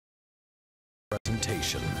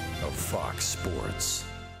Presentation of Fox Sports.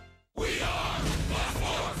 We are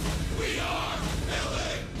Baltimore. We are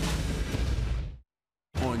Phillies.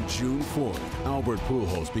 On June 4th, Albert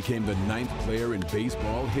Pujols became the 9th player in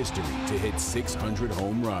baseball history to hit 600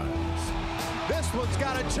 home runs. This one's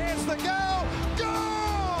got a chance to go.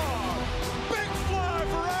 Gone! Big fly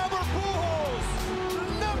for Albert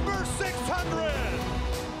Pujols. Number 600.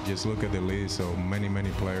 Just look at the list of many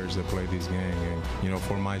players that play this game, and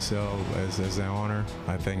for myself as an honor,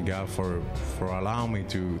 I thank God for allowing me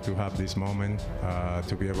to have this moment,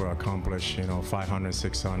 to be able to accomplish 500,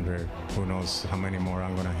 600. Who knows how many more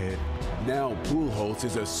I'm gonna hit. Now Pujols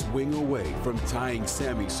is a swing away from tying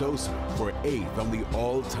Sammy Sosa for 8th on the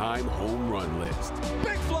all-time home run list.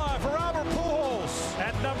 Big fly for Albert Pujols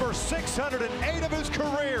at number 608 of his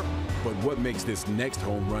career. But what makes this next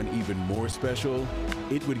home run even more special?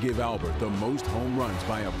 It would give Albert the most home runs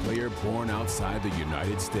by a player born outside the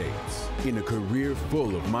United States. In a career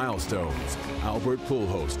full of milestones, Albert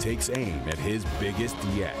Pujols takes aim at his biggest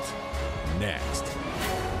yet. Next.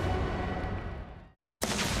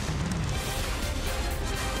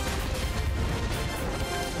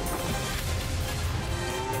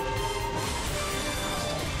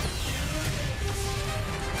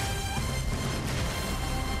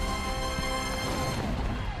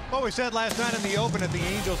 Well, we said last night in the open that the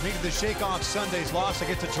Angels needed to shake off Sunday's loss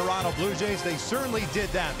against the Toronto Blue Jays. They certainly did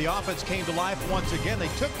that. The offense came to life once again. They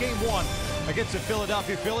took game 1 against the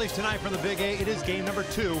Philadelphia Phillies. Tonight from the Big A, it is game number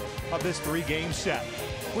 2 of this 3-game set.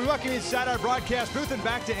 We welcome you inside our broadcast booth and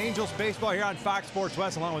back to Angels baseball here on Fox Sports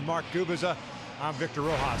West, along with Mark Gubiza. I'm Victor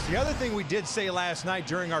Rojas. The other thing we did say last night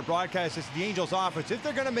during our broadcast is the Angels offense, if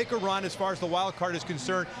they're going to make a run as far as the wild card is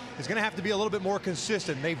concerned, is going to have to be a little bit more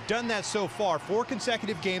consistent. They've done that so far. 4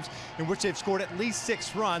 consecutive games in which they've scored at least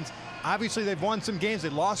 6 runs. Obviously, they've won some games. They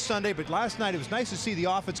lost Sunday, but last night it was nice to see the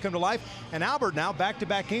offense come to life. And Albert now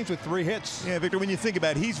back-to-back games with 3 hits. Yeah, Victor, when you think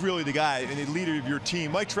about it, he's really the guy and the leader of your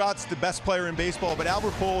team. Mike Trout's the best player in baseball, but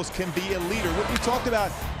Albert Pujols can be a leader. What we talked about,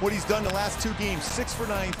 what he's done the last 2 games, 6 for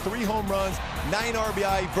 9, 3 home runs, 9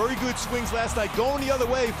 RBI, very good swings last night, going the other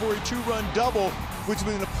way for a 2-run double, which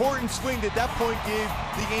was an important swing that at that point gave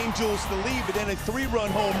the Angels the lead, but then a 3-run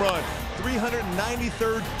home run.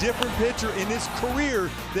 393rd different pitcher in his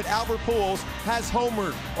career that Albert Pujols has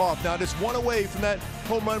homered off. Now just 1 away from that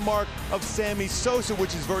home run mark of Sammy Sosa,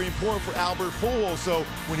 which is very important for Albert Pujols. So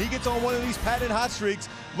when he gets on one of these patent hot streaks,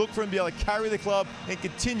 look for him to be able to carry the club and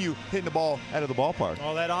continue hitting the ball out of the ballpark.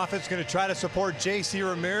 Well, that offense going to try to support J.C.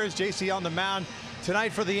 Ramirez. J.C. on the mound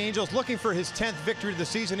tonight for the Angels, looking for his 10th victory of the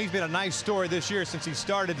season. He's been a nice story this year since he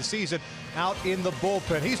started the season out in the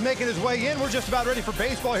bullpen. He's making his way in. We're just about ready for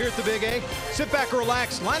baseball here at the Big A. Sit back,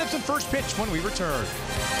 relax, line up some first pitch when we return.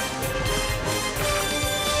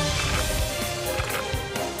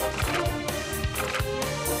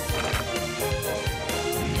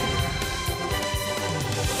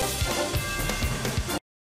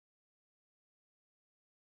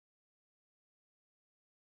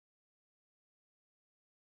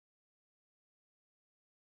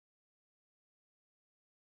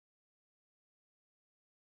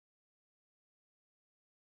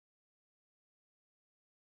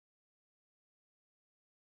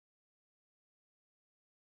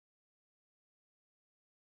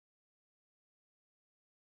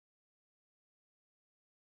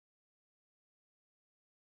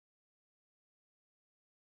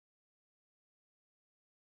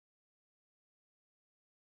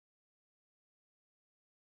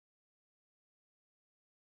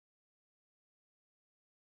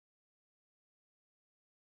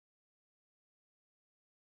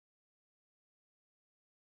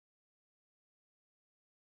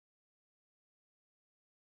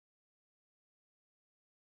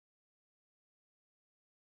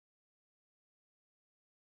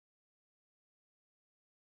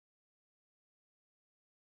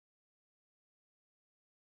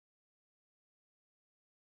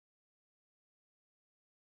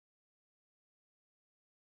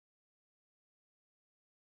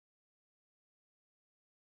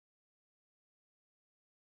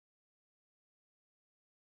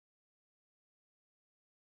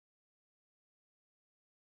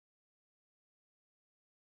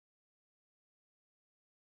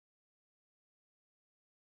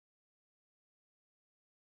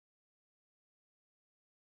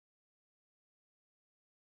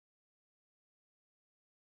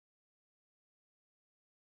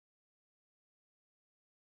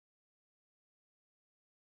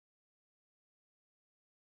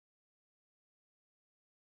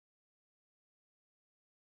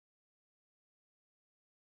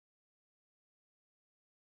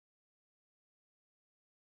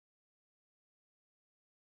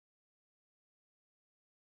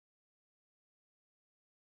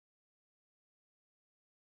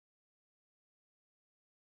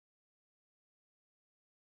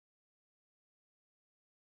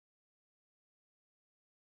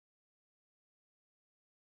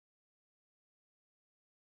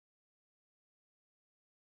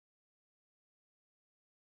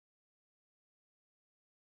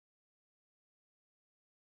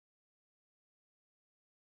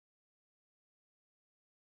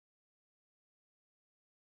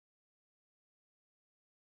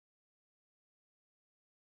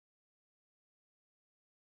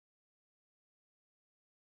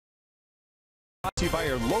 Brought to you by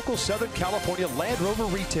your local Southern California Land Rover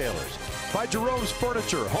retailers. By Jerome's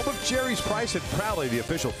Furniture, home of Jerry's Price and proudly the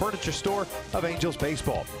official furniture store of Angels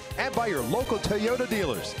Baseball. And by your local Toyota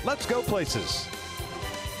dealers. Let's go places.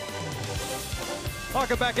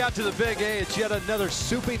 Welcome back out to the Big A. It's yet another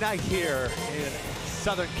soupy night here in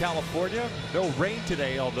Southern California. No rain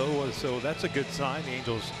today, although, so that's a good sign. The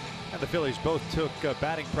Angels and the Phillies both took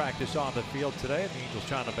batting practice on the field today. And the Angels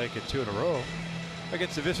trying to make it 2 in a row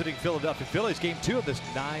against the visiting Philadelphia Phillies. Game 2 of this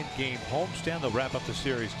 9-game homestand. They'll wrap up the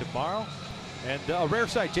series tomorrow. And a rare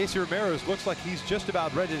sight, J.C. Ramirez looks like he's just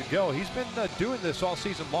about ready to go. He's been doing this all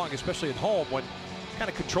season long, especially at home, when kind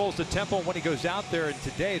of controls the tempo when he goes out there. And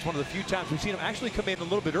today it's one of the few times we've seen him actually come in a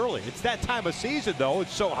little bit early. It's that time of season, though.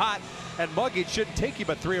 It's so hot and muggy. It shouldn't take you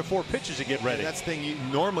but 3 or 4 pitches to get ready. And that's the thing.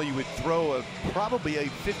 Normally you would throw probably a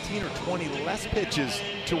 15 or 20 less pitches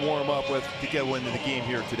to warm up with to go into the game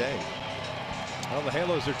here today. Well, the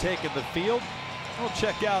Halos are taking the field. We'll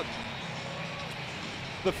check out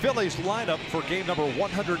the Phillies lineup for game number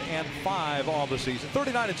 105 on the season.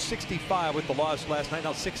 39-65 with the loss last night.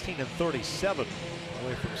 Now 16-37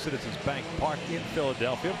 away from Citizens Bank Park in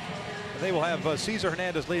Philadelphia. And they will have Cesar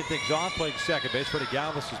Hernandez leading things off, playing second base. Freddie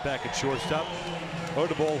Galvis is back at shortstop.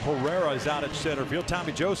 Odubel Herrera is out at center field.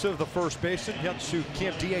 Tommy Joseph, the first baseman. Hyun-Soo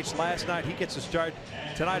Kim, DH last night. He gets a start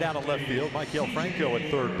tonight out of left field. Michael Franco at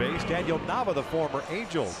third base. Daniel Nava, the former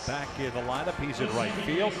Angel, back in the lineup. He's in right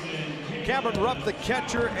field. Cameron Rupp, the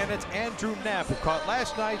catcher, and it's Andrew Knapp, who caught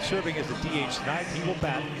last night, serving as a DH tonight. He will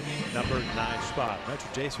bat number 9 spot. Metro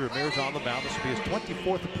J.C. Ramirez on the mound. This will be his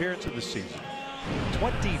 24th appearance of the season.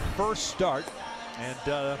 21st start,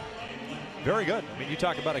 and very good. I mean, you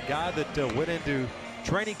talk about a guy that went into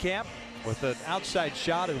training camp with an outside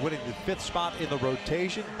shot and winning the 5th spot in the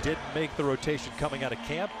rotation. Didn't make the rotation coming out of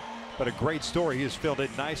camp, but a great story. He has filled in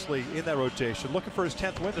nicely in that rotation. Looking for his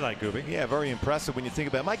 10th win tonight, Gooby. Yeah, very impressive when you think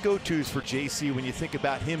about it. My go-tos for JC when you think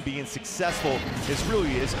about him being successful is really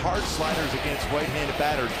his hard sliders against right-handed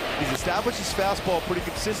batters. He's established his fastball pretty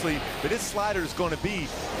consistently, but his slider is going to be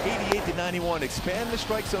 88-91. Expand the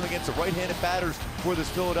strike zone against the right-handed batters for this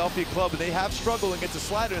Philadelphia club, and they have struggled against the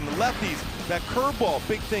slider and the lefties. That curveball,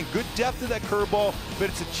 big thing. Good depth to that curveball, but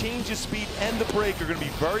it's a change of speed and the break are going to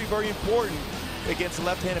be very, very important against the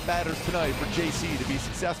left-handed batters tonight for JC to be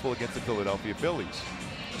successful against the Philadelphia Phillies.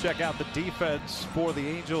 Check out the defense for the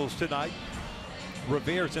Angels tonight.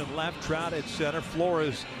 Revere's in left, Trout at center,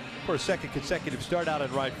 Flores for a second consecutive start out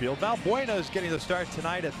in right field. Valbuena is getting the start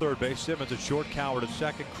tonight at third base. Simmons at short, Coward at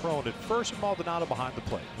second, Crone at first, and Maldonado behind the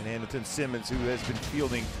plate. And Anderson Simmons, who has been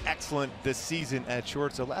fielding excellent this season at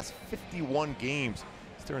short. So last 51 games,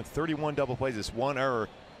 he's turned 31 double plays. It's 1 error.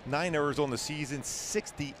 9 errors on the season,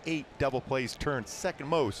 68 double plays turned, second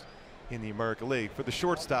most in the American League. For the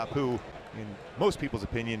shortstop, who, in most people's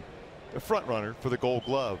opinion, a front runner for the Gold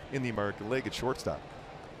Glove in the American League at shortstop.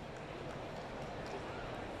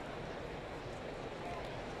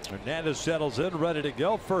 Hernandez settles in, ready to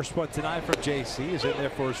go. First one tonight from JC is in there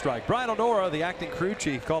for a strike. Brian O'Nora, the acting crew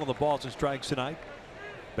chief, calling the balls and strikes tonight.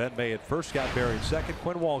 Ben May at first, got buried second.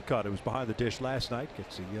 Quinn Walcott, who was behind the dish last night,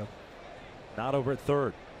 gets the nod over at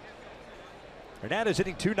third. Hernandez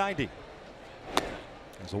hitting .290.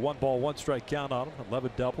 There's a 1-ball, 1-strike count on him.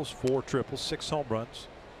 11 doubles, 4 triples, 6 home runs.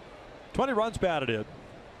 20 runs batted in.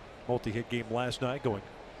 Multi-hit game last night, going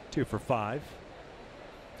 2 for 5.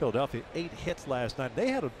 Philadelphia 8 hits last night. They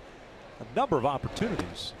had a number of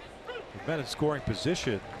opportunities. They've been in scoring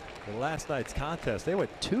position in last night's contest. They went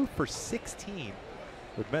 2 for 16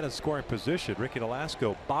 with men in scoring position. Ricky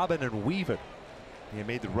Nolasco bobbing and weaving. He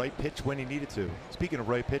made the right pitch when he needed to. Speaking of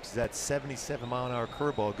right pitches, that 77-mile-an-hour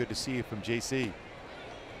curveball. Good to see it from JC.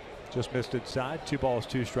 Just missed inside. 2 balls,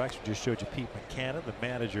 2 strikes. We just showed you Pete McCannon, the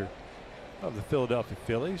manager of the Philadelphia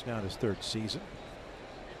Phillies, now in his 3rd season.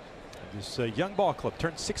 This young ball club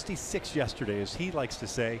turned 66 yesterday. As he likes to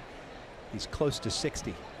say, he's close to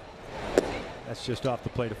 60. That's just off the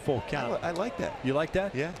plate, a full count. I like that. You like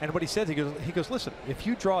that? Yeah. And what he said, he goes, listen, if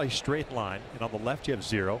you draw a straight line and on the left you have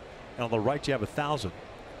 0 and on the right you have 1,000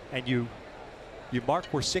 and you mark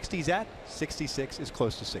where 60's at, 66 is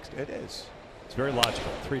close to 60. It is. It's very logical.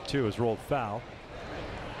 3-2 is rolled foul.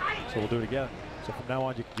 So we'll do it again. So from now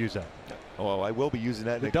on you can use that. Oh, I will be using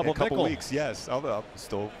that in a couple nickel. weeks. Yes, I'll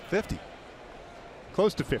still 50.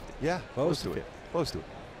 Close to 50. Yeah, close to it. 50. Close to it.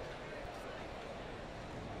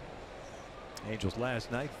 Angels last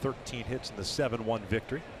night, 13 hits in the 7-1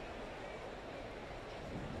 victory.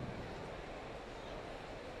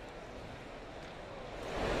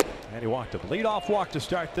 And he walked him. Leadoff walk to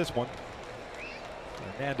start this one.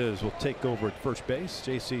 Hernandez will take over at first base.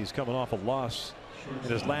 JC is coming off a loss in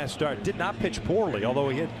his last start. Did not pitch poorly, although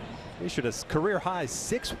he had He should have career high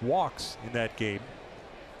 6 walks in that game.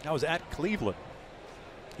 That was at Cleveland.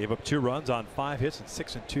 Gave up 2 runs on 5 hits and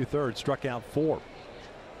 6 2/3. Struck out 4.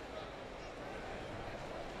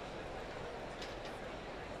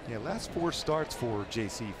 Yeah, last 4 starts for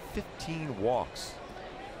JC, 15 walks.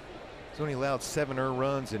 He's only allowed 7 earned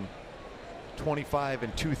runs and 24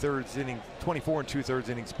 and 2/3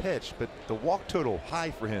 innings pitched, but the walk total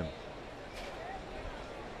high for him.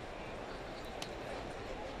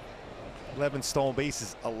 11 stolen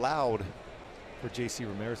bases allowed for JC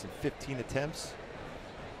Ramirez in 15 attempts.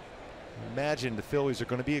 Imagine the Phillies are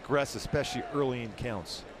going to be aggressive, especially early in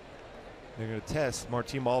counts. They're going to test.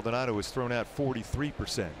 Martin Maldonado has thrown out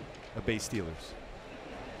 43% of base stealers.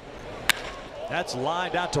 That's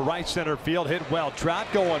lined out to right center field. Hit well. Trout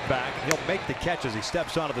going back. He'll make the catch as he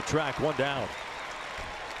steps onto the track. 1 down.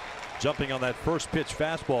 Jumping on that first pitch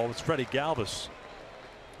fastball was Freddie Galvis.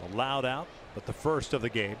 Allowed out, but the first of the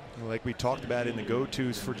game. Like we talked about in the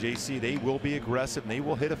go-tos for JC, they will be aggressive and they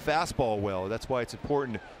will hit a fastball well. That's why it's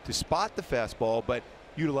important to spot the fastball, but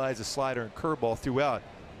utilize a slider and curveball throughout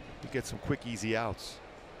to get some quick, easy outs.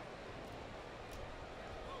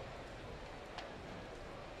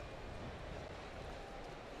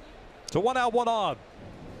 So 1 out, 1 on.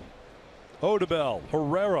 Odubel,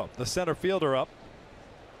 Herrera, the center fielder, up.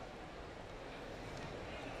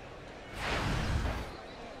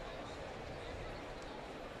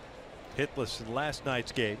 Hitless in last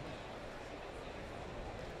night's game.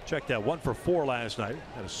 Check that, 1 for 4 last night.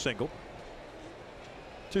 Had a single.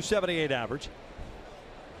 .278 average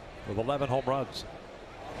with 11 home runs.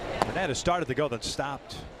 Hernandez started to go, then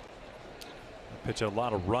stopped. The pitch had a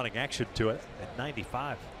lot of running action to it at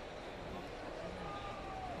 95.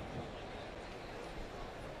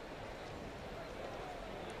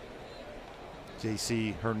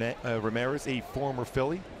 JC Ramirez, a former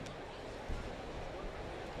Philly.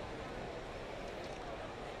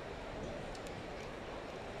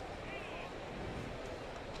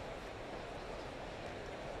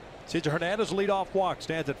 Cesar Hernandez leadoff walk,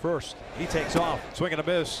 stands at first. He takes off, swing and a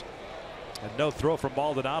miss, and no throw from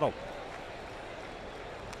Maldonado.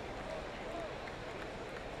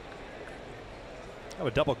 Have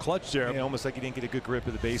a double clutch there. Yeah, almost like he didn't get a good grip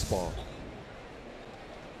of the baseball.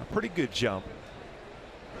 A pretty good jump.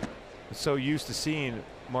 So used to seeing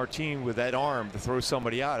Martin with that arm to throw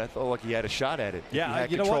somebody out, I felt like he had a shot at it. Yeah, he had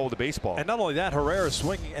control of the baseball. And not only that, Herrera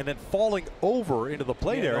swinging and then falling over into the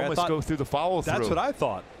plate area. Almost go through the follow through. That's what I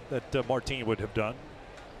thought that Martin would have done.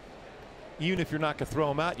 Even if you're not going to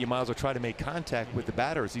throw him out, you might as well try to make contact with the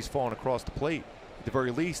batter as he's falling across the plate. At the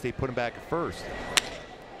very least, they put him back at first.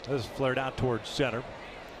 This is flared out towards center.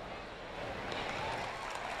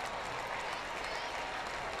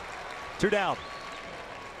 Two down.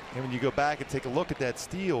 And when you go back and take a look at that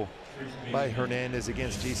steal by Hernandez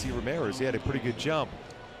against JC Ramirez, he had a pretty good jump.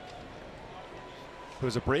 It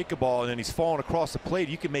was a break ball, and then he's falling across the plate.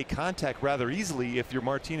 You can make contact rather easily if you're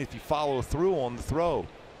Martin, if you follow through on the throw.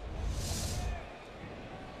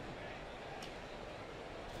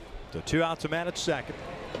 So 2 outs, a man at second.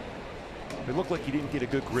 It looked like he didn't get a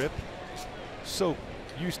good grip. So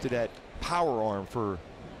used to that power arm for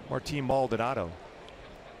Martin Maldonado.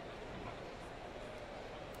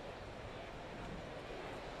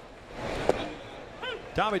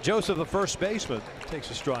 Tommy Joseph, the first baseman, takes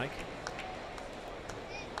a strike.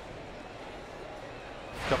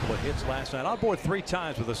 A couple of hits last night. On board 3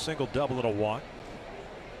 times with a single, double, and a walk.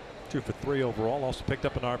 2 for 3 overall. Also picked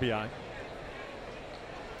up an RBI.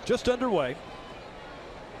 Just underway.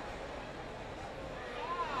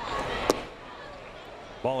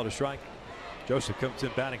 Ball and a strike. Joseph comes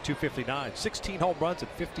in batting .259. 16 home runs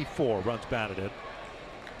and 54 runs batted in.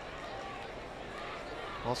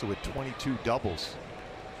 Also with 22 doubles.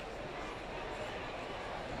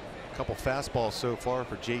 A couple fastballs so far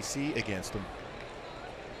for JC against him.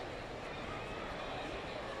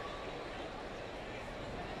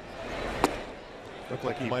 Looked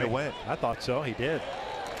like he might have went. I thought so. He did.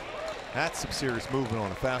 That's some serious movement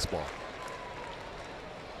on a fastball.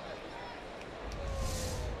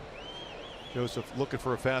 Joseph looking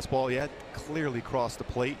for a fastball. He had clearly crossed the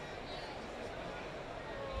plate.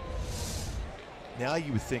 Now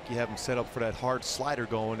you would think you have him set up for that hard slider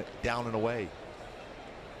going down and away.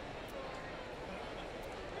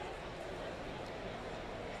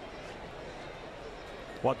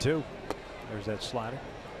 One, two. There's that slider.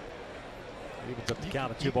 Evens up the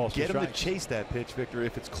count of 2 balls. Get him to chase that pitch, Victor,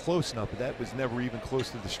 if it's close enough, but that was never even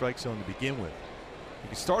close to the strike zone to begin with. You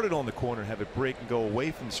can start it on the corner and have it break and go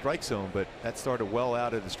away from the strike zone, but that started well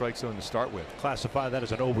out of the strike zone to start with. Classify that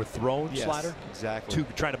as an overthrown slider? Exactly.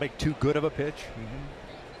 Trying to make too good of a pitch.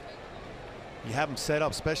 You have him set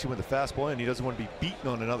up, especially with the fastball in. He doesn't want to be beaten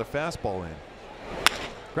on another fastball in.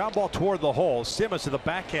 Ground ball toward the hole. Simmons to the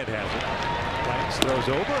backhand has it. Lance throws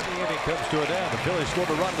over, and the inning comes to an end. The Phillies scored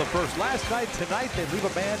a run in the first last night. Tonight, they leave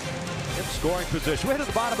a man in scoring position. We hit at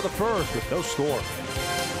the bottom of the first with no score.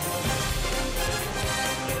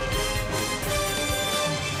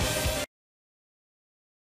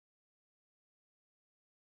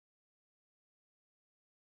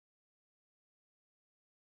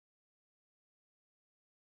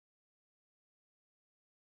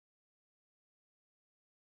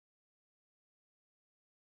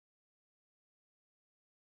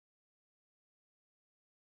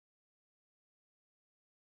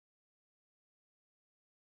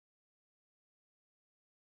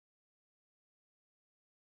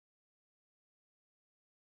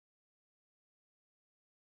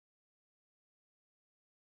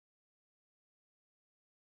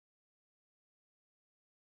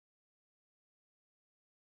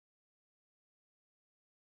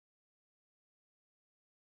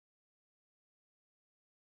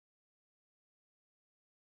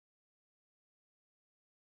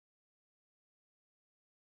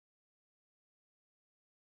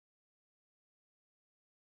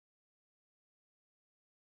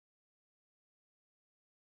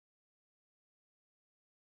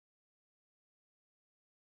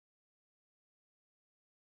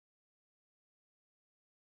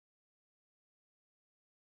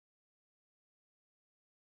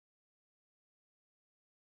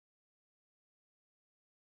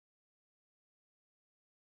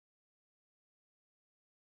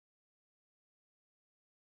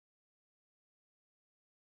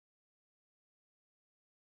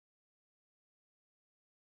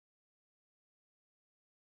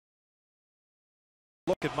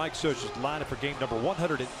 Look at Mike Scioscia's lineup for game number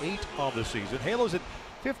 108 on the season. Halos at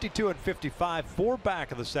 52 and 55, 4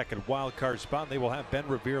 back of the second wild card spot. They will have Ben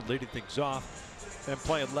Revere leading things off and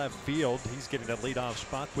playing left field. He's getting that leadoff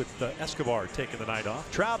spot with Escobar taking the night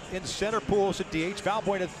off. Trout in center, Pujols at DH,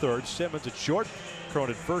 Valbuena at third, Simmons at short,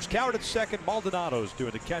 Cronin at first, Coward at second, Maldonado's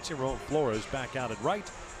doing the catching role. Flores back out at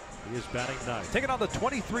right. He is batting ninth. Taking on the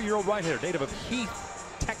 23-year-old right-hander, native of Heath,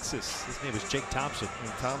 Texas. His name is Jake Thompson.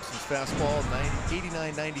 And Thompson's fastball,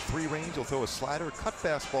 89-93 range. He'll throw a slider, cut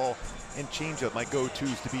fastball, and changeup. My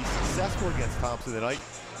go-tos to be successful against Thompson tonight.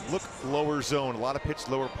 Look lower zone. A lot of pitch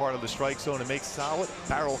lower part of the strike zone and make solid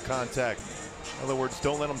barrel contact. In other words,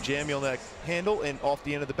 don't let him jam you on that handle and off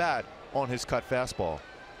the end of the bat on his cut fastball.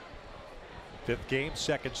 5th game,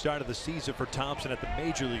 2nd start of the season for Thompson at the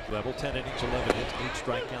major league level. 10 innings, 11 hits, 8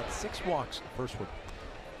 strikeouts, 6 walks. The first one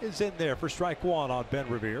is in there for strike one on Ben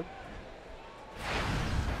Revere.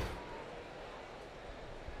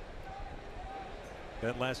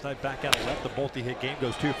 Ben last night back out left. The multi-hit game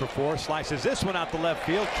goes 2 for 4. Slices this one out the left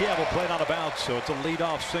field. Campbell played on a bounce, so it's a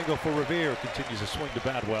leadoff single for Revere. Continues to swing the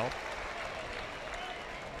bat well.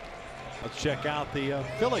 Let's check out the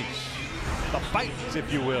Phillies. The Titans,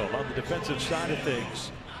 if you will, on the defensive side of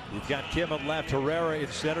things. You've got Kim on left, Herrera in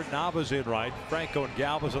center, Navas in right, Franco and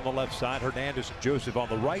Galvez on the left side, Hernandez and Joseph on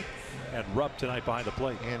the right, and Rupp tonight behind the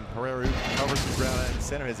plate. And Herrera, who covers the ground in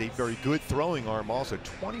center, has a very good throwing arm also.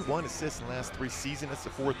 21 assists in the last 3 seasons. That's the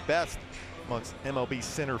 4th best amongst MLB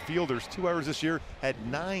center fielders. 2 errors this year, had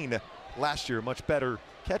 9 last year. Much better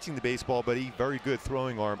catching the baseball, but a very good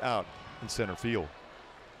throwing arm out in center field.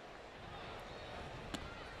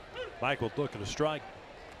 Michael looking to strike.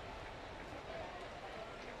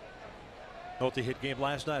 Multi-hit game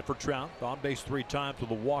last night for Trout. On base 3 times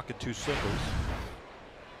with a walk and 2 singles.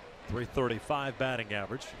 .335 batting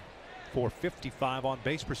average. .455 on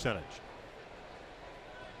base percentage.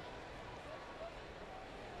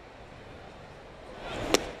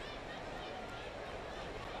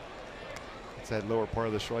 It's that lower part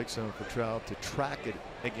of the strike zone for Trout to track it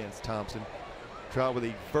against Thompson. Trout with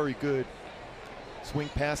a very good swing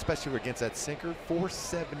pass, especially against that sinker.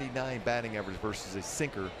 .479 batting average versus a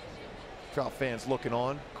sinker. Trout fans looking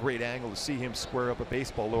on. Great angle to see him square up a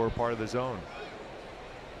baseball lower part of the zone.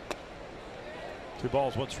 2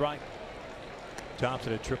 balls, 1 strike.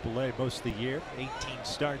 Thompson at AAA most of the year. 18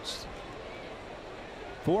 starts.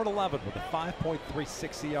 4-11 with a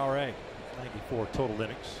 5.36 ERA. 94 total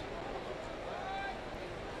innings.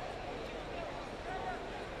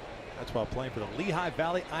 That's while playing for the Lehigh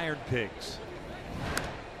Valley Iron Pigs.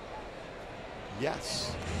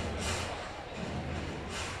 Yes.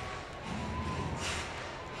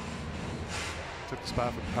 Took the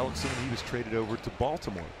spot from Hellickson. He was traded over to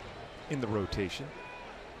Baltimore in the rotation.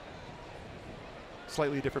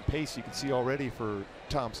 Slightly different pace you can see already for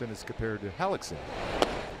Thompson as compared to Hellickson.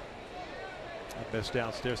 Missed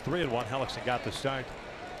downstairs. 3-1. Hellickson got the start.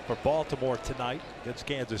 for Baltimore tonight against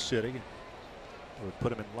Kansas City. It would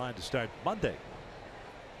put him in line to start Monday.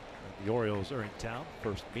 And the Orioles are in town.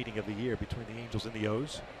 First meeting of the year between the Angels and the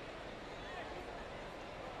O's.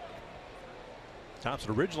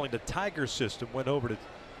 Thompson, originally the Tiger system, went over to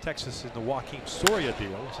Texas in the Joaquin Soria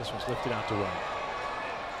deal. This one's lifted out to right.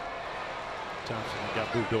 Thompson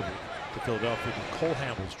got moved over to Philadelphia in Cole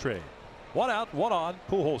Hamels trade. One out, one on.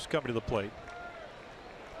 Pujols coming to the plate.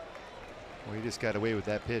 Well, he just got away with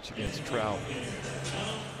that pitch against Trout.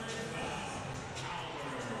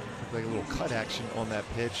 Like a little cut action on that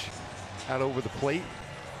pitch. Out over the plate.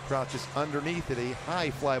 Trout just underneath it. A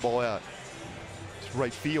high fly ball out. It's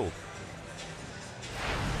right field.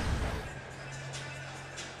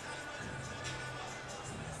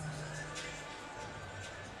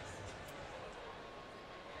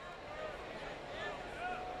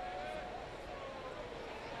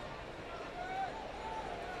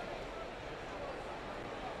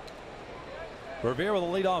 Revere with a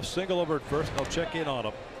leadoff single over at first. They'll check in on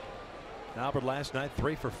him. Albert last night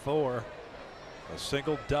 3 for 4. A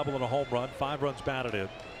single, double, and a home run. 5 runs batted in.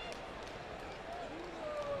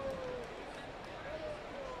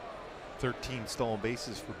 13 stolen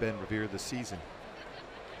bases for Ben Revere this season.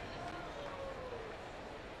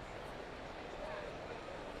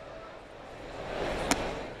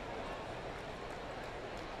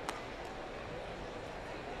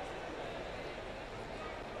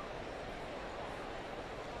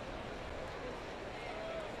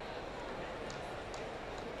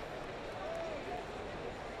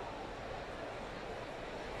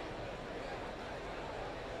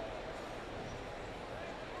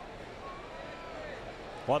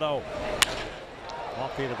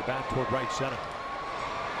 Off field of the bat toward right center.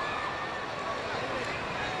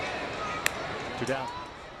 2 down.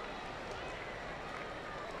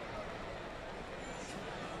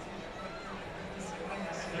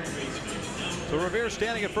 So Revere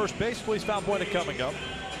standing at first base. Phillies foul point coming up.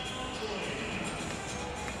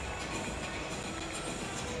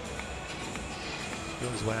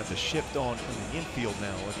 Phillies will have the shift on in the infield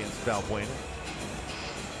now against Valbuena.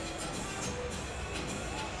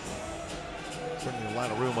 Certainly a lot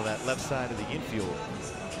of room on that left side of the infield.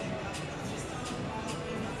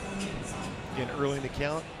 Again, early in the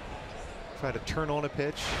count, try to turn on a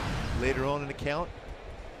pitch. Later on in the count,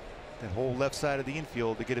 that whole left side of the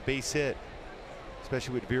infield to get a base hit,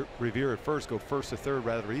 especially with Revere at first, go first to third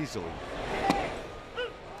rather easily.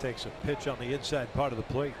 Takes a pitch on the inside part of the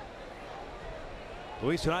plate.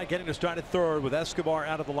 Luis tonight getting to start at third with Escobar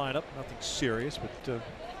out of the lineup. Nothing serious, but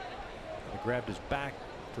grabbed his back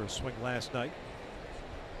for a swing last night.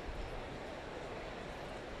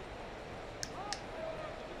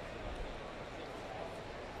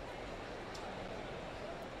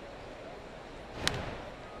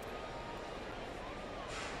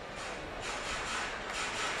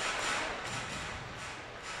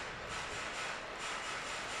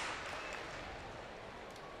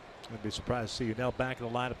 I'd be surprised to see you now back in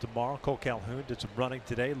the lineup tomorrow. Cole Calhoun did some running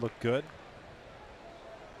today, looked good.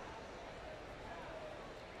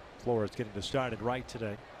 Flores getting to start at right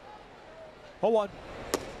today. 0-1.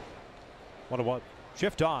 1-1.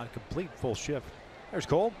 Shift on, complete full shift. There's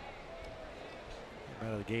Cole. Came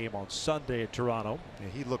out of the game on Sunday at Toronto. Yeah,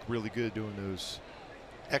 he looked really good doing those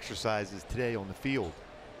exercises today on the field.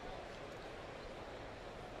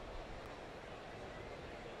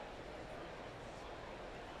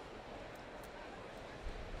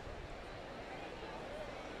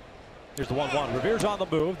 Here's the 1-1. Revere's on the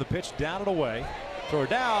move. The pitch down and away. Throw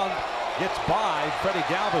down. Gets by Freddie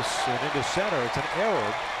Galvis and into center. It's an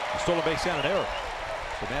error. A stolen base and an error.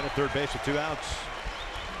 The man at third base with 2 outs.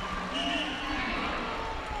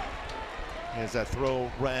 As that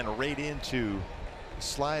throw ran right into the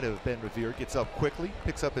slide of Ben Revere, gets up quickly,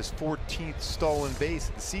 picks up his 14th stolen base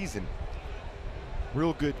of the season.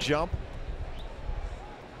 Real good jump.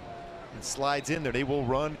 And slides in there. They will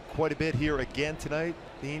run quite a bit here again tonight.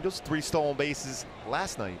 The Angels, 3 stolen bases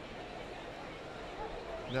last night.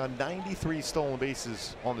 Now 93 stolen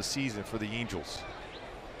bases on the season for the Angels.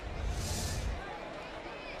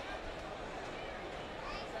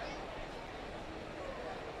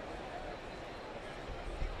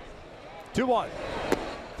 Two 1.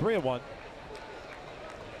 3-1.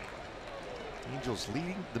 Angels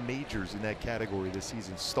leading the majors in that category this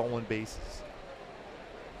season. Stolen bases.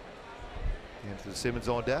 And to Simmons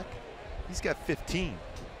on deck. He's got 15.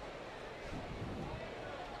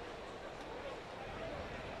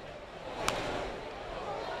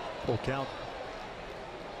 Full count.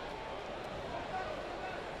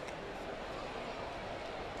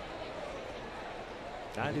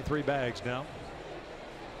 .93 bags now.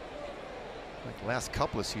 Like last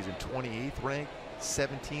couple of seasons, 28th ranked,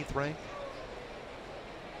 17th ranked.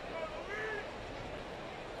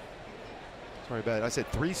 Sorry about it. I said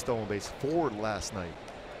 3 stolen bases, 4 last night.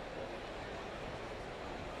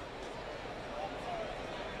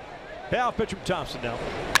 Payoff pitch from Thompson now.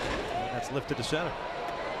 And that's lifted to center.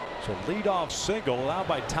 So leadoff single allowed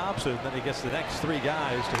by Thompson. Then he gets the next 3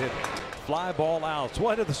 guys to hit fly ball outs.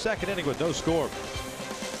 One into the second inning with no score.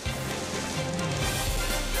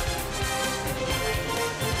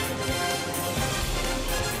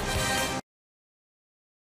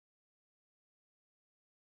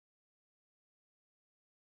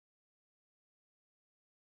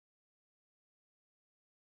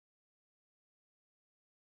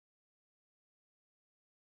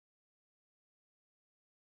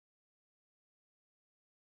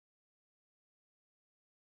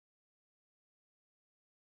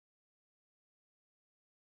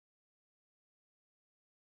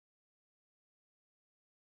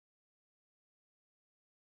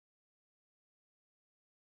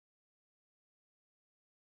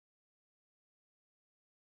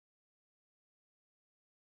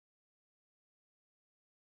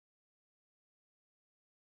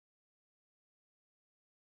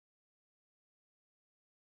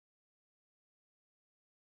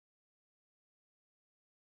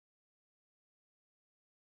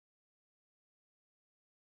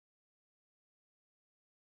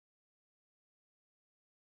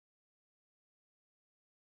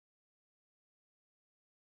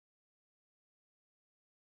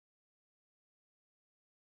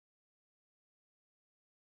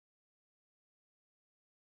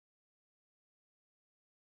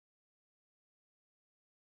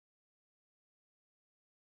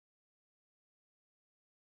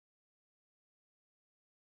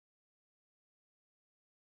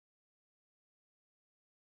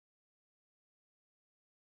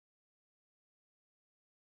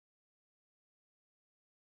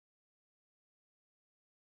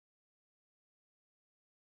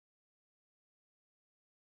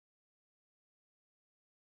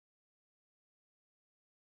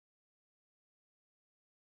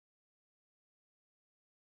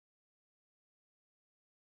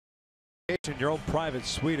 In your own private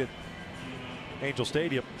suite at Angel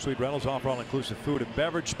Stadium. Suite rentals offer all-inclusive food and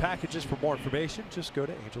beverage packages. For more information, just go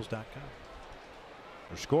to angels.com.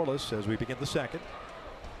 We're scoreless as we begin the second.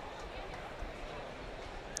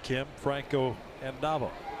 Kim, Franco, and Nava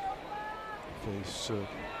face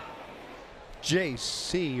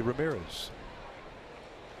J.C. Ramirez.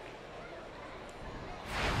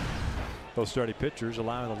 Both starting pitchers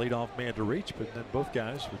allowing the leadoff man to reach, but then both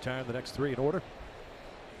guys retiring the next 3 in order.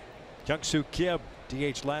 Kyung-Soo Kim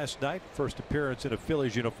DH last night. First appearance in a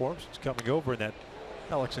Phillies uniform since coming over in that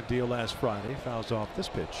Hellickson deal last Friday. Fouls off this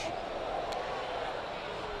pitch.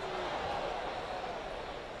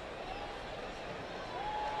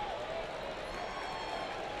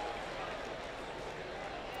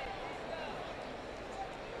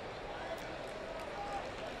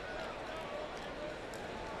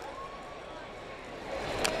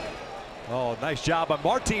 Oh, nice job by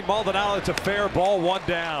Martin Maldonado. It's a fair ball, 1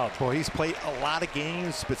 down. Well, he's played a lot of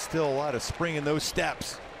games, but still a lot of spring in those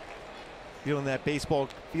steps. Feeling that baseball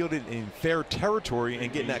fielded in fair territory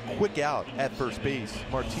and getting that quick out at first base.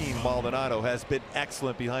 Martin Maldonado has been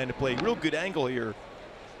excellent behind the plate. Real good angle here.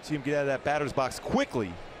 See him get out of that batter's box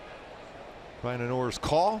quickly. Brian Honor's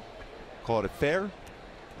called it fair.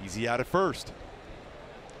 Easy out at first.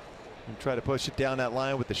 And try to push it down that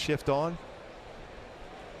line with the shift on.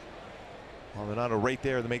 Maldonado right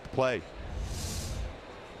there to make the play.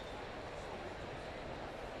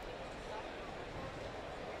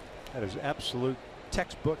 That is absolute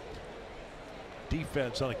textbook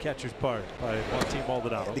defense on a catcher's part by Martin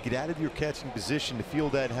Maldonado. To get out of your catching position, to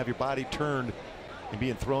field that and have your body turned and be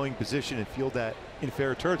in throwing position and field that in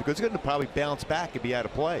fair territory, because it's going to probably bounce back and be out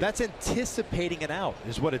of play. That's anticipating an out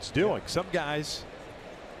is what it's doing. Some guys,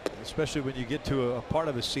 especially when you get to a part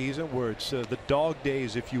of a season where it's the dog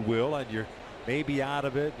days, if you will, and you're maybe out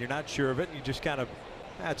of it, you're not sure of it, and you just kind of,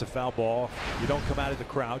 that's a foul ball. You don't come out of the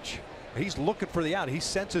crouch. He's looking for the out. He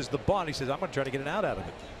senses the bunt. He says, I'm going to try to get an out of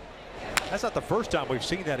it. That's not the first time we've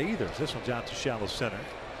seen that either. This one Johnson shallow center.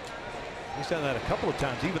 He's done that a couple of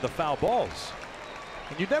times, even the foul balls.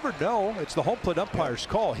 And you never know. It's the home plate umpire's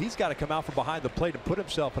call. He's got to come out from behind the plate and put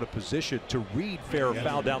himself in a position to read fair or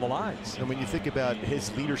foul down the lines. And when you think about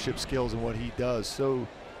his leadership skills and what he does, so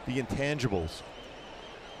the intangibles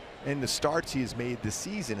and the starts he has made this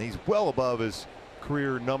season, he's well above his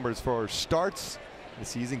career numbers for starts this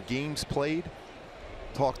season, games played.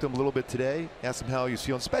 Talked to him a little bit today, asked him how he's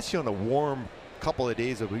feeling, especially on a warm couple of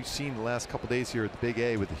days that we've seen the last couple of days here at the Big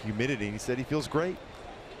A with the humidity, and he said he feels great.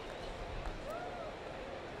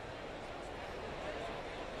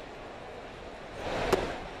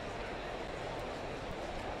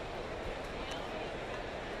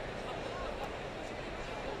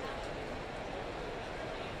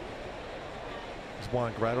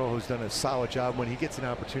 Juan Guerrero, who's done a solid job when he gets an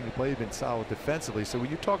opportunity to play. He's been solid defensively. So when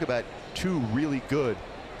you talk about two really good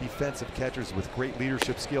defensive catchers with great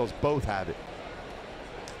leadership skills, both have it.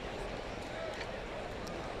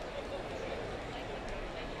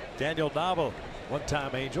 Daniel Nava,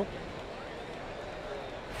 one-time Angel.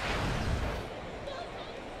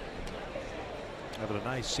 Having a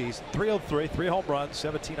nice season. 303, 3 home runs,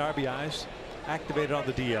 17 RBIs. Activated on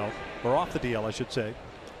the DL, or off the DL, I should say.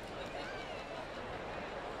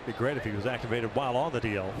 Be great if he was activated while on the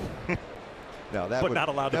DL. No, that but would, not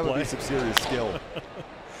allowed to that play. would be some serious skill.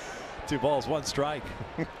 2 balls, 1 strike.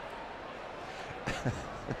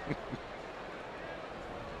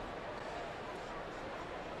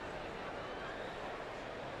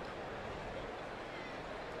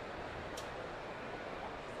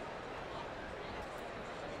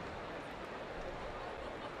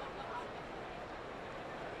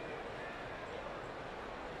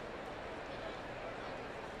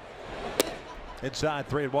 Inside,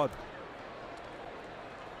 3-1.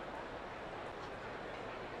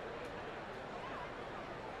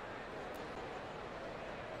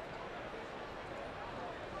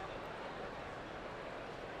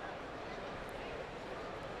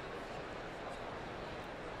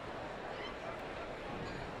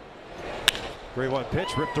 Great 1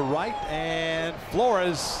 pitch, ripped to right, and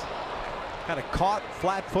Flores kind of caught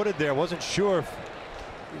flat-footed there. Wasn't sure if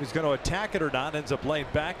he was going to attack it or not. Ends up laying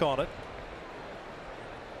back on it.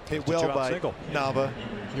 Hit well by Nava.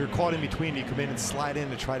 You're caught in between. You come in and slide in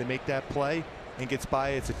to try to make that play and gets by.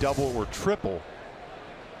 It's a double or triple.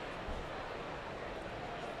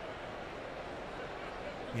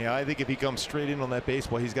 Yeah, I think if he comes straight in on that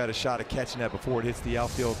baseball, he's got a shot at catching that before it hits the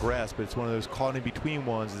outfield grass. But it's one of those caught in between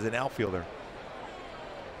ones as an outfielder.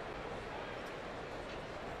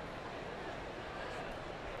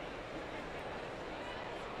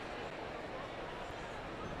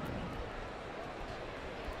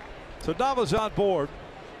 So Nava's on board.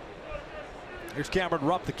 Here's Cameron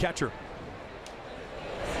Rupp, the catcher.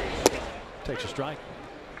 Takes a strike.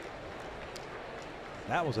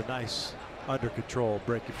 That was a nice under control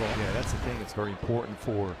breaking ball. Yeah, that's the thing that's very important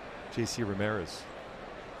for JC Ramirez.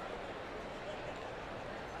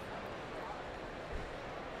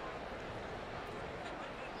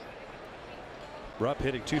 Rupp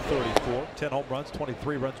hitting .234, 10 home runs,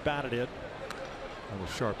 23 runs batted in. A little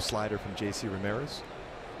sharp slider from JC Ramirez.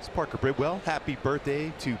 It's Parker Bridwell. Happy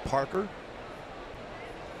birthday to Parker.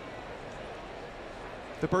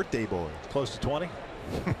 The birthday boy. Close to 20.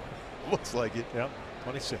 Looks like it. Yep,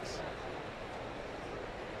 26.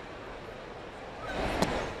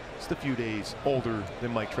 Just a few days older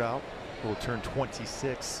than Mike Trout. Will turn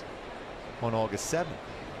 26 on August 7th.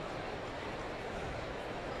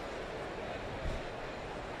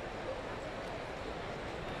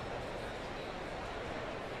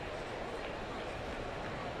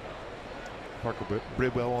 Parker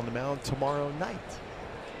Bridwell on the mound tomorrow night.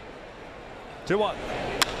 2-1.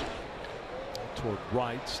 Toward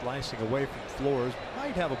right, slicing away from Flores.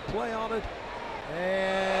 Might have a play on it.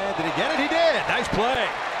 And did he get it? He did. Nice play.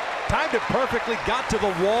 Timed it perfectly. Got to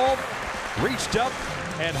the wall. Reached up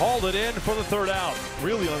and hauled it in for the 3rd out.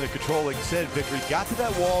 Really under control, like you said, Victor. He got to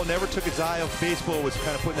that wall, never took his eye off baseball, was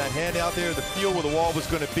kind of putting that hand out there, the field where the wall was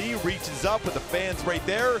going to be, reaches up with the fans right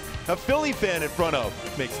there. A Philly fan in front of,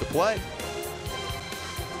 makes the play.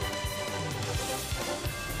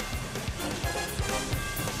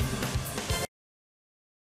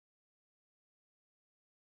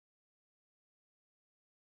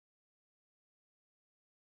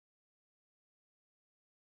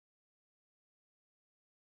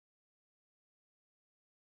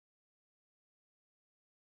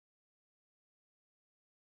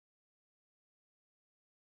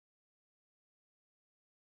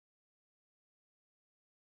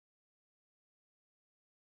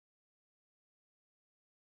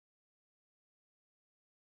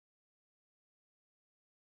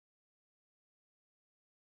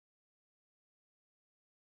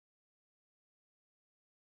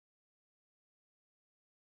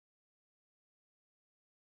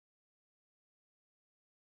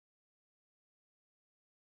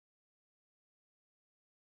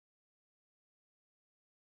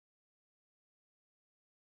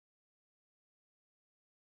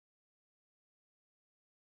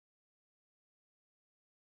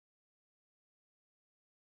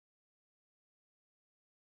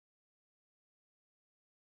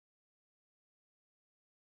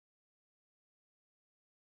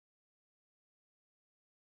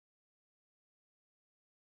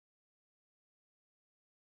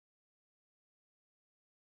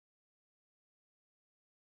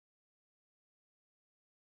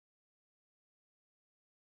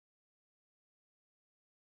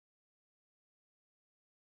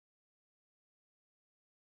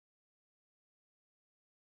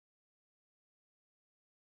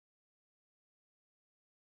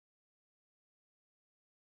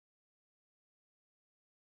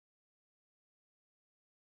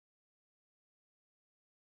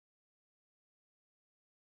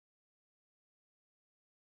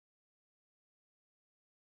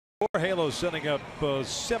 Halo setting up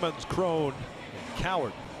Simmons, Crone, and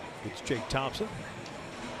Coward. It's Jake Thompson.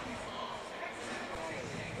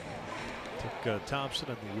 Took Thompson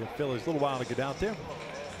and the Phillies a little while to get out there.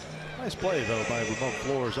 Nice play though by Ramon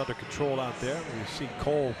Flores, under control out there. We've seen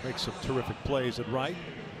Cole make some terrific plays at right.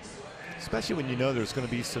 Especially when you know there's going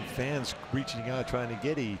to be some fans reaching out trying to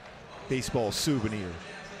get a baseball souvenir.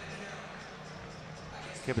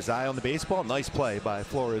 Kept his eye on the baseball. Nice play by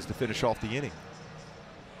Flores to finish off the inning.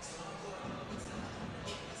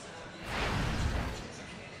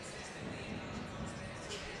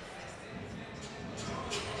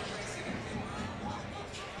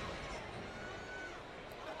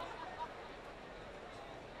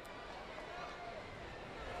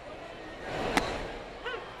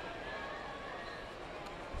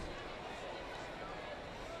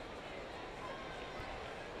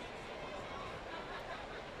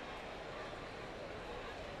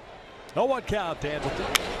 No one count. Hamilton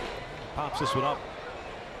pops this one up.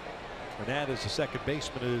 Hernandez, the second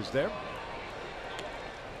baseman, is there.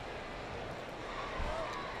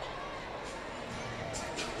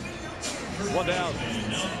 One down.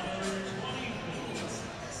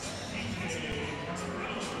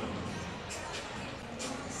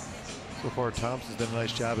 So far, Thompson's done a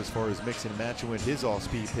nice job as far as mixing and matching with his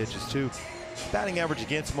off-speed pitches too. Batting average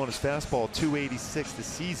against him on his fastball, .286 this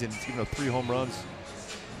season. He's given up 3 home runs.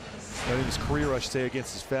 In his career, I should say,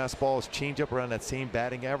 against his fastball, his changeup around that same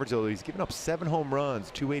batting average, although he's given up 7 home runs,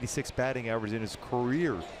 .286 batting average in his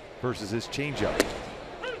career versus his changeup.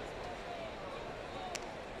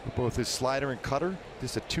 With both his slider and cutter,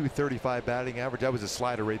 just a .235 batting average. That was a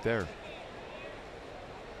slider right there.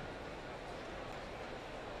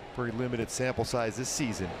 Very limited sample size this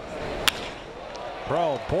season.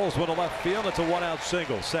 Bro pulls one to left field. It's a 1-out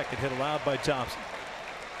single. Second hit allowed by Thompson.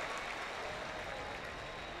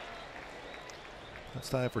 It's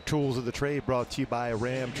time for Tools of the Trade, brought to you by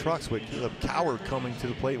Ram Trucks, with Caleb Coward coming to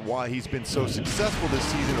the plate. Why he's been so successful this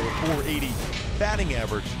season with a .480 batting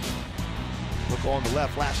average. Look on the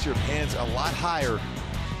left, last year hands a lot higher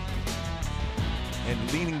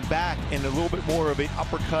and leaning back, and a little bit more of an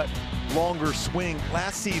uppercut, longer swing.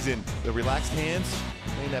 Last season, the relaxed hands,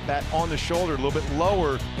 laying that bat on the shoulder a little bit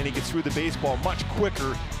lower, and he gets through the baseball much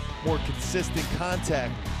quicker, more consistent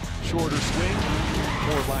contact. Shorter swing,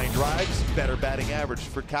 more line drives, better batting average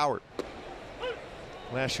for Coward.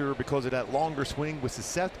 Last year, because of that longer swing, was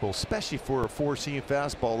susceptible, especially for a 4-seam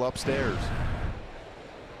fastball upstairs.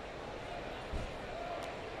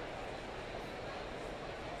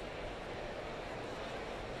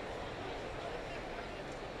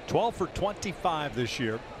 $12 for $25 this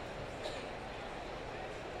year.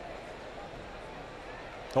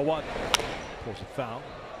 0-1. Pulls a foul.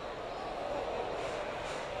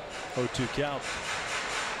 0-2 count.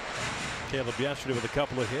 Caleb yesterday with a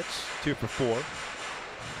couple of hits, 2 for 4.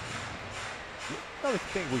 Another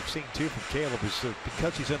thing we've seen too from Caleb is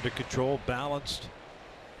because he's under control, balanced,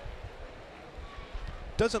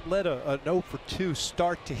 doesn't let an 0 for 2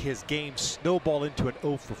 start to his game snowball into an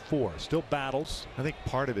 0 for 4. Still battles. I think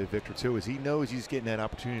part of it, Victor, too, is he knows he's getting that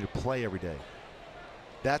opportunity to play every day.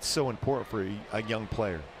 That's so important for a young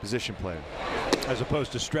player, position player. As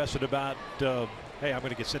opposed to stressing about hey, I'm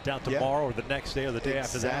going to get sent down tomorrow or the next day or the day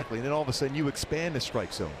after that. Exactly, and then all of a sudden you expand the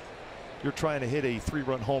strike zone. You're trying to hit a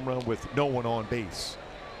 3-run home run with no one on base.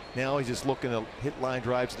 Now he's just looking to hit line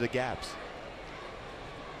drives to the gaps.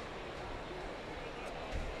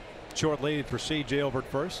 Short lead for CJ over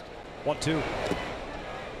at first. 1-2.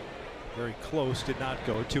 Very close, did not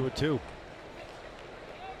go. 2-2.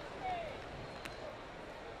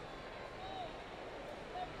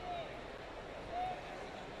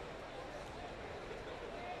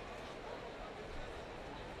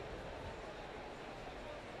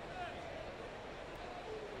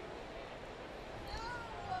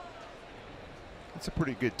 That's a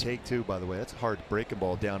pretty good take too, by the way. That's a hard breaking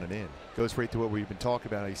ball down and in. Goes right to what we've been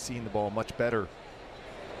talking about. He's seen the ball much better.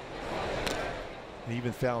 And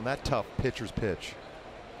even found that tough pitcher's pitch.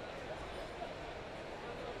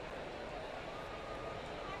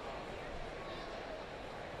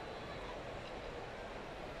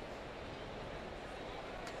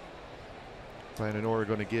 Brandon Orr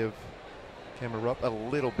going to give Cameron Rupp a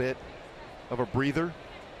little bit of a breather.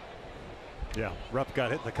 Yeah, Rupp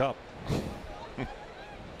got hit in the cup.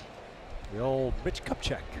 The old Mitch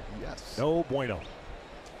Kupchak. Yes. No bueno.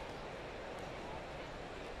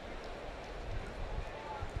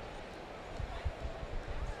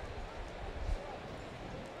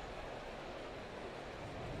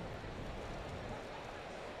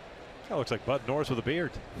 That looks like Bud Norris with a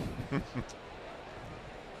beard.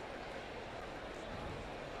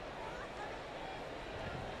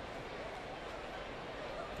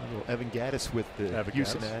 little Evan Gattis with the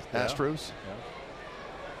Houston Astros. Yeah.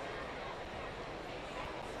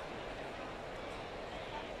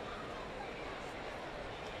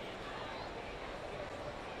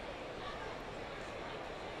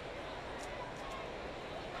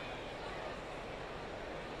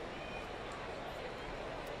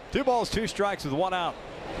 Two balls, two strikes with one out.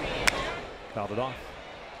 Fouled it off.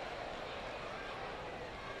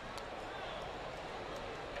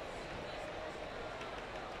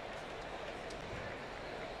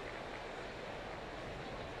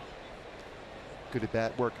 Good at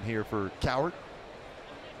bat working here for Cowart.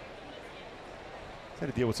 He's had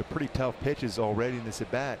to deal with some pretty tough pitches already in this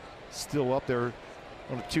at bat. Still up there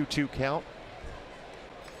on a 2-2 count.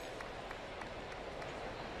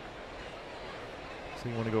 So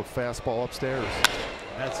you want to go fastball upstairs.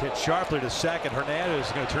 That's hit sharply to second. Hernandez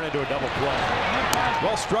is going to turn into a double play.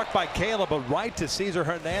 Well struck by Caleb, but right to Cesar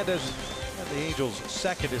Hernandez. And the Angels'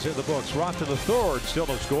 second is in the books. We're off to the third, still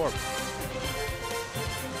no score.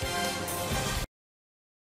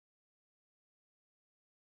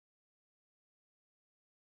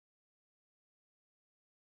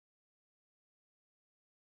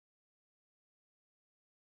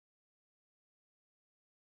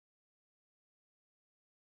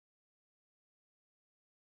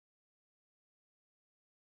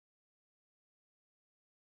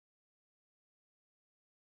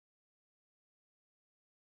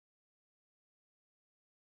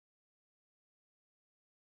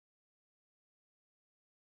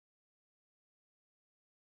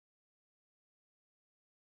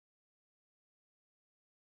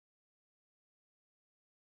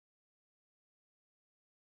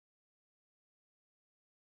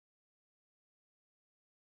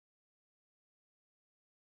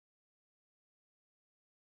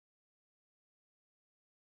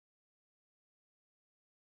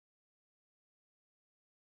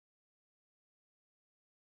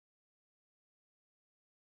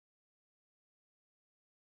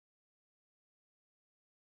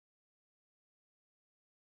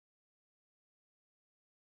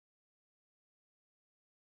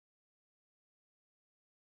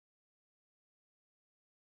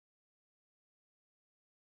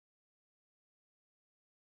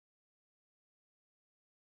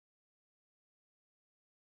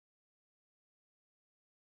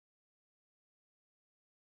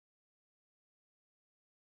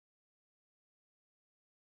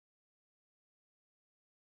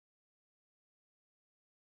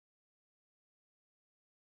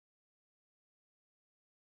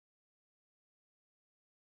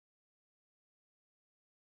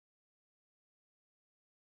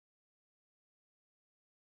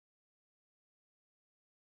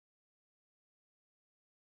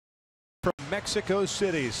 From Mexico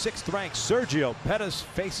City, 6th ranked Sergio Pettis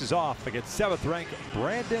faces off against 7th ranked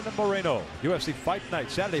Brandon Moreno. UFC Fight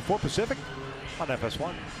Night, Saturday, 4 Pacific on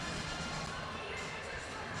FS1.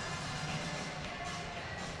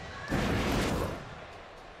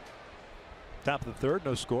 Top of the third,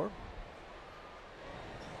 no score.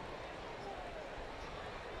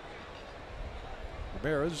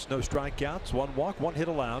 Ramirez, no strikeouts, 1 walk, 1 hit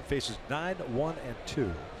allowed, faces 9, 1, and 2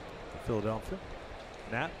 for Philadelphia.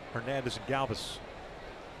 Nat, Hernandez, and Galvis.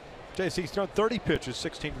 JC's thrown 30 pitches,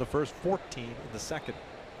 16 in the first, 14 in the second.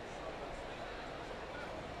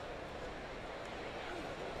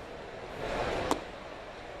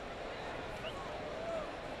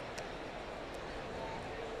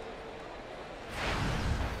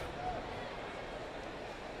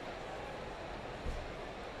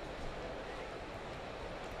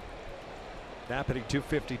 Nap hitting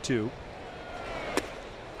 .252.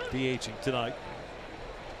 DHing tonight.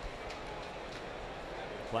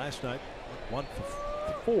 Last night, 1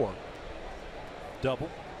 for 4. Double.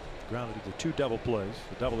 Grounded into 2 double plays.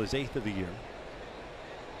 The double is 8th of the year.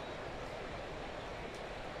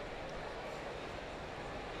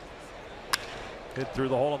 Hit through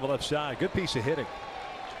the hole on the left side. Good piece of hitting.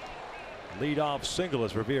 Lead-off single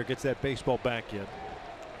as Revere gets that baseball back in.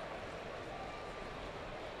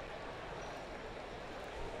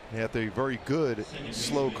 After a very good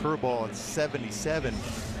slow curveball on 77.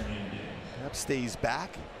 That stays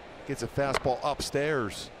back, gets a fastball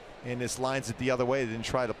upstairs, and this lines it the other way. They didn't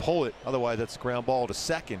try to pull it. Otherwise, that's a ground ball to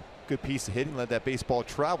second. Good piece of hitting. Let that baseball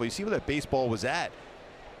travel. You see where that baseball was at.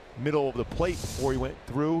 Middle of the plate before he went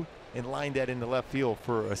through and lined that into left field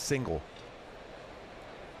for a single.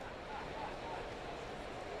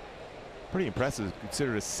 Pretty impressive.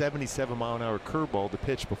 Considered a 77-mile-an-hour curveball to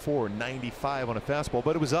pitch before, 95 on a fastball,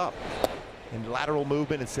 but it was up. And lateral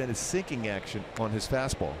movement and sent his sinking action on his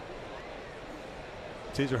fastball.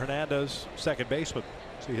 Cesar Hernandez, second baseman.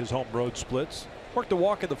 See his home road splits. Worked a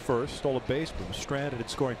walk in the first, stole a base, but was stranded in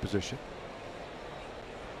scoring position.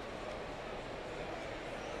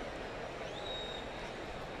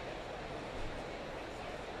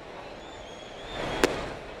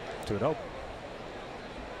 To an open.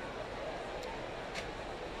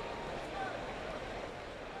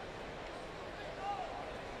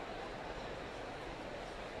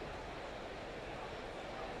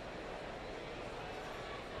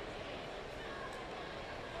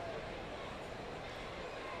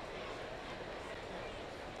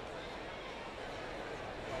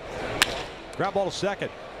 Ground ball to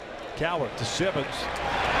second. Coward to Simmons.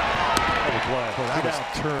 That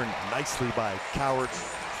was turned nicely by Coward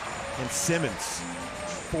and Simmons.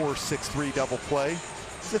 4-6-3 double play.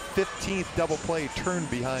 It's the 15th double play turned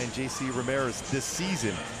behind J.C. Ramirez this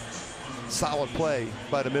season. Solid play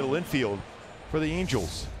by the middle infield for the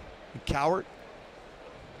Angels. And Coward,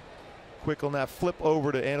 quick on that flip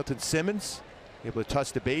over to Andrelton Simmons. Able to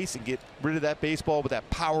touch the base and get rid of that baseball with that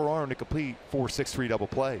power arm to complete 4-6-3 double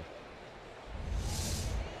play.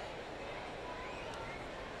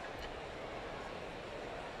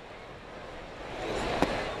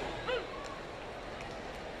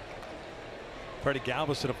 Freddie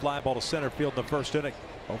Galvis hit a fly ball to center field in the first inning.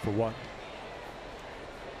 0 for 1.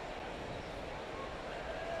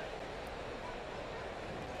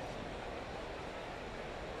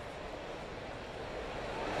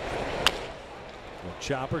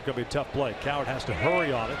 Chopper, going to be a tough play. Coward has to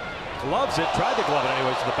hurry on it. Gloves it. Tried to glove it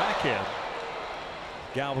anyways to the backhand.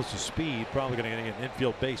 Galvis' speed probably going to get an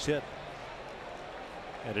infield base hit.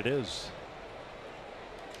 And it is.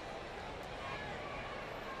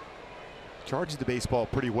 Charges the baseball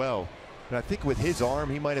pretty well. And I think with his arm,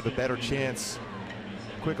 he might have a better chance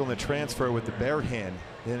quick on the transfer with the bare hand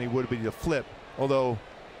than he would be the flip. Although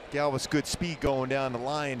Galvis good speed going down the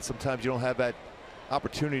line, sometimes you don't have that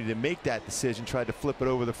opportunity to make that decision. Tried to flip it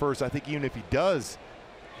over the first. I think even if he does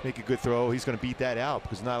make a good throw, he's going to beat that out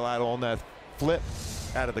because not allowed on that flip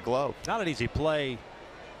out of the glove. Not an easy play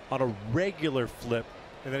on a regular flip,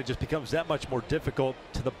 and then it just becomes that much more difficult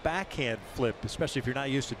to the backhand flip, especially if you're not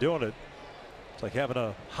used to doing it. It's like having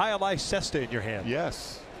a high-lie cesta in your hand.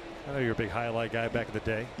 Yes. I know you're a big high-lie guy back in the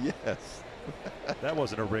day. Yes. That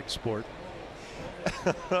wasn't a rigged sport.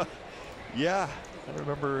 Yeah. I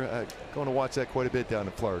remember going to watch that quite a bit down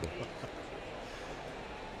in Florida.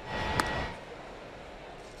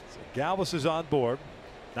 So Galvis is on board.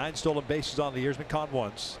 9 stolen bases on the year. He's been caught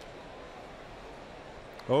once.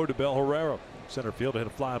 Odubel Herrera, center field, to hit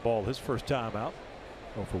a fly ball his first time out.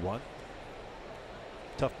 0 for 1.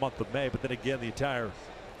 Tough month of May, but then again, the entire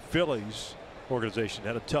Phillies organization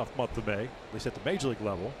had a tough month of May, at least at the major league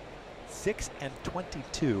level.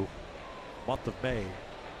 6-22 month of May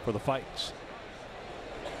for the Fights.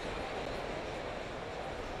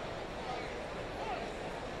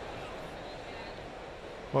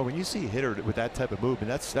 Well, when you see a hitter with that type of movement,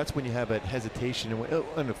 that's when you have that hesitation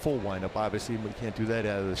and a full windup. Obviously, we can't do that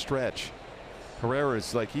out of the stretch. Herrera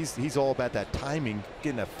is like he's all about that timing,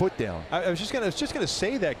 getting that foot down. I was just gonna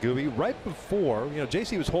say that, Gooby, right before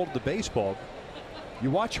JC was holding the baseball. You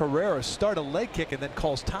watch Herrera start a leg kick and then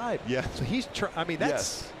calls time. Yeah. So he's I mean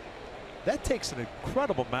that takes an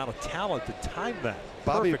incredible amount of talent to time that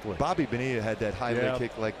perfectly. Bobby Bonilla had that high leg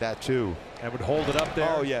kick like that too, and would hold it up there.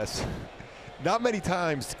 Oh yes. Not many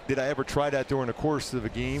times did I ever try that during the course of a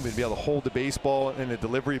game and be able to hold the baseball in the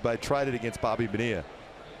delivery, but I tried it against Bobby Bonilla.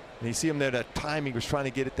 And you see him there, that timing was trying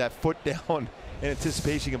to get that foot down in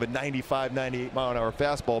anticipation of a 95, 98 mile an hour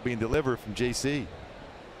fastball being delivered from JC.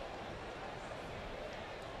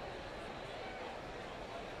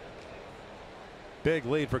 Big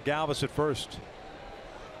lead for Galvis at first.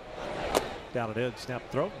 Down and in, snap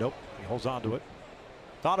throw. Nope, he holds on to it.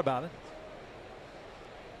 Thought about it.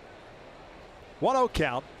 1-0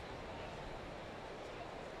 count.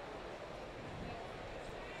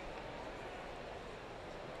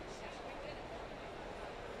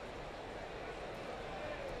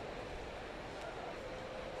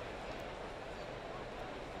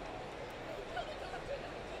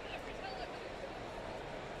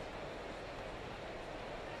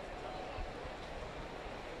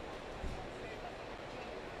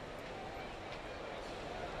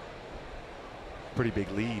 Pretty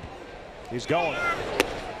big lead. He's going.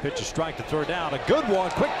 Pitch a strike to throw down. A good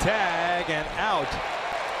one. Quick tag and out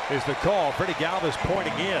is the call. Freddie Galvis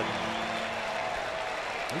pointing in.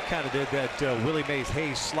 He kind of did that Willie Mays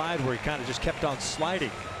Hayes slide where he kind of just kept on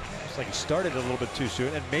sliding. It's like he started a little bit too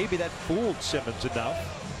soon, and maybe that fooled Simmons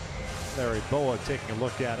enough. Larry Boa taking a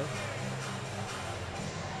look at it.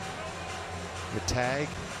 The tag.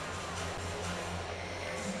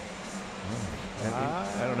 And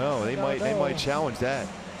I don't know. They might challenge that,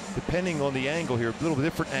 depending on the angle here. A little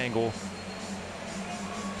different angle.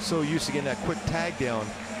 So used to getting that quick tag down.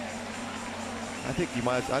 I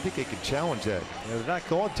think they could challenge that. Yeah, they're not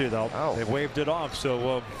going to, though. Oh. They waved it off.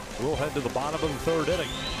 So we'll head to the bottom of the third inning.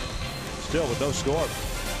 Still with no score.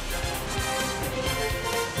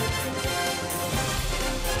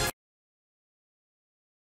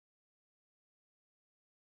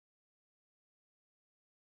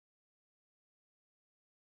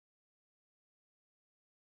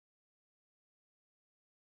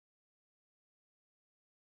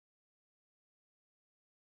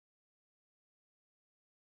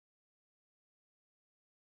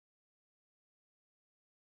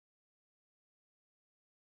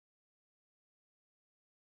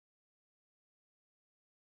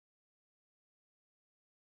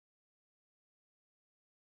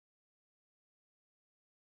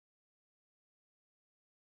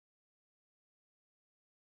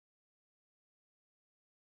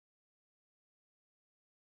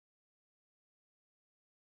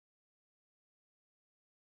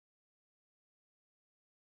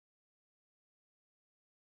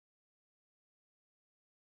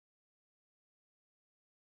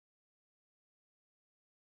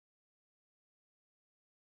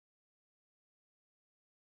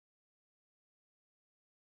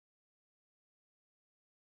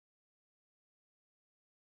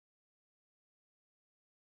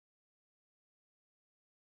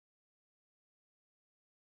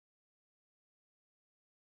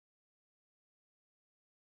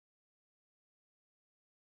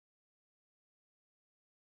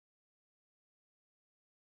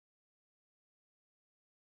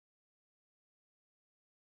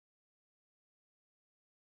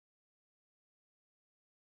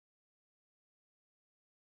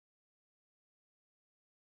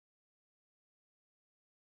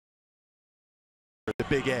 The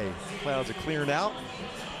Big A. Clouds are clearing out.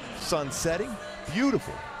 Sun setting.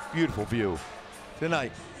 Beautiful, beautiful view.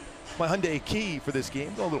 Tonight, my Hyundai key for this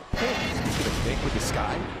game. Go a little pink. Pink with the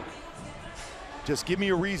sky. Just give me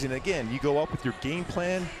a reason. Again, you go up with your game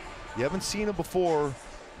plan. You haven't seen him before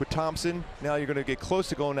with Thompson. Now you're going to get close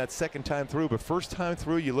to going that second time through. But first time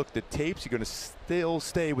through, you looked at tapes. You're going to still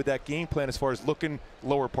stay with that game plan as far as looking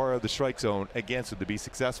lower part of the strike zone against it to be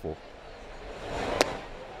successful.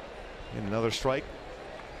 And another strike.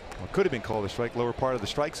 What could have been called a strike, lower part of the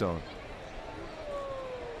strike zone.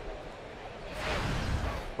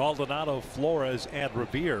 Maldonado, Flores, and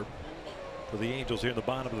Revere for the Angels here in the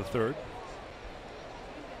bottom of the third.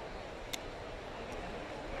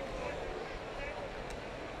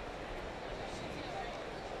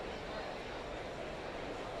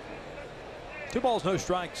 Two balls, no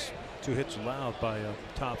strikes. 2 hits allowed by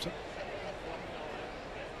Thompson.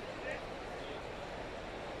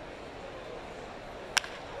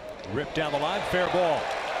 Ripped down the line, fair ball.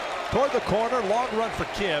 Toward the corner, long run for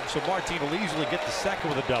Kim, so Martin will easily get the second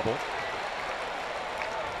with a double.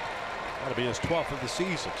 That'll be his 12th of the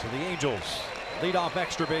season. So the Angels lead off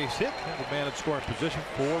extra base hit and the man in scoring position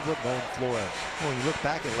for Ramon Flores. Well, when you look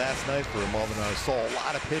back at last night for Maldonado, saw a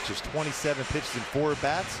lot of pitches, 27 pitches in 4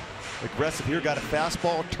 at-bats. Aggressive here, got a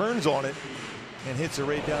fastball, turns on it, and hits it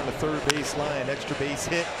right down the third base line. Extra base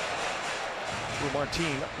hit for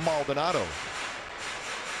Martin Maldonado.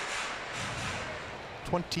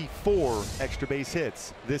 24 extra base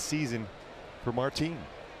hits this season for Martin.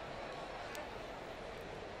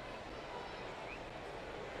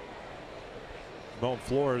 Ramon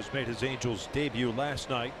Flores made his Angels debut last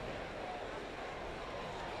night.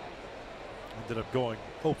 Ended up going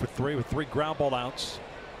 0 for 3 with 3 ground ball outs.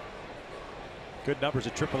 Good numbers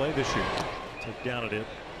at AAA this year. Took down at it.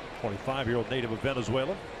 25-year-old native of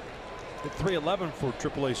Venezuela. Hit .311 for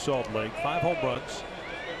AAA Salt Lake. 5 home runs,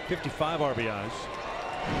 55 RBIs.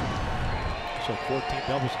 So 14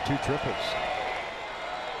 doubles and 2 triples.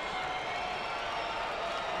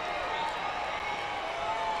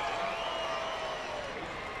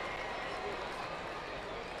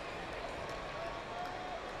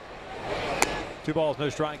 Two balls, no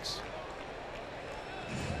strikes.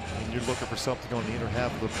 And you're looking for something on the inner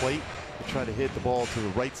half of the plate to try to hit the ball to the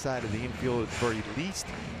right side of the infield at the very least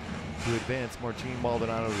to advance Martin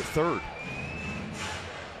Maldonado to third.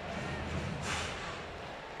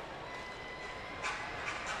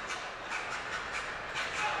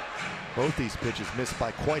 Both these pitches missed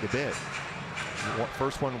by quite a bit.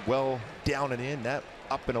 First one well down and in, that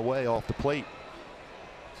up and away off the plate.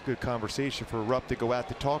 It's a good conversation for Rupp to go out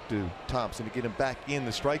to talk to Thompson to get him back in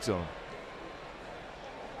the strike zone.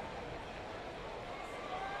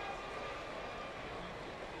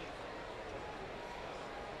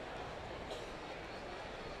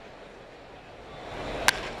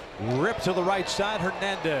 to the right side.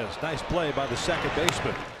 Hernandez. Nice play by the second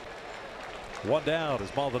baseman. One down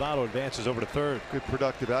as Maldonado advances over to third. Good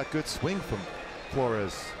productive out. Good swing from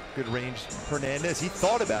Flores. Good range. Hernandez, he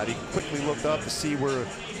thought about it. He quickly looked up to see where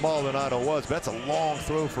Maldonado was. But that's a long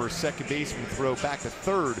throw for a second baseman to throw back to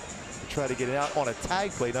third to try to get it out on a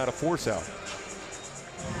tag play, not a force out.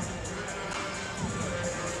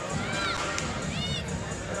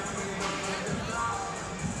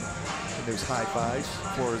 And those high fives.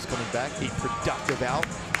 Flores coming back. A productive out.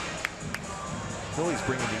 Phillies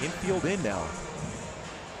bringing the infield in now.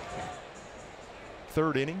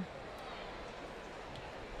 Third inning.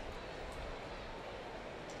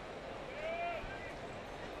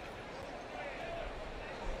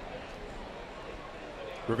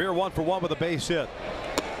 Revere 1 for 1 with a base hit.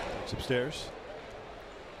 It's upstairs.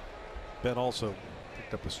 Ben also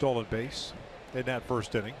picked up a stolen base in that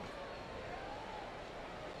first inning.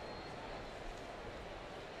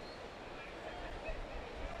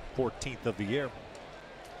 #14th of the year.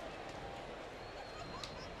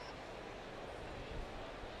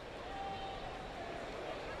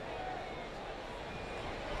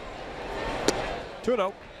 Two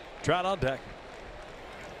 2-0. Trout on deck.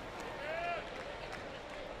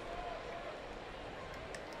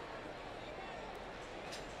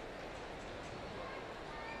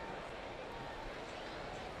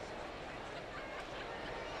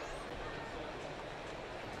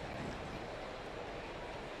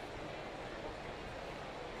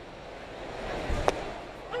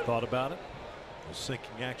 Thought about it.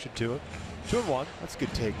 Sinking action to it. 2-1. That's a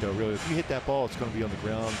good take, though, really. If you hit that ball, it's going to be on the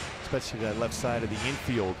ground, especially that left side of the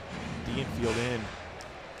infield. The infield in.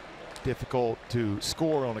 Difficult to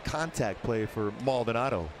score on a contact play for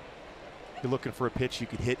Maldonado. You're looking for a pitch you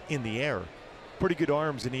could hit in the air. Pretty good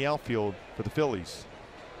arms in the outfield for the Phillies.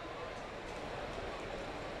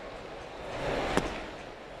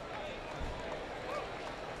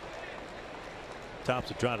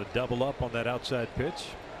 Thompson trying to double up on that outside pitch.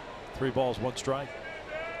 3 balls, 1 strike.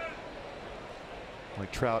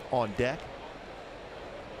 Like Trout on deck.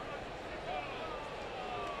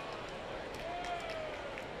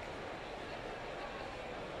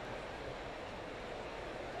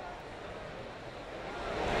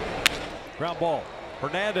 Ground ball.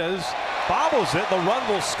 Hernandez bobbles it. The run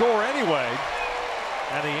will score anyway.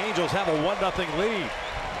 And the Angels have a 1-0 lead.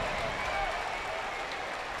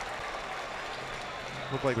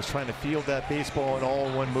 Looked like he was trying to field that baseball in all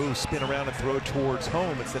in one move, spin around and throw towards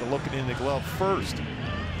home instead of looking in the glove first.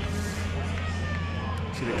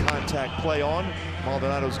 See the contact play on.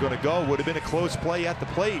 Maldonado's going to go. Would have been a close play at the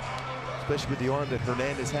plate, especially with the arm that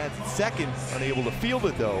Hernandez had at second. Unable to field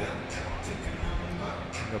it, though.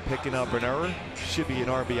 You know, picking up an error. Should be an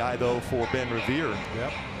RBI, though, for Ben Revere.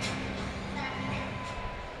 Yep.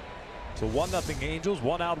 So 1-0 Angels,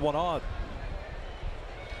 1 out, 1 on.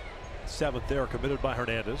 7th there, committed by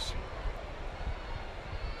Hernandez.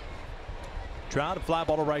 Trout, a fly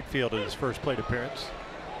ball to right field in his first plate appearance.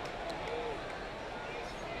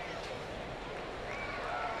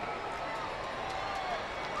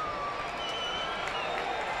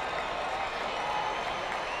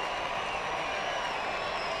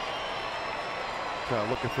 Trout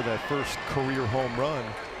looking for that first career home run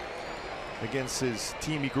against his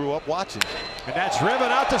team he grew up watching. And that's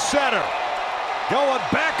driven out to center. Going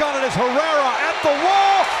back on it is Herrera at the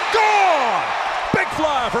wall. Gone! Big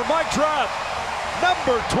fly for Mike Trout.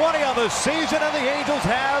 Number 20 on the season, and the Angels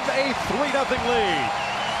have a 3-0 lead.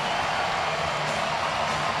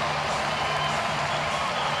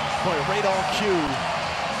 Boy, right on cue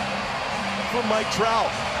for Mike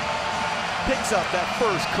Trout. Picks up that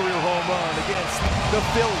first career home run against the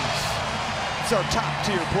Phillies. It's our top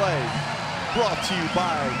tier play. Brought to you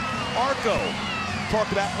by Arco.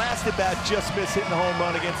 Talked about last at bat, just missed hitting the home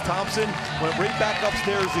run against Thompson. Went right back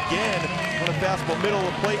upstairs again. On a fastball middle of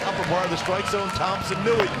the plate, upper part of the strike zone. Thompson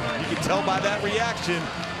knew it. You can tell by that reaction.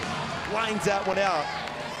 Lines that one out.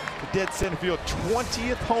 The dead center field,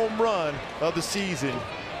 20th home run of the season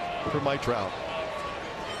for Mike Trout.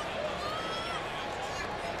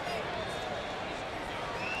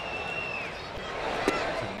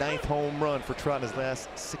 The 9th home run for Trout in his last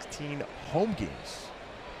 16 home games.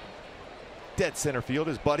 Dead center field,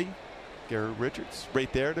 his buddy, Garrett Richards,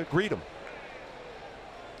 right there to greet him.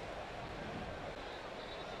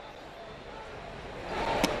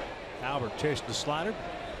 Albert chasing the slider.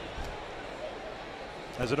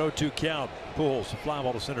 Has an 0-2 count. Pulls a fly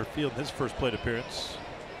ball to center field in his first plate appearance.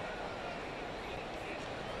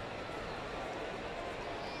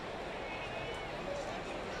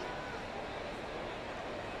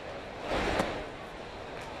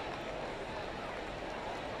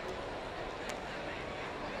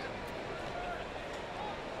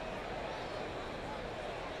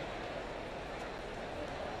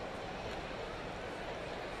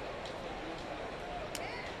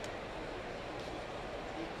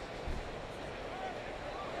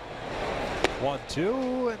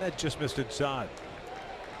 1-2, and that just missed inside.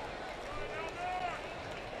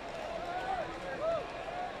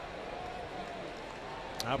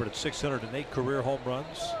 Albert at 608 career home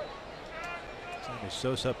runs. Sammy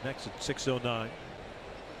Sosa up next at 609.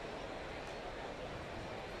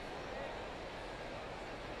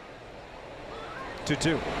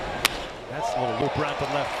 Two. That's a little loop around to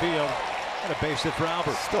left field. And a base hit for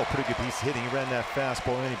Albert. Still a pretty good piece of hitting. He ran that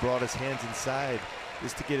fastball in. He brought his hands inside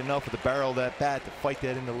just to get enough of the barrel of that bat to fight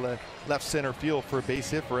that into left center field for a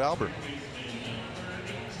base hit for Albert.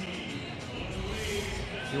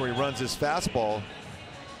 Here where he runs his fastball,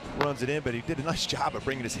 runs it in, but he did a nice job of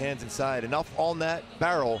bringing his hands inside. Enough on that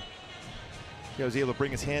barrel. He was able to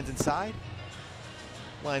bring his hands inside.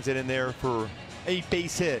 Lines it in there for a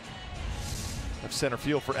base hit. Left center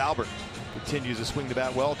field for Albert. Continues to swing the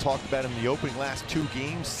bat well. Talked about him in the opening last 2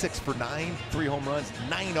 games. 6 for 9, 3 home runs,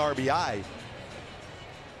 9 RBI.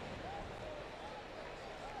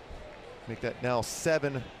 Make that now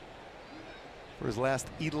 7 for his last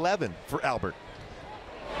 11 for Albert.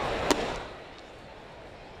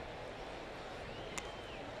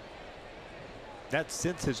 That's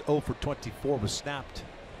since his 0 for 24 was snapped.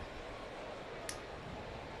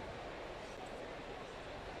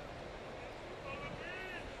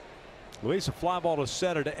 Luis, a fly ball to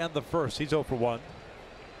center to end the first. He's 0 for 1.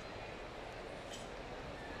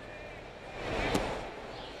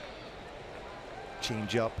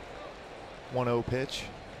 Change up. 1-0 pitch.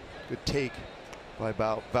 Good take by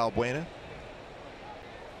Valbuena.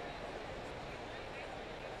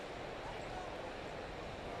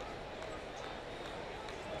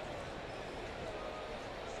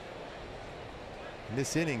 In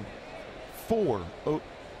this inning, 4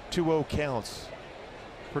 2-0 counts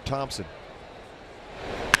for Thompson.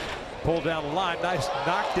 Pulled down the line. Nice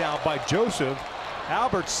knockdown by Joseph.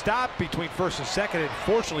 Albert stopped between first and second and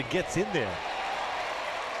fortunately gets in there.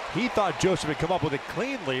 He thought Joseph had come up with it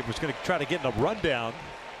cleanly, was going to try to get in a rundown.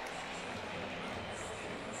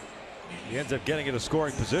 He ends up getting in a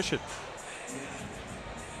scoring position.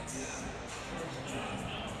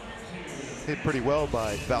 Hit pretty well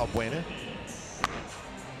by Valbuena.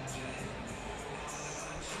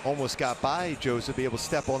 Almost got by Joseph, be able to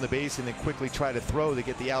step on the base and then quickly try to throw to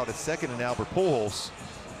get the out at second and Albert Pujols.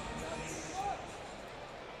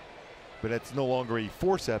 But that's no longer a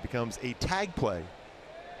force, that becomes a tag play.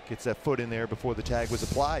 Gets that foot in there before the tag was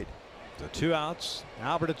applied. So 2 outs.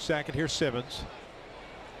 Albert at second. Here's Simmons.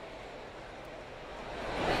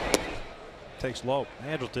 Takes low.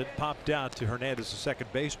 Andrelton popped down to Hernandez, the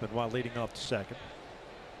second baseman, while leading off the second.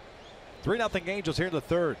 3-0 Angels here in the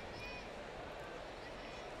third.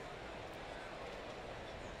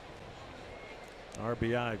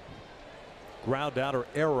 RBI ground out, or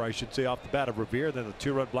error I should say, off the bat of Revere, then the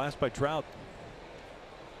 2-run blast by Trout.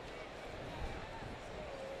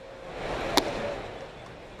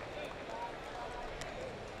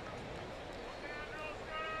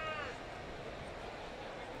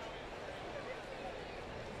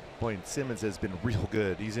 Boy, Simmons has been real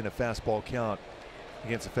good. He's in a fastball count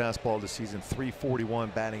against a fastball this season.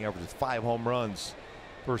 341 batting average with 5 home runs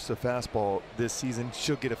versus a fastball this season.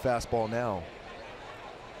 Should get a fastball now.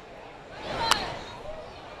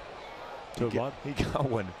 He got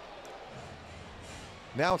one.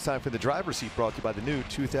 Now it's time for the driver's seat, brought to you by the new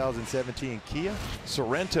 2017 Kia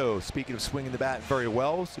Sorento. Speaking of swinging the bat very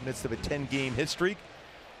well, it's in the midst of a 10-game hit streak.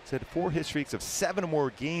 He's had 4 hit streaks of 7 or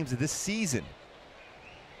more games this season.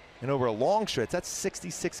 And over a long stretch, that's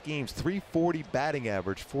 66 games, 340 batting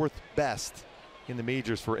average, 4th best in the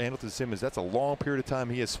majors for Andrelton Simmons. That's a long period of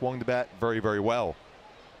time he has swung the bat very, very well.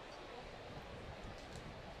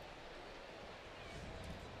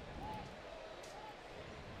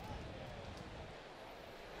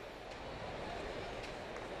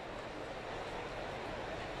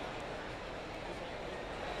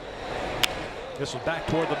 This is back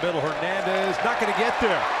toward the middle. Hernandez not going to get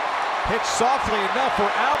there. Hit softly enough for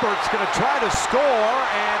Albert's going to try to score,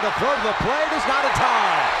 and the throw to the plate is not in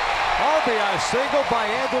time. RBI single by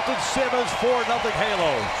Andrelton Simmons, 4-0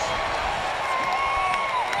 Halos.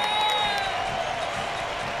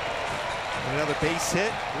 Another base hit,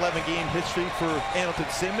 11-game hit streak for Andrelton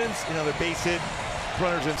Simmons. Another base hit,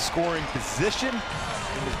 runners in scoring position.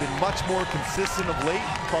 And has been much more consistent of late.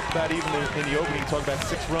 Talked about even in the opening, talked about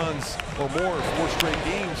 6 runs or more in 4 straight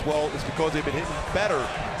games. Well, it's because they've been hitting better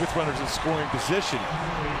with runners in scoring position.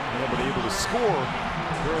 They have been able to score.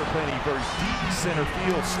 They're playing very deep center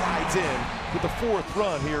field, slides in with the 4th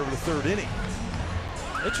run here of the 3rd inning.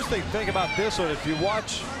 Interesting thing about this one, if you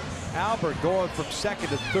watch Albert going from second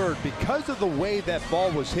to third, because of the way that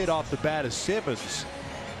ball was hit off the bat of Simmons,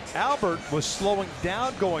 Albert was slowing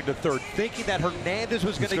down going to third, thinking that Hernandez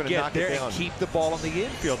was going to get there and keep the ball in the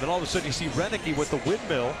infield. Then all of a sudden you see Renicky with the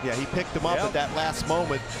windmill. Yeah, he picked him up at that last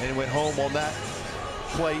moment and went home on that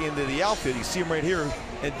play into the outfield. You see him right here.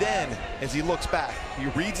 And then, as he looks back, he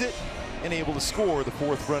reads it and able to score the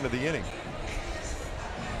 4th run of the inning.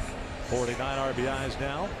 49 RBIs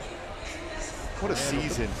now. What a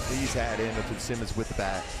season he's had, Andrelton Simmons, with the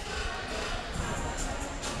bat.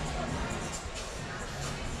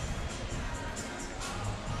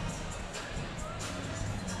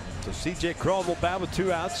 So C.J. Cron will bat with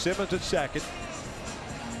 2 outs. Simmons at second.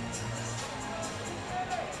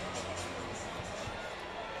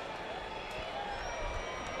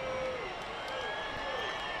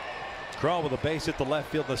 Cron with a base hit the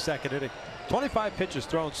left field in the 2nd inning. 25 pitches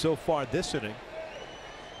thrown so far this inning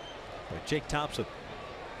by Jake Thompson.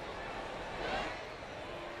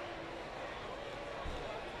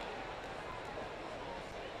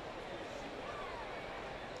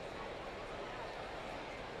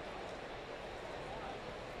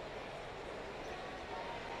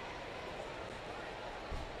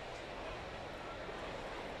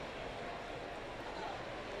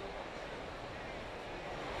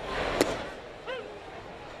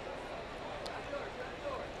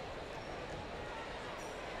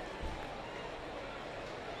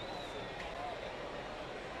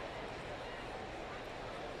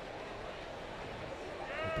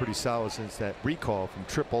 Pretty solid since that recall from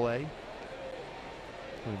AAA.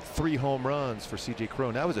 3 home runs for C.J.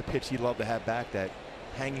 Cron. That was a pitch he'd love to have back, that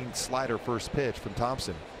hanging slider first pitch from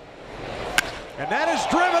Thompson. And that is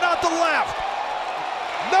driven out the left.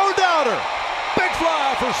 No doubter. Big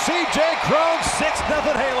fly for C.J. Cron. 6-0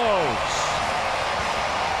 Halos.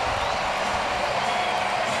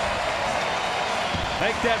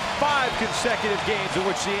 Make that 5 consecutive games in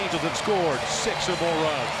which the Angels have scored 6 or more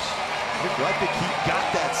runs. I think he got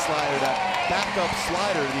that slider, that backup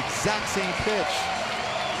slider, the exact same pitch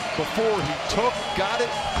before he got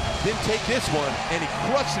it, then take this one, and he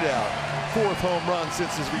crushed it out. 4th home run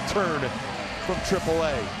since his return from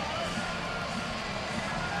AAA.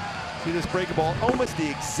 See this breaking ball, almost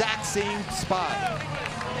the exact same spot.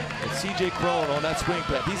 And C.J. Cron on that swing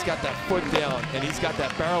path, he's got that foot down, and he's got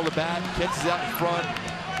that barrel of bat, catches out in front.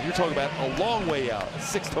 You're talking about a long way out,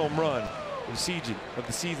 6th home run of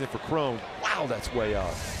the season for Cron. Wow, that's way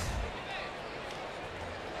out.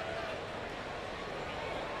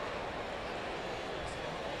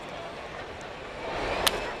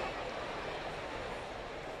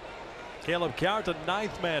 Caleb Cowart, the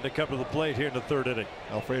 9th man to come to the plate here in the 3rd inning.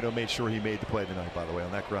 Alfredo made sure he made the play tonight, by the way,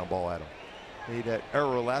 on that ground ball at him. Made that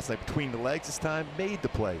error last night between the legs. This time made the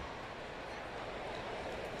play.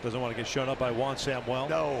 Doesn't want to get shown up by Juan Samuel.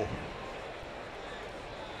 No.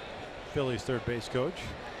 Phillies 3rd base coach.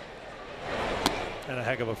 And a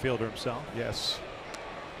heck of a fielder himself. Yes.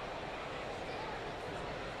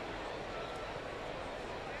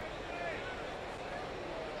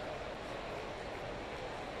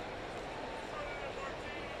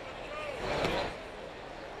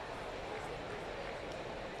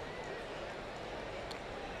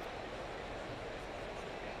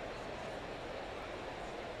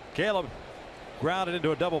 Caleb grounded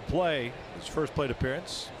into a double play. His first plate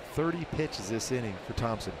appearance. 30 pitches this inning for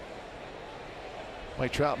Thompson.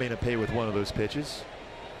 Mike Trout made him pay with one of those pitches.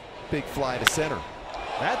 Big fly to center.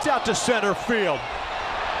 That's out to center field.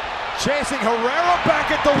 Chasing Herrera,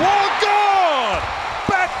 back at the wall, gone!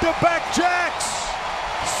 Back-to-back jacks.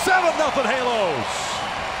 7-0 Halos.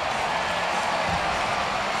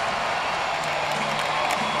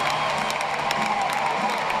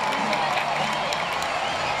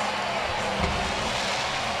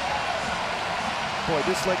 Boy,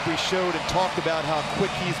 just like we showed and talked about how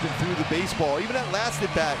quick he's been through the baseball. Even that last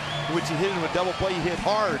at bat, which he hit into a double play, he hit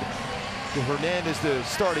hard. To Hernandez to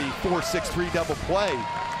start a 4-6-3 double play.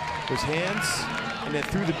 Those hands, and then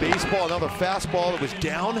through the baseball, another fastball that was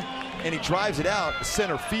down, and he drives it out to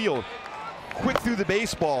center field. Quick through the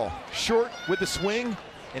baseball, short with the swing,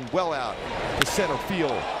 and well out to center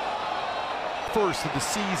field. First of the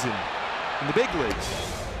season in the big leagues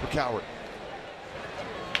for Cowart.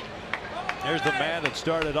 There's the man that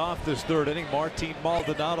started off this 3rd inning, Martin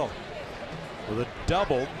Maldonado, with a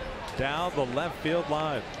double down the left field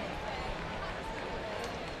line.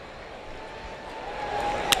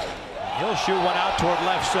 He'll shoot one out toward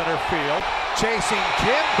left center field. Chasing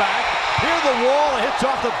Kim back near the wall, and hits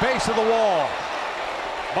off the base of the wall.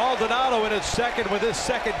 Maldonado in his 2nd with his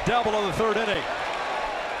 2nd double of the 3rd inning.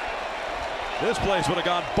 This place would have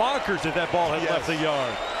gone bonkers if that ball had left the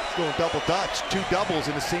yard. It's going double Dutch, 2 doubles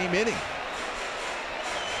in the same inning.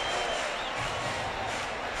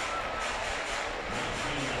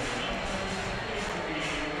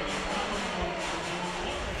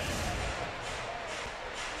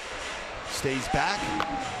 stays back.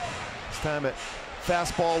 This time at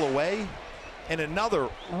fastball away. And another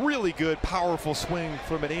really good, powerful swing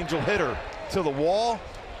from an Angel hitter to the wall.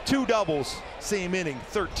 2 doubles, same inning,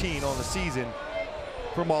 13 on the season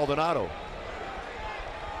for Maldonado.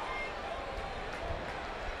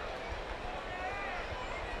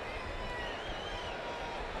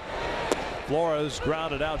 Flores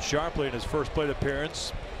grounded out sharply in his first plate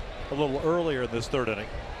appearance a little earlier in this 3rd inning.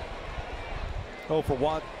 0 for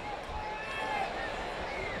 1.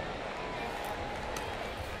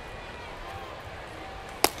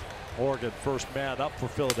 Morgan, first man up for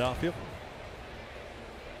Philadelphia.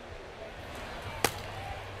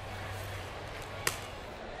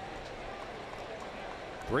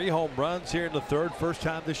 Three home runs here in the 3rd. First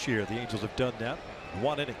time this year the Angels have done that in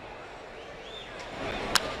 1 inning.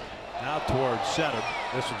 Out towards center.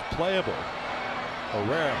 This one's playable.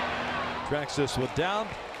 Herrera tracks this one down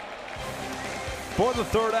for the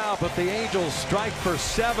 3rd out, but the Angels strike for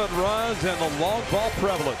 7 runs and the long ball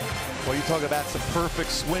prevalent. Well, you talk about some perfect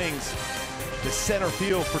swings. The center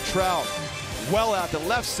field for Trout. Well out to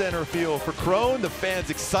left center field for Crone. The fans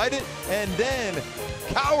excited. And then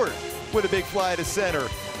Coward with a big fly to center.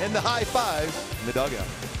 And the high fives in the dugout.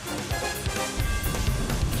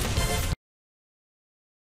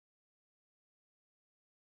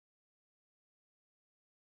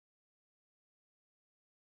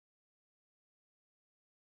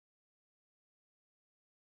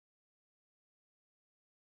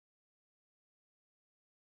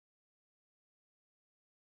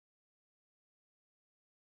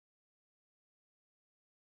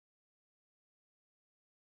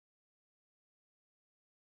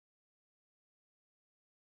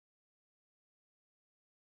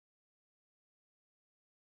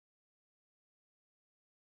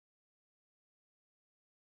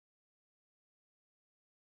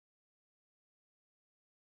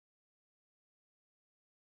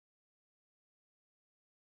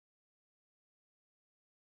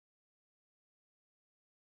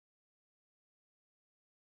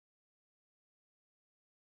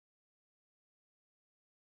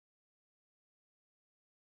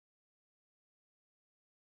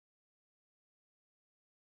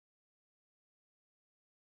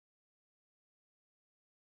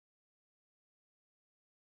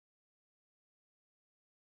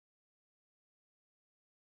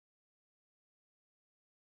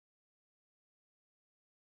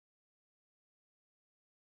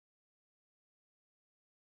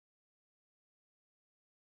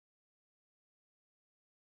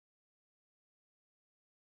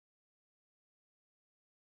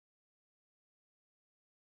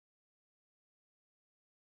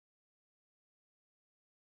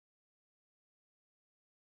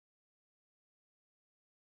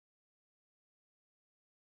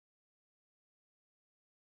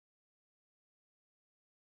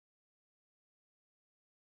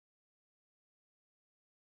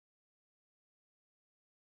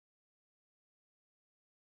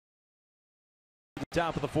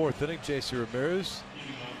 Top of the 4th inning, J.C. Ramirez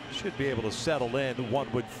should be able to settle in, one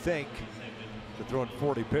would think, to throwing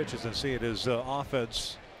 40 pitches and seeing his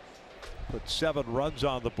offense put 7 runs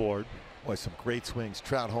on the board. Boy, some great swings.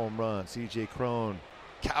 Trout home run. C.J. Crone.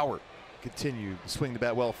 Coward continued to swing the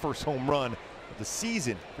bat well. First home run of the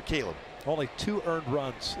season for Caleb. Only 2 earned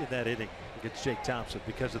runs in that inning against Jake Thompson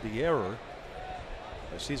because of the error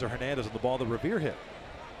by Cesar Hernandez on the ball that Revere hit.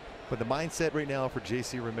 But the mindset right now for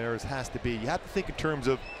J.C. Ramirez has to be, you have to think in terms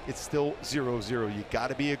of it's still 0-0. You got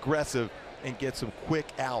to be aggressive and get some quick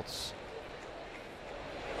outs.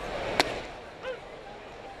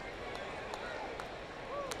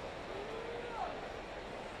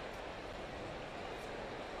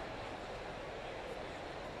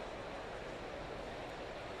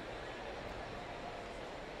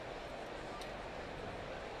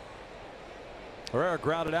 Herrera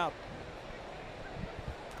grounded out.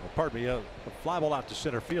 Pardon me, a fly ball out to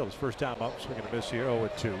center field. His first time up, swinging a miss here,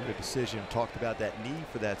 0-2. Good decision. Talked about that need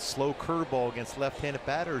for that slow curveball against left-handed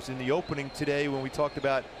batters in the opening today when we talked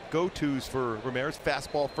about go-tos for Ramirez.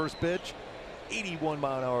 Fastball first pitch,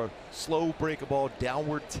 81-mile-an-hour slow break ball,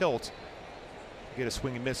 downward tilt. Get a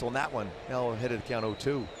swing and miss on that one. Now ahead of the count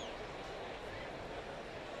 0-2.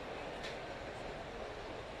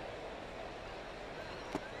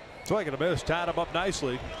 Swinging a miss, tied him up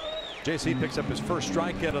nicely. JC picks up his first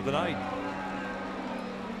strikeout of the night.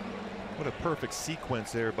 What a perfect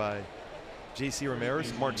sequence there by J.C.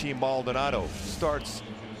 Ramirez. Martin Maldonado starts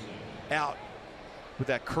out with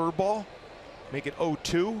that curveball, make it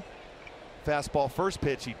 0-2. Fastball first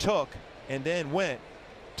pitch he took and then went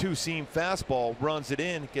 2-seam fastball, runs it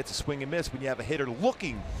in, gets a swing and miss when you have a hitter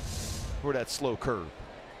looking for that slow curve.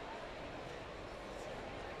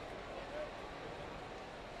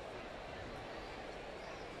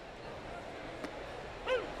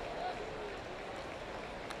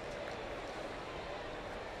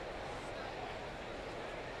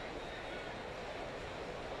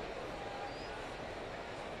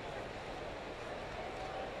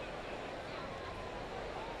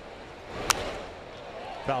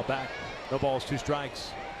 Foul back. No balls, 2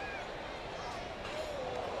 strikes.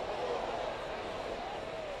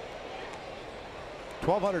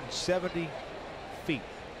 .270 feet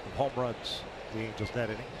of home runs. The Angels net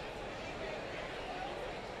inning.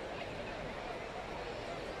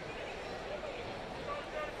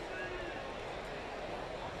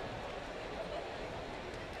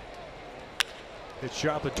 It's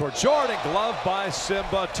sharpened toward Jordan. Glove by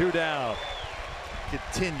Simba. 2 down.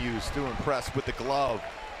 Continues to impress with the glove.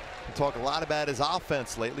 We talk a lot about his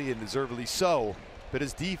offense lately, and deservedly so, but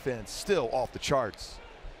his defense still off the charts.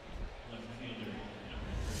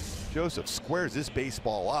 Joseph squares this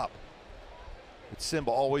baseball up. With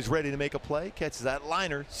Simba always ready to make a play, catches that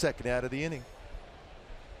liner, second out of the inning.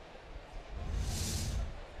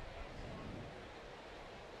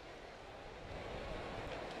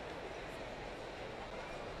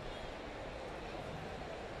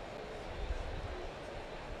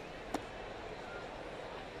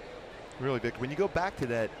 Really, Vic, when you go back to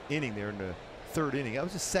that inning there in the 3rd inning, that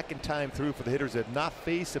was the 2nd time through for the hitters that have not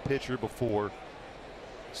faced a pitcher before.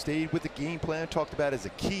 Stayed with the game plan, talked about as a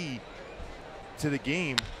key to the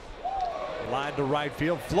game. Line to right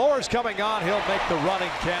field. Flores coming on. He'll make the running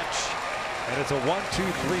catch. And it's a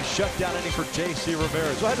 1-2-3 shutdown inning for J.C.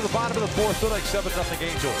 Ramirez. We'll head to the bottom of the 4th, like 7-0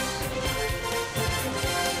 Angels.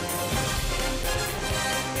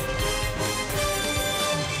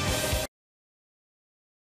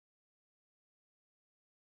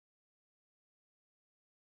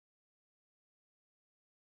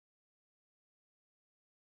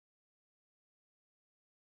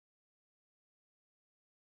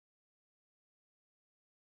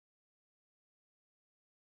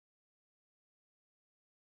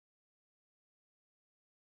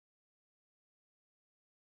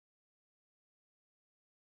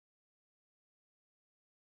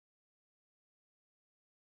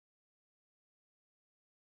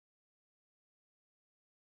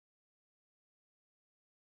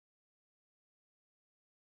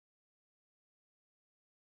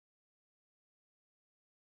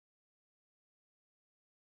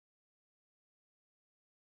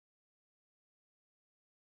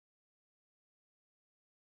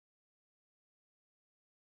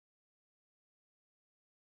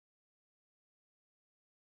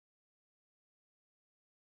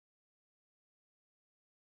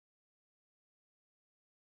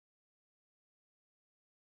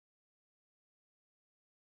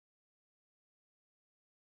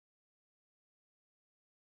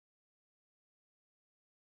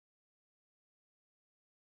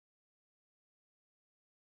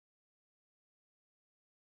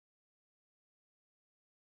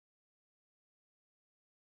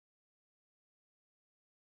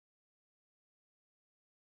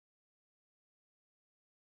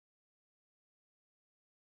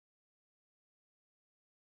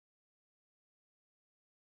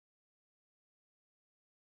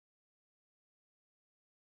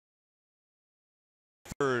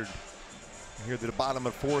 Third. Here to the bottom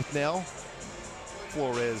of 4th now.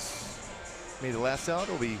 Flores made the last out.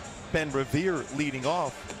 It'll be Ben Revere leading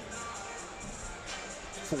off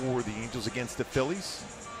for the Angels against the Phillies.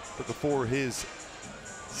 But before his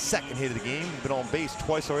 2nd hit of the game, he's been on base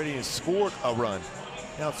twice already and scored a run.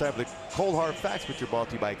 Now it's time for the cold hard facts, which are brought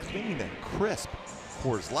to you by clean and crisp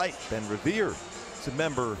Coors Light. Ben Revere is a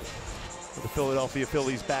member of the Philadelphia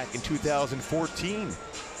Phillies back in 2014.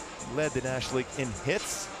 Led the National League in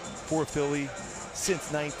hits for Philly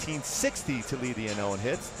since 1960 to lead the NL in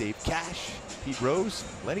hits. Dave Cash, Pete Rose,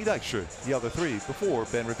 Lenny Dykstra, the other 3 before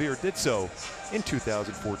Ben Revere did so in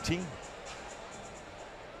 2014.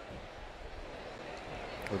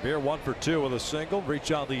 Revere 1 for 2 with a single,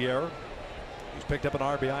 reach out the error. He's picked up an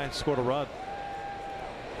RBI and scored a run.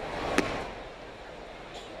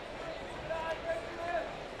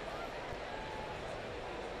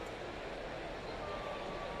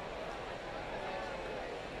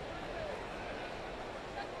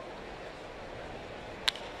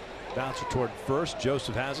 Bouncer toward first.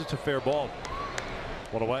 Joseph has it. It's a fair ball.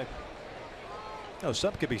 1 away. No,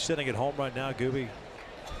 some could be sitting at home right now, Gooby,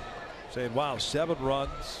 saying, wow, 7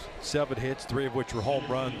 runs, 7 hits, 3 of which were home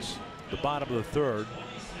runs. The bottom of the 3rd.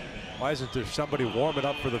 Why isn't there somebody warming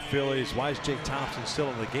up for the Phillies? Why is Jake Thompson still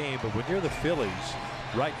in the game? But when you're the Phillies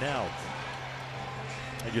right now,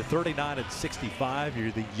 and you're 39-65,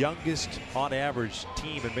 you're the youngest on average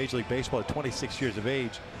team in Major League Baseball at 26 years of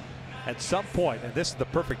age. At some point, and this is the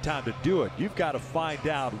perfect time to do it, you've got to find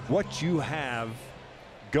out what you have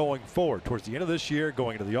going forward towards the end of this year,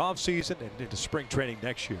 going into the offseason, and into spring training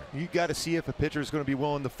next year. You got to see if a pitcher is going to be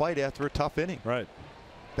willing to fight after a tough inning. Right.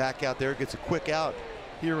 Back out there, gets a quick out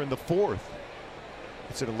here in the 4th.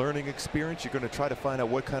 It's a learning experience. You're going to try to find out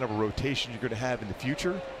what kind of a rotation you're going to have in the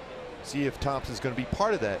future. See if Thompson's going to be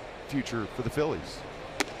part of that future for the Phillies.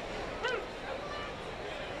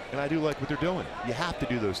 And I do like what they're doing. You have to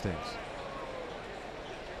do those things.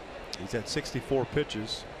 He's had 64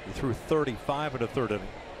 pitches. He threw 35 in the third inning.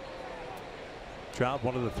 Trout,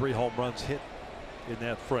 one of the 3 home runs hit in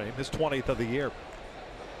that frame, his 20th of the year.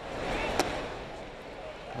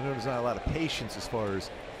 I know there's not a lot of patience as far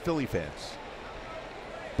as Philly fans,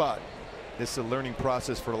 but this is a learning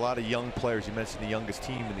process for a lot of young players. You mentioned the youngest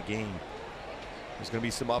team in the game. There's going to be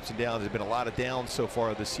some ups and downs. There's been a lot of downs so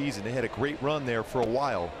far this season. They had a great run there for a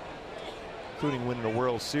while, including winning the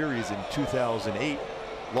World Series in 2008.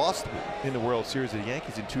 Lost in the World Series to the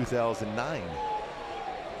Yankees in 2009.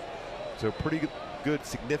 So a pretty good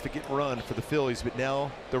significant run for the Phillies, but now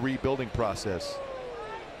the rebuilding process.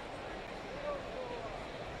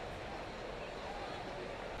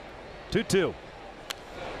 Two.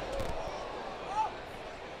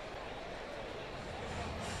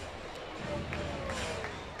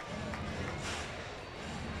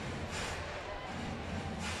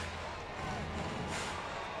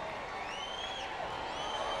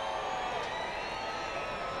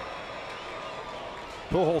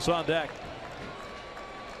 Pujols on deck.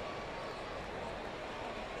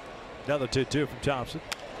 Another 2-2 from Thompson.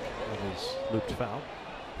 That is looped foul.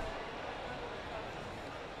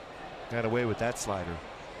 Got away with that slider.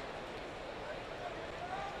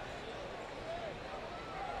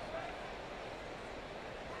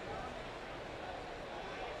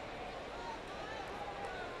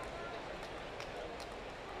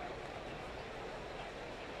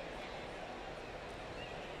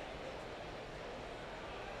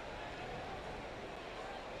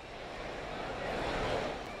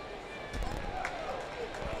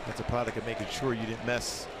 That's a product of making sure you didn't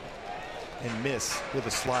mess and miss with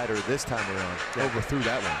a slider this time around. Yeah. Overthrew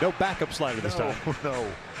that one. No backup slider this time.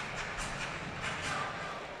 No.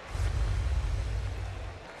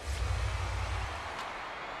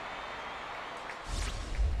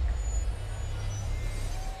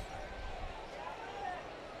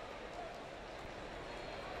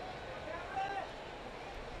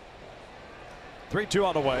 3-2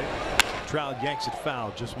 on the way. Trout yanks it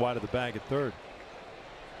foul just wide of the bag at third.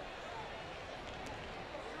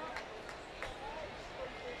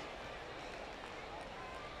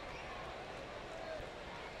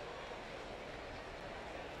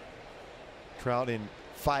 Trout in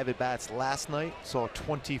 5 at-bats last night, saw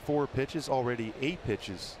 24 pitches, already 8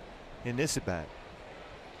 pitches in this at-bat.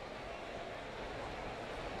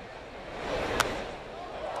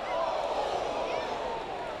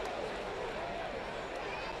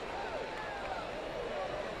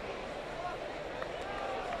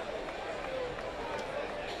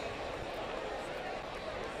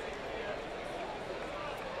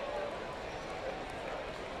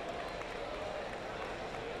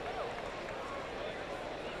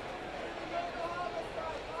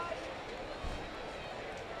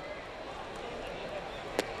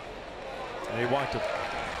 And he walked him.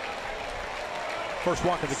 First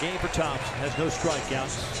walk of the game for Thompson. Has no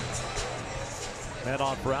strikeouts. Man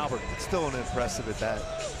on for Albert. It's still an impressive at-bat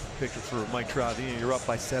picture for Mike Trout. You know, you're up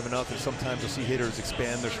by 7-0. Sometimes you'll see hitters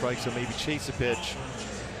expand their strikes, so maybe chase a pitch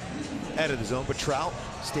out of the zone. But Trout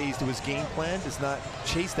stays to his game plan, does not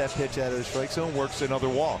chase that pitch out of the strike zone, works another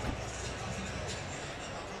walk.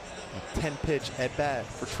 A 10-pitch at-bat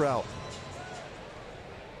for Trout.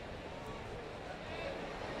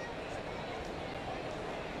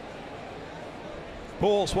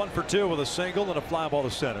 Pujols 1 for 2 with a single and a fly ball to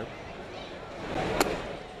center.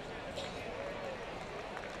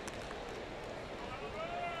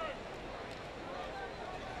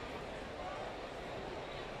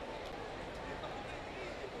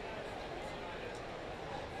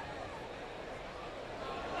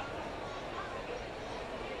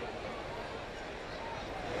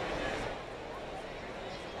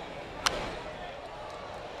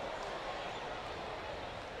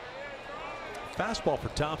 Fastball for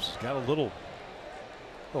Thompson. Got a little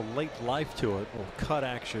late life to it. A little cut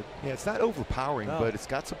action. Yeah, it's not overpowering, but it's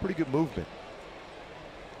got some pretty good movement.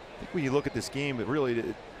 I think when you look at this game, it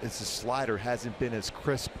really, it's a slider hasn't been as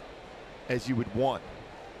crisp as you would want.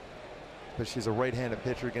 But she's a right-handed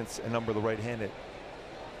pitcher against a number of the right-handed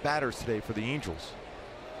batters today for the Angels.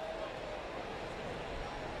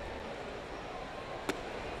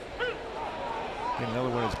 And another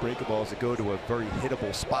one of his breaking balls that go to a very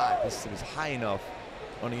hittable spot. This is high enough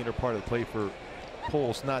on the inner part of the plate for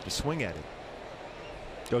Pujols not to swing at it.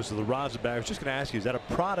 Goes to the rosin bag. I was just going to ask you, is that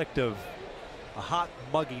a product of a hot,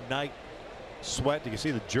 muggy night sweat? You can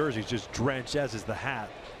see the jersey's just drenched, as is the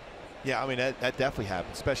hat. Yeah, I mean, that definitely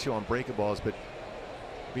happens, especially on breaking balls. But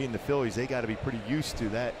being the Phillies, they got to be pretty used to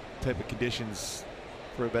that type of conditions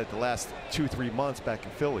for about the last 2-3 months back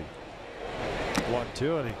in Philly.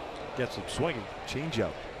 1-2, and he gets him swinging. Change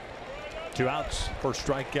up. 2 outs. First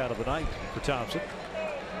strikeout of the night for Thompson.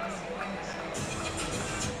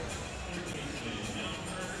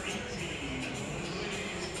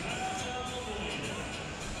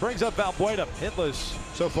 Brings up Valbuena, hitless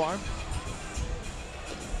so far.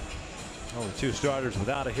 Only 2 starters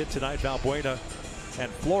without a hit tonight, Valbuena and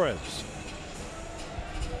Flores.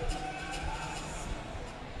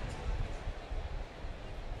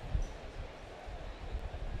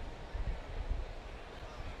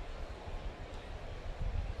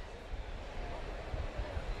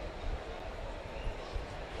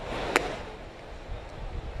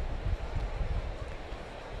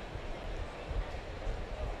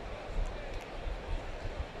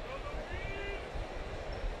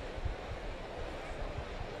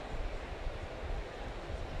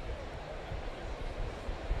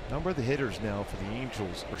 A number of the hitters now for the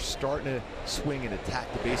Angels are starting to swing and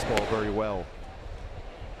attack the baseball very well.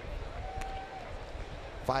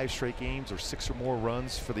 5 straight games or 6 or more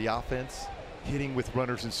runs for the offense, hitting with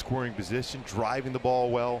runners in scoring position, driving the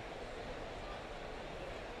ball well.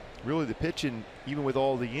 Really, the pitching, even with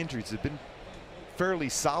all the injuries, has been fairly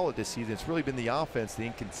solid this season. It's really been the offense, the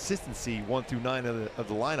inconsistency 1 through 9 of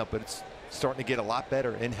the lineup, but it's starting to get a lot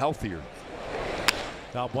better and healthier.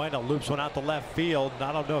 Valbuena loops one out to left field.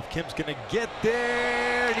 I don't know if Kim's going to get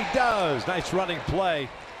there, and he does. Nice running play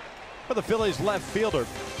for the Phillies left fielder.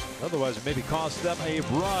 Otherwise, it maybe cost them a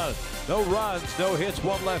run. No runs, no hits,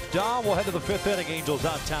 1 left on. We'll head to the 5th inning. Angels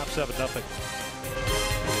on top 7-0.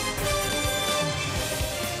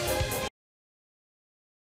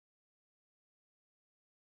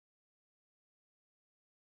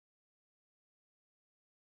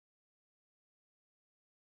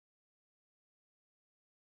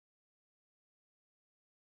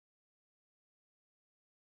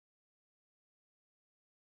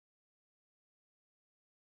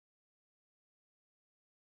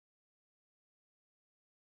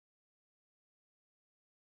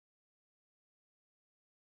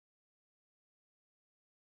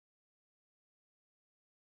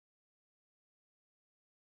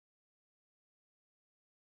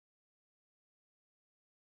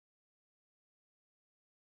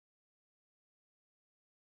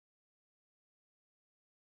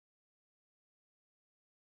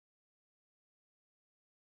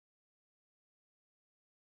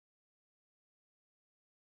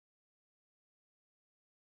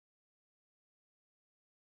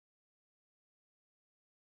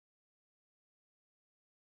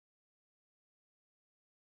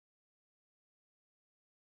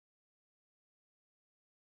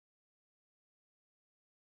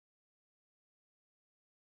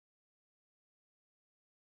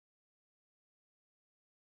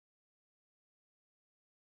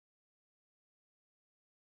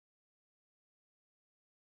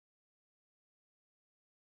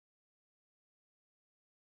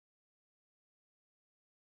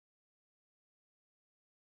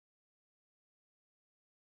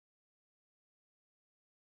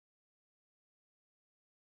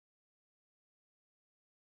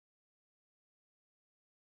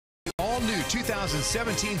 All new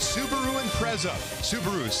 2017 Subaru Impreza.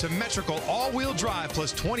 Subaru's symmetrical all-wheel drive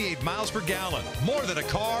plus 28 miles per gallon. More than a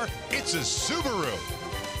car, it's a Subaru.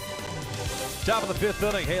 Top of the 5th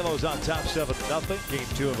inning. Halos on top 7-0. Game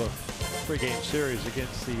 2 of a 3-game series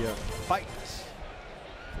against the Titans.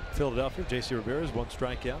 Philadelphia. J.C. Ramirez, 1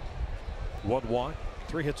 strikeout, 1 walk,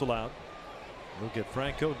 3 hits allowed. We'll get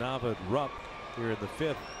Franco, Nava, and Rupp here in the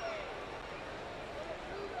 5th.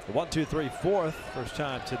 1, 2, 3, 4th. First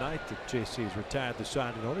time tonight that JC's retired the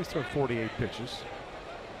sign and only thrown 48 pitches.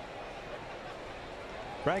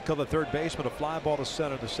 Franco, the third baseman, a fly ball to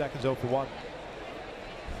center. The second's 0 for 1.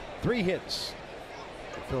 3 hits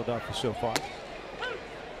for Philadelphia so far.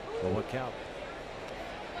 1 count.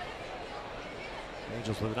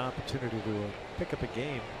 Angels with an opportunity to pick up a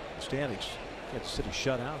game. Standings. Kansas City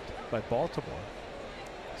shut out by Baltimore.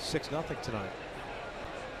 6-0 tonight.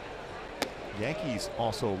 Yankees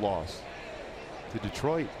also lost to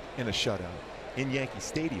Detroit in a shutout in Yankee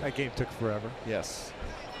Stadium. That game took forever. Yes.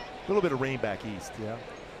 A little bit of rain back east. Yeah.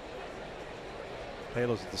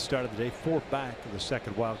 Halos at the start of the day, 4 back in the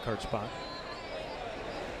second wild card spot.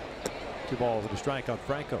 2 balls and a strike on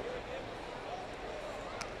Franco.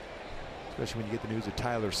 Especially when you get the news of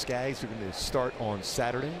Tyler Skaggs, who's going to start on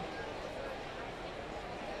Saturday.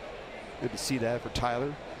 Good to see that for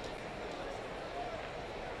Tyler.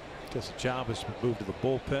 Guess the job has been moved to the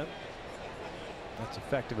bullpen. That's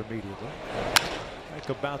effective immediately.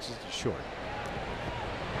 Michael bounces to short.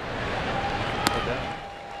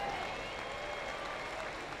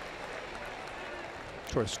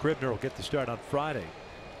 Troy Scribner will get the start on Friday.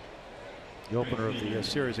 The opener of the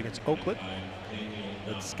series against Oakland.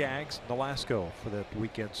 Then Skaggs, Nolasco for that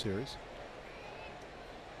weekend series.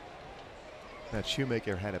 Matt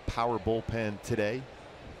Shoemaker had a power bullpen today.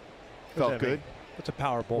 Felt good. Mean? What's a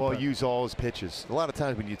power bullpen? Well, use all his pitches. A lot of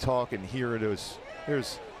times when you talk and hear those,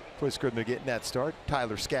 here's Troy Scribner getting that start.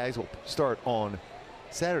 Tyler Skaggs will start on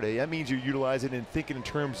Saturday. That means you're utilizing and thinking in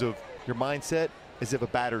terms of your mindset as if a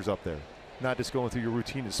batter's up there. Not just going through your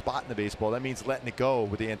routine and spotting the baseball. That means letting it go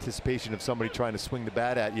with the anticipation of somebody trying to swing the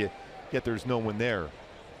bat at you, yet there's no one there.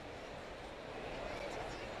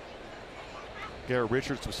 Garrett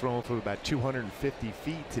Richards was throwing for about 250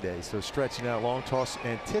 feet today, so stretching out long toss,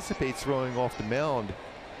 anticipates throwing off the mound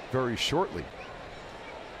very shortly.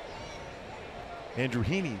 Andrew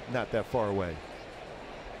Heaney not that far away.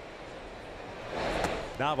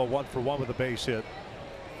 Nava 1 for 1 with a base hit.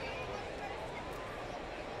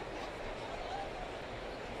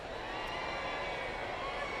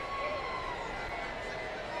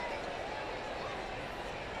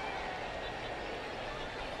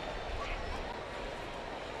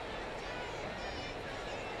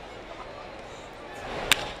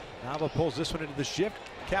 Nava pulls this one into the shift.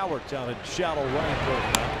 Coward down in shallow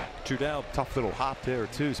right. 2 down. Tough little hop there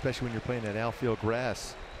too, especially when you're playing that outfield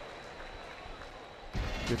grass.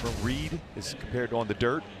 Different read is compared to on the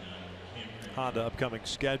dirt. Honda upcoming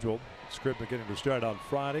schedule. Scribner getting to start on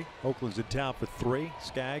Friday. Oakland's in town for 3.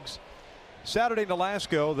 Skaggs Saturday,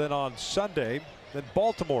 Nolasco. Then on Sunday, then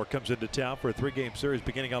Baltimore comes into town for a 3-game series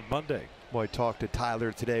beginning on Monday. Boy, I talked to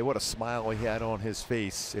Tyler today. What a smile he had on his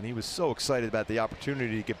face, and he was so excited about the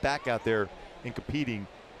opportunity to get back out there and competing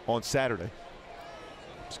on Saturday.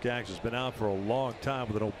 Skaggs has been out for a long time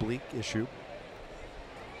with an oblique issue.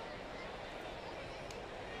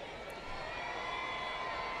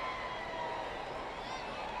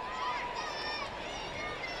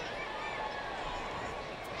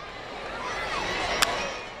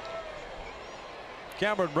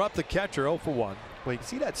 Cameron Rupp, the catcher, 0 for 1. Well, you can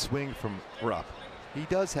see that swing from Rupp. He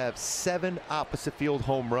does have 7 opposite field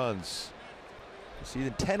home runs. See,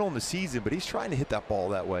 10 on the season, but he's trying to hit that ball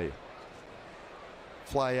that way.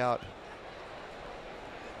 Fly out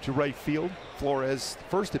to right field. Flores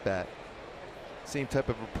first at bat. Same type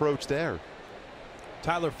of approach there.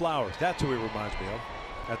 Tyler Flowers, that's who he reminds me of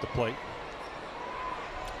at the plate.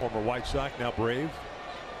 Former White Sox, now Brave.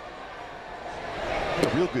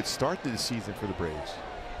 Had a real good start to the season for the Braves.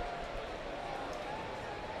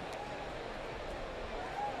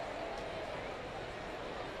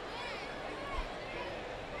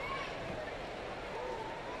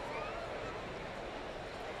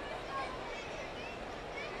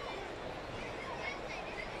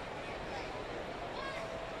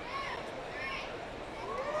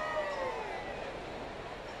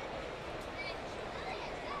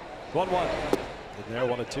 One. And there,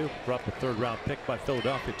 1-2. Rupp, a 3rd-round pick by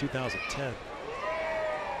Philadelphia, 2010.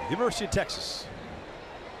 University of Texas.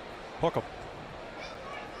 Hook 'em.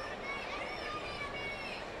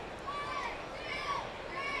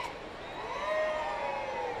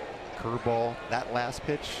 Curveball, that last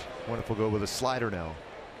pitch. Wonder if we'll go with a slider now.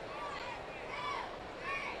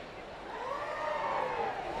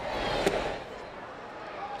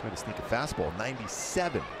 Trying to sneak a fastball,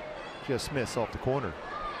 97. Just missed off the corner.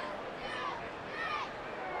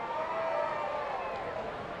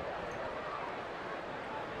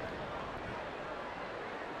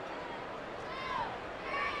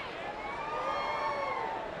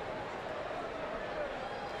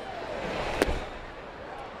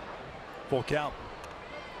 Full count.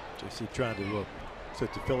 JC trying to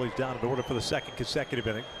set the Phillies down in order for the 2nd consecutive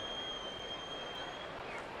inning.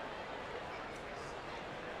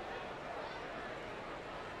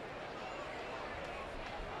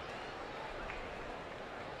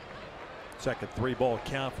 Second 3-ball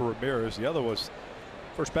count for Ramirez. The other was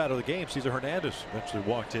first bat of the game. Cesar Hernandez eventually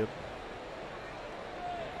walked him.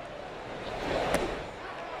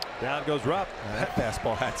 Down goes Rupp. That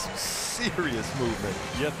fastball had some serious movement.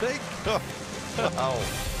 You think? Wow.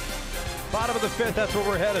 Bottom of the 5th. That's where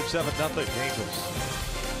we're headed. 7-0 Angels.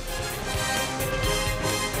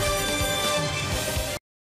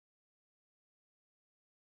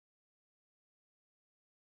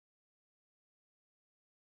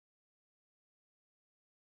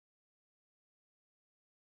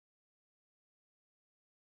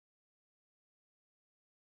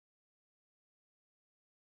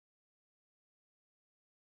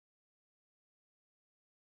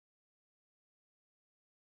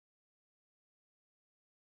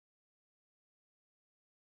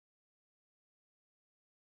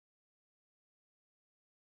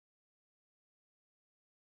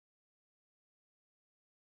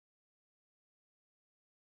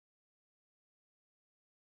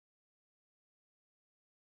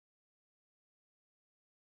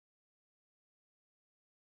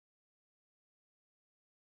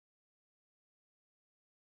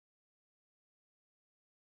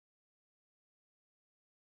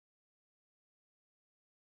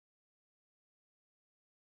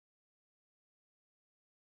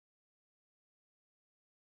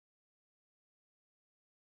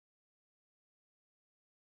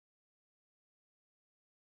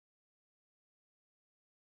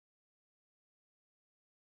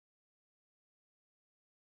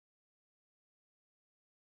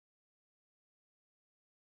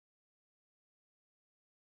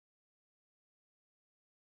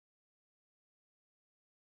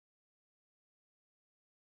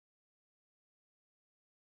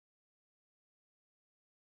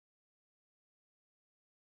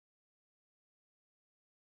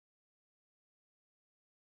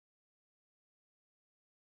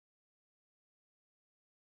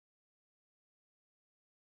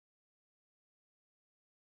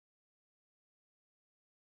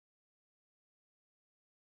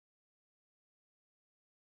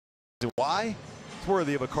 Why? It's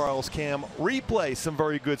worthy of a Carl's Cam replay. Some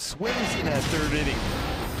very good swings in that third inning.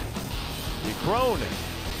 DeCrone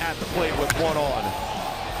at the plate with one on.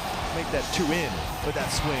 Make that 2 in with that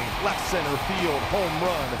swing. Left center field, home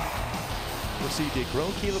run. We'll see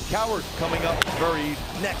DeCrone. Caleb Coward coming up very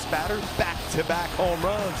next batter. Back-to-back home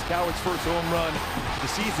runs. Coward's first home run the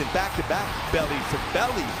season. Back-to-back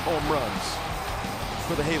belly-to-belly home runs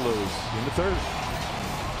for the Halos in the third.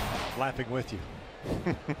 Laughing with you.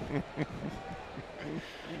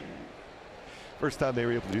 First time they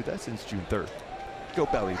were able to do that since June 3rd. Go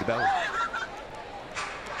belly to belly.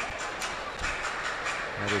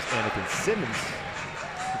 Now there's Anthony Simmons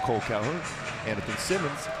for Cole Calhoun. Anthony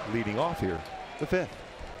Simmons leading off here, the 5th.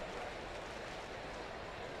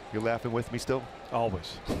 You're laughing with me still?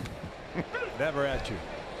 Always. Never at you.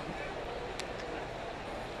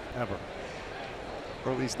 Ever.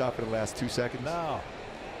 Or at least not for the last 2 seconds. No.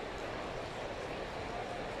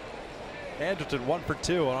 Anderton 1 for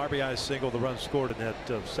 2 on RBI single. The run scored in that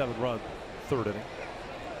 7-run third inning,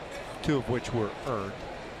 2 of which were earned.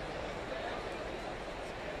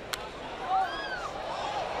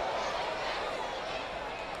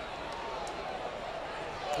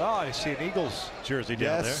 Oh, I see an Eagles jersey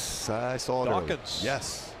down there. Yes, I saw it. Dawkins.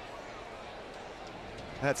 Yes.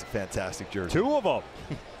 That's a fantastic jersey. 2 of them.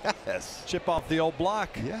 Yes. Chip off the old block.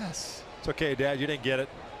 Yes. It's okay, Dad. You didn't get it.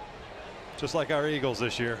 Just like our Eagles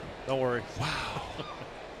this year. Don't worry. Wow.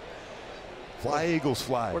 Fly, Eagles,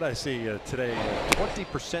 fly. What did I see today?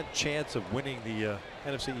 20% chance of winning the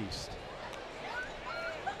NFC East.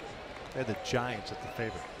 They had the Giants at the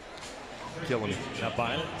favorite. Killing me. Not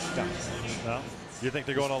buying it? No. No? You think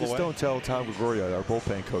they're going all the way? Just don't tell Tom Gregorio, our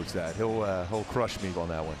bullpen coach, that. He'll crush me on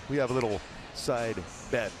that one. We have a little side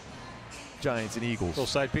bet. Giants and Eagles. Little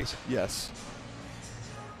side piece? Yes.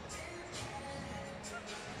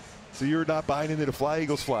 So you're not buying into the fly,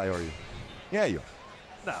 Eagles, fly, are you? Yeah, you are.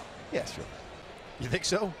 No. Yeah, sure. You think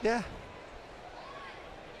so? Yeah.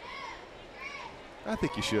 I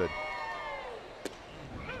think you should.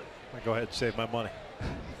 I'll go ahead and save my money.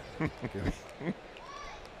 I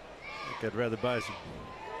think I'd rather buy some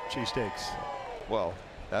cheesesteaks. Well,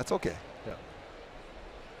 that's okay. Yeah.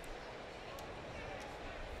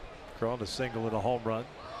 Cron a single and a home run.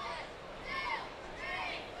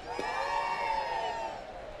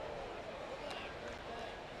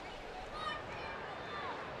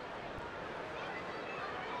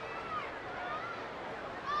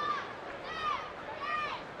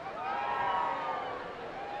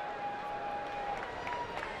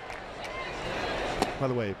 By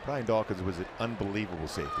the way, Brian Dawkins was an unbelievable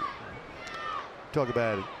safety. Talk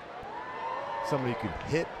about it. Somebody who can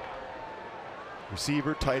hit,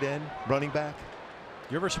 receiver, tight end, running back.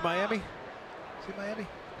 You ever see Miami? See Miami?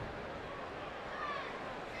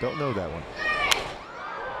 Don't know that one.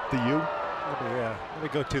 The U? Let me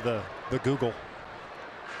go to the Google.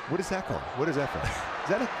 What is that called? What is that from? Is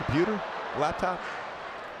that a computer? Laptop?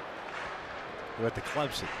 We're at the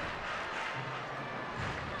Clemson.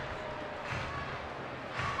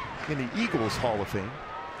 In the Eagles Hall of Fame.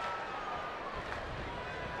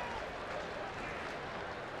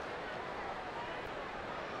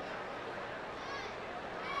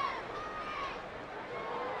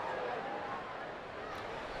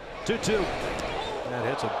 Two. That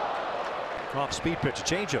hits him. Off speed pitch, a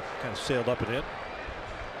changeup, kind of sailed up and in.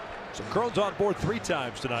 So Crone's on board 3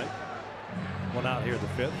 times tonight. One out here in the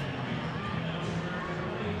 5th.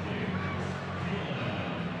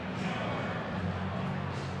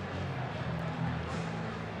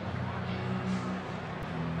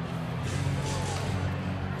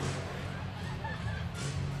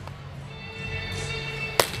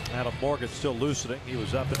 Adam Morgan still loosening. He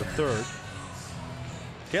was up in the 3rd.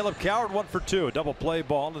 Caleb Coward 1 for 2. A double play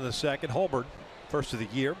ball in the 2nd. Homered, first of the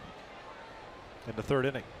year in the 3rd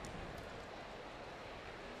inning.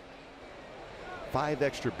 5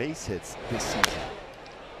 extra base hits this season.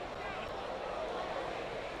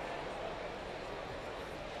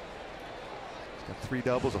 He's got 3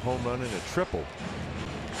 doubles, a home run, and a triple.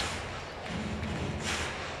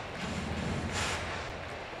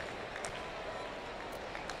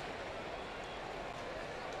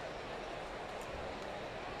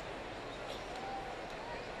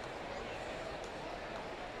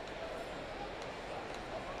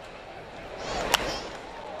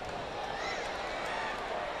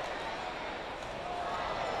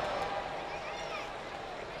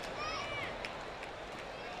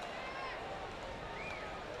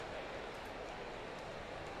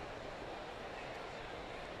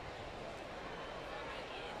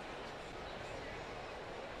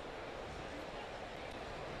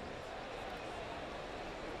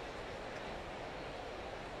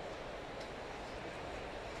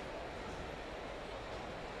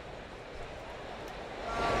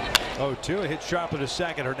 0-2. A hit sharply to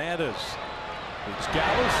second. Hernandez. It's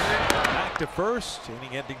Gallows back to first.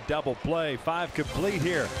 Inning-ending double play. 5 complete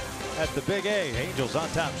here at the Big A. Angels on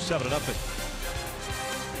top, 7-0.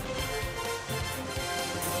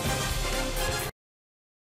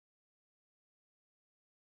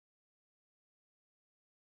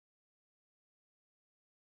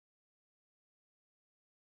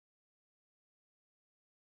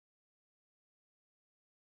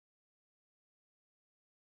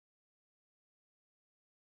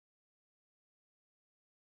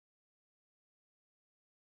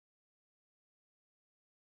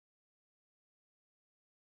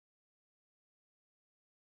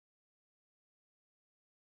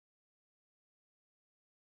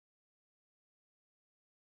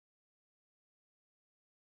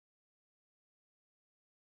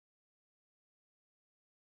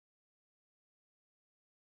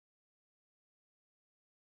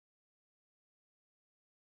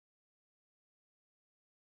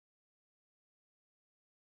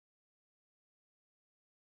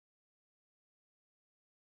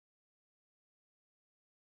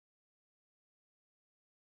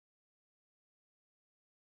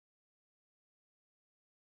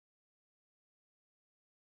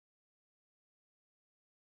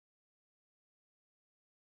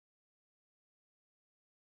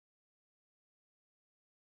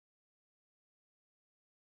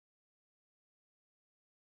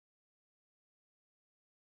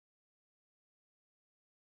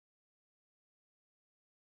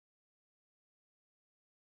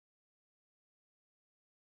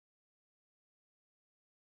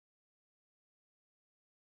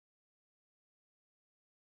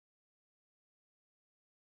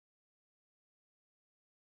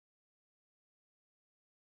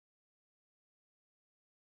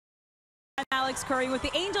 Alex Curry with the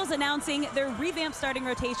Angels announcing their revamped starting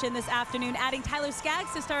rotation this afternoon, adding Tyler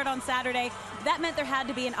Skaggs to start on Saturday. That meant there had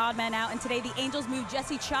to be an odd man out, and today the Angels moved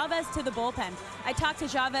Jesse Chavez to the bullpen. I talked to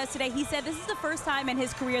Chavez today. He said this is the first time in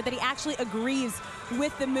his career that he actually agrees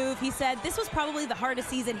with the move. He said this was probably the hardest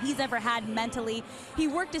season he's ever had mentally. He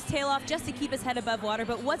worked his tail off just to keep his head above water,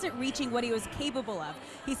 but wasn't reaching what he was capable of.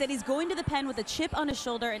 He said he's going to the pen with a chip on his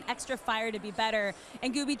shoulder and extra fire to be better.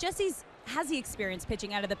 And Gooby, Jesse's has the experience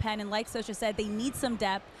pitching out of the pen, and like Sosha said, they need some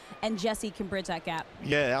depth, and Jesse can bridge that gap.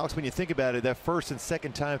 Yeah, Alex, when you think about it, that first and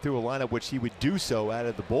second time through a lineup, which he would do so out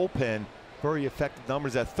of the bullpen, very effective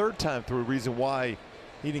numbers. That third time through, a reason why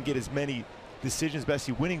he didn't get as many decisions,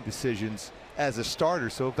 especially winning decisions, as a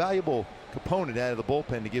starter. So a valuable component out of the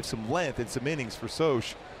bullpen to give some length and some innings for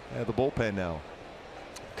Soch out of the bullpen now.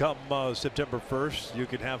 Come September 1st, you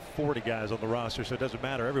could have 40 guys on the roster, so it doesn't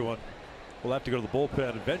matter. Everyone will have to go to the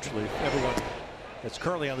bullpen eventually. Everyone that's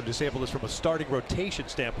currently on the disabled list from a starting rotation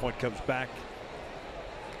standpoint comes back.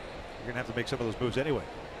 You're going to have to make some of those moves anyway.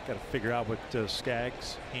 Got to figure out what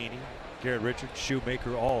Skaggs, Heaney, Garrett Richards,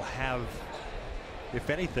 Shoemaker all have, if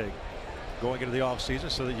anything, going into the offseason,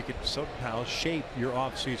 so that you can somehow shape your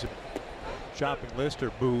offseason shopping list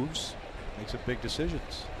or moves, make some big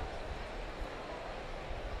decisions.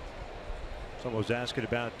 Someone was asking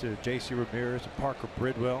about J.C. Ramirez and Parker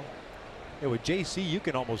Bridwell. Yeah, with JC, you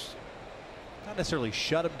can almost not necessarily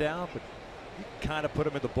shut him down, but you can kind of put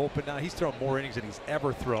him in the bullpen now. He's thrown more innings than he's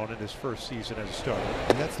ever thrown in his first season as a starter.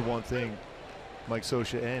 And that's the one thing Mike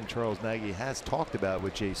Sosha and Charles Nagy has talked about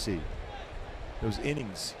with JC. Those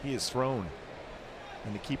innings he has thrown,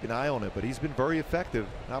 and to keep an eye on it. But he's been very effective.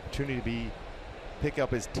 An opportunity to pick up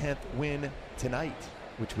his 10th win tonight,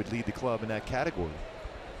 which would lead the club in that category.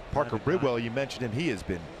 Parker Bridwell, you mentioned him. He has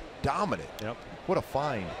been dominant. Yep. What a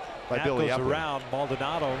find by Billy goes Epler. Around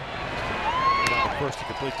Maldonado. First to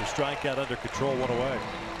complete the strikeout, under control, one away.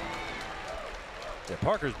 Yeah,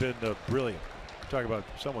 Parker's been brilliant. Talk about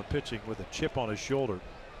someone pitching with a chip on his shoulder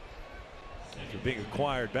after being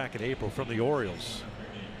acquired back in April from the Orioles.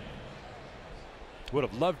 Would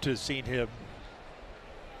have loved to have seen him.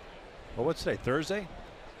 Well, what's today? Thursday?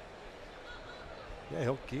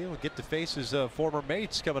 Yeah, he'll get to face his former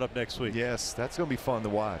mates coming up next week. Yes, that's going to be fun to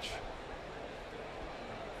watch.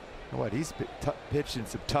 You know what, he's pitched in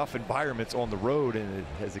some tough environments on the road and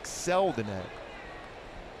has excelled in that.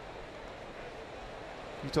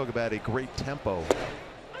 You talk about a great tempo.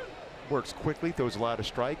 Works quickly, throws a lot of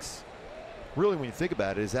strikes. Really, when you think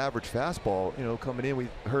about it, his average fastball, you know, coming in, we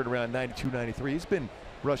heard around 92, 93. He's been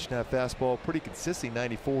rushing that fastball pretty consistently,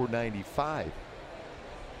 94, 95.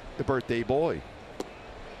 The birthday boy.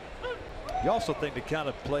 You also think that kind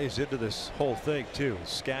of plays into this whole thing too.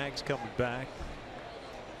 Skaggs coming back.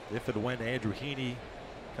 If and when Andrew Heaney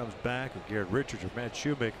comes back, or Garrett Richards or Matt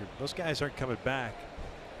Shoemaker, those guys aren't coming back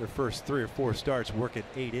their first 3 or 4 starts working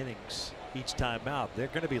 8 innings. each time out. They're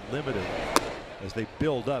going to be limited as they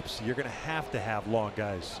build up, so you're going to have long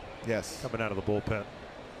guys. Yes. Coming out of the bullpen.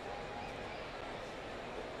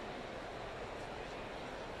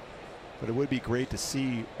 But it would be great to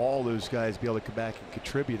see all those guys be able to come back and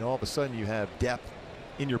contribute. And all of a sudden you have depth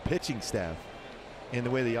in your pitching staff. And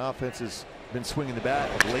the way the offense has been swinging the bat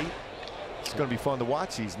of late, it's going to be fun to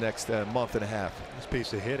watch these next month and a half. This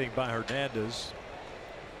piece of hitting by Hernandez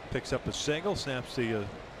picks up a single, snaps the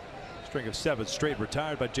string of 7 straight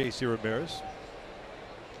retired by J.C. Ramirez.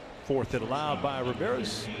 4th hit allowed by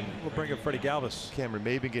Ramirez. We'll bring up Freddie Galvis. Cameron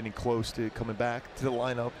may be getting close to coming back to the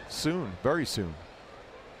lineup soon, very soon.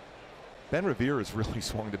 Ben Revere has really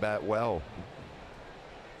swung the bat well.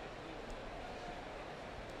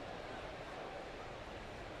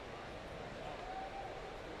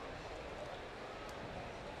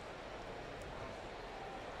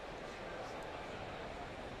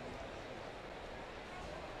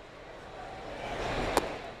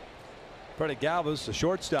 Freddie Galvis, the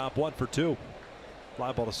shortstop, 1 for 2.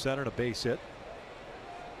 Fly ball to center and a base hit.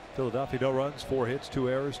 Philadelphia no runs, 4 hits, 2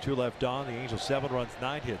 errors, 2 left on. The Angels 7 runs,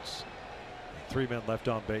 9 hits. 3 men left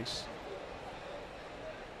on base.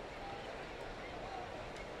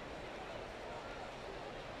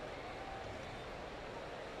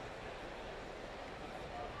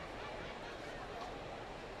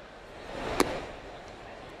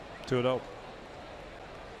 Two and 0.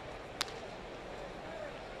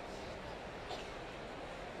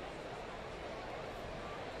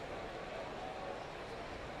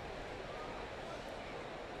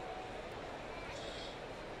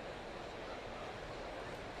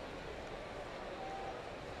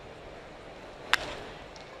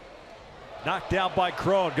 Knocked down by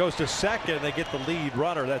Crone, goes to second. They get the lead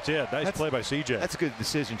runner. That's it. Nice play by CJ. That's a good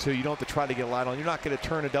decision too. You don't have to try to get a line on. You're not going to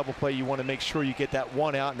turn a double play. You want to make sure you get that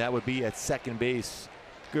one out, and that would be at second base.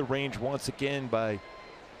 Good range once again by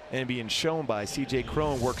and being shown by CJ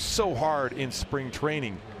Crone. Works so hard in spring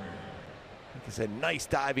training. Like I said, nice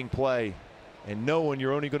diving play, and knowing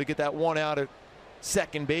you're only going to get that one out at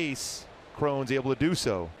second base, Crone's able to do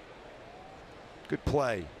so. Good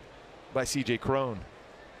play by CJ Crone.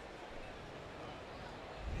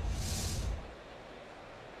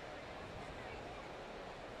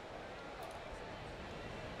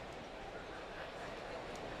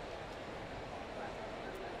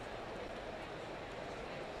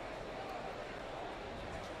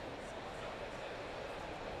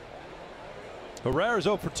 Herrera's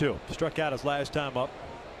 0 for 2. Struck out his last time up.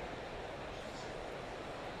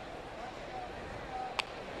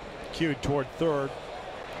 Cued toward third.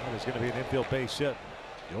 That is going to be an infield base hit.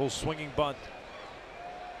 The old swinging bunt.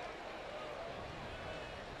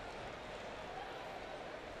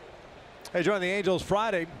 Hey, join the Angels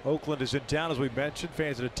Friday. Oakland is in town, as we mentioned.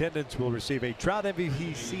 Fans in attendance will receive a Trout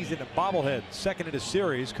MVP season bobblehead, second in a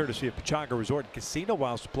series, courtesy of Pechanga Resort and Casino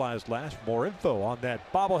while supplies last. For more info on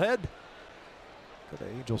that bobblehead, go to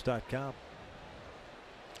angels.com.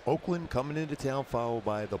 Oakland coming into town, followed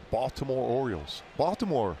by the Baltimore Orioles.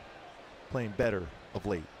 Baltimore playing better of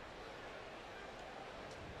late.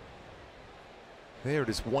 They are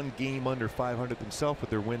just 1 game under 500 themselves with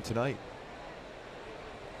their win tonight.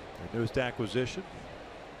 Their newest acquisition,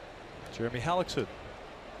 Jeremy Hellickson.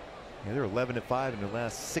 Yeah, they're 11-5 in their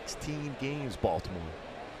last 16 games, Baltimore.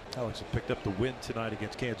 Hellickson picked up the win tonight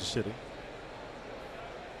against Kansas City.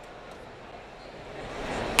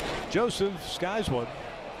 Joseph skies one.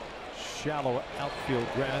 Shallow outfield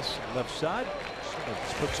grass left side.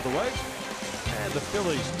 Puts it away. And the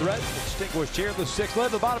Phillies threat extinguished here in the 6th.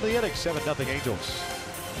 Led the bottom of the inning. 7-0 Angels.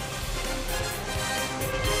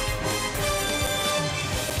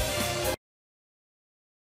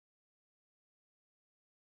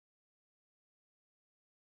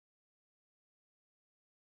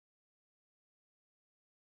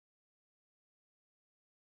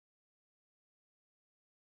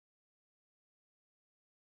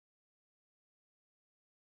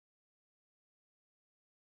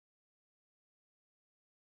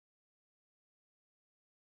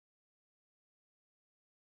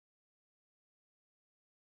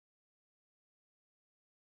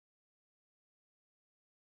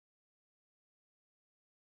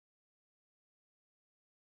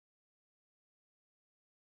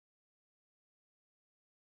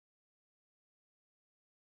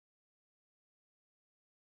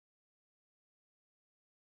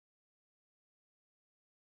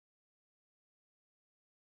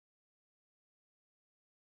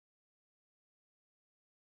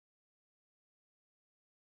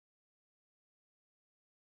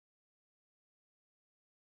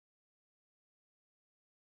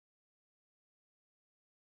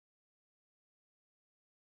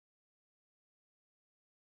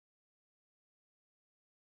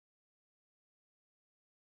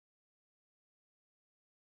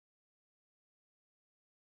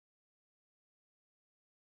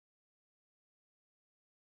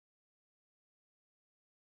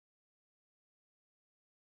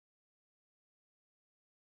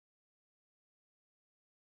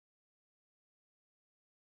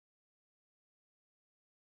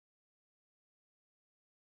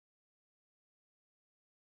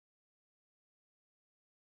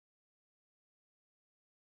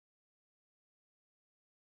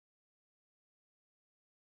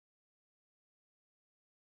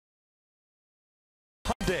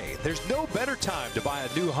 Day. There's no better time to buy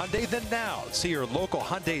a new Hyundai than now. See your local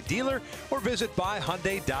Hyundai dealer or visit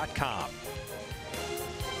buyhyundai.com.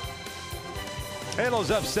 Halos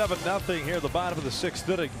up 7-0 here at the bottom of the 6th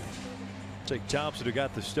inning. Jake Thompson, who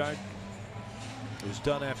got the start, was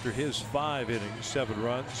done after his 5 innings, 7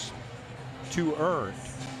 runs, 2 earned.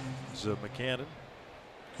 So McCannon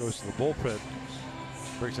goes to the bullpen,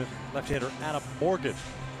 brings in left-hander Adam Morgan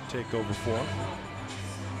to take over for him.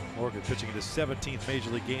 Morgan pitching in his 17th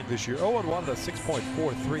major league game this year. 0-1 at a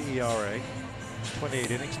 6.43 ERA,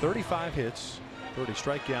 28 innings, 35 hits, 30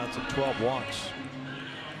 strikeouts, and 12 walks.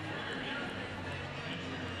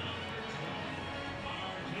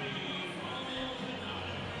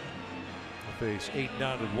 Face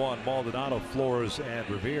 8-9-1. Maldonado, Flores, and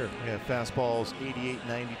Revere. Yeah, fastballs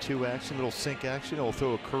 88-92 action, little sink action. He'll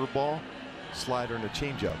throw a curveball, slider, and a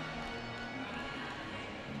changeup.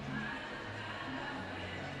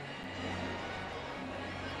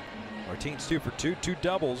 Martinez 2 for 2, 2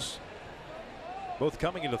 doubles, both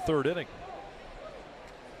coming in the 3rd inning.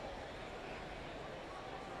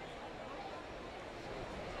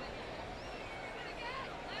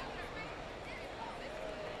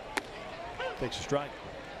 Takes a strike.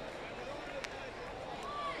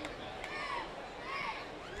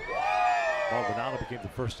 Maldonado became the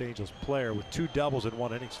first Angels player with 2 doubles in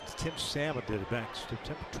 1 inning since Tim Salmon did it back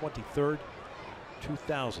September 23rd,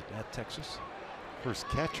 2000 at Texas. First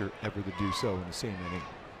catcher ever to do so in the same inning.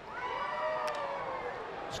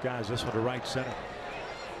 Skies this one to right center.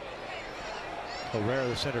 Herrera,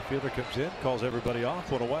 the center fielder, comes in, calls everybody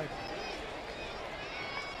off, 1 away.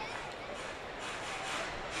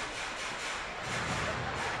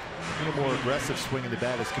 A little more aggressive swing in the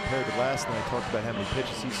bat as compared to last night. I talked about how many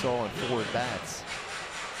pitches he saw in 4 at-bats.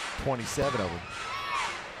 27 of them.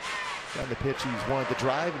 Got the pitch he's wanted to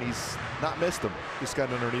drive, and he's not missed them. Just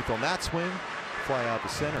got underneath on that swing, fly out the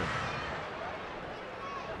center.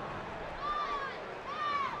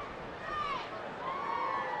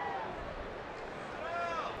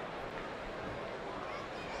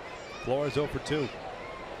 Flores 0 for 2.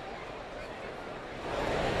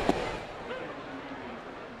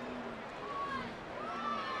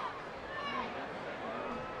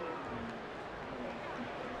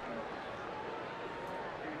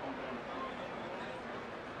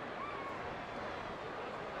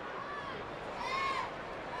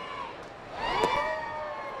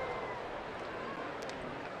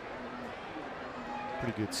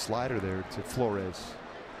 Pretty good slider there to Flores.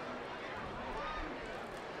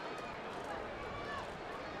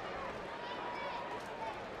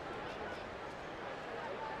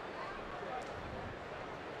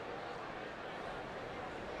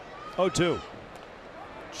 Oh, 2.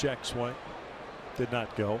 Check swing. Did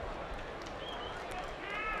not go.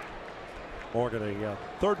 Morgan, a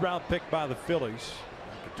 3rd round pick by the Phillies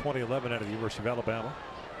in 2011 out of the University of Alabama.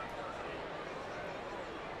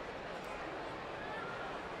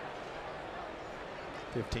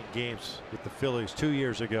 "15 games with the Phillies 2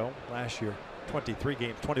 years ago. Last year, 23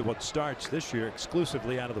 games, 21 starts. This year,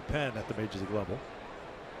 exclusively out of the pen at the major league level."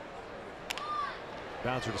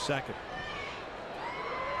 Bouncer to second.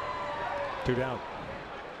 2 down.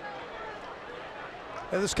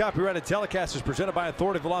 And this copyrighted telecast is presented by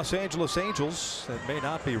authority of the Los Angeles Angels and may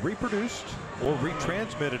not be reproduced or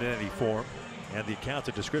retransmitted in any form. And the accounts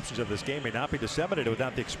and descriptions of this game may not be disseminated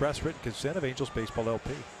without the express written consent of Angels Baseball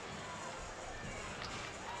LP.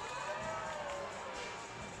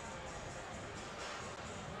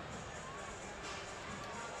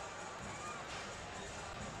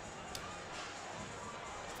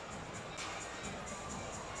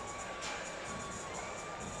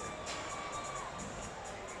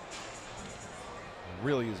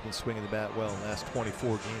 Really has been swinging the bat well in the last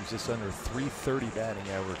 24 games, just under 330 batting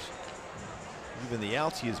average. Even the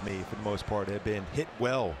outs he has made for the most part have been hit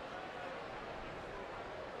well.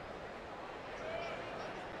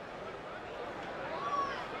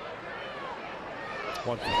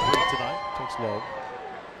 One for 3 tonight. Takes low.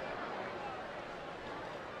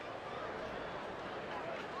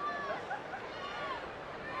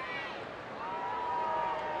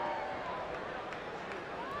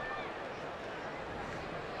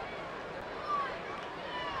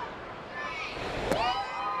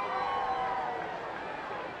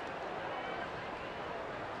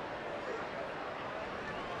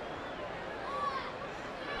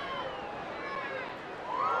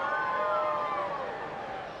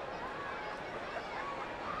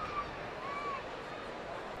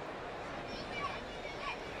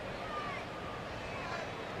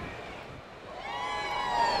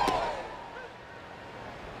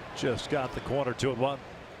 Just got the corner, 2-1.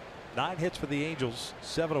 9 hits for the Angels,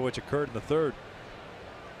 7 of which occurred in the 3rd.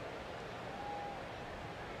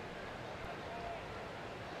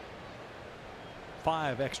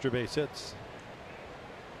 5 extra base hits.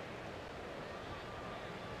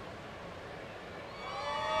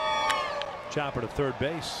 Chopper to third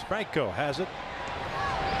base. Franco has it.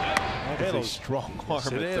 That is a strong arm yes,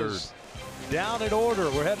 at third. Is. Down in order.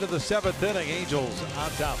 We're headed to the 7th inning. Angels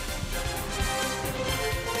on top.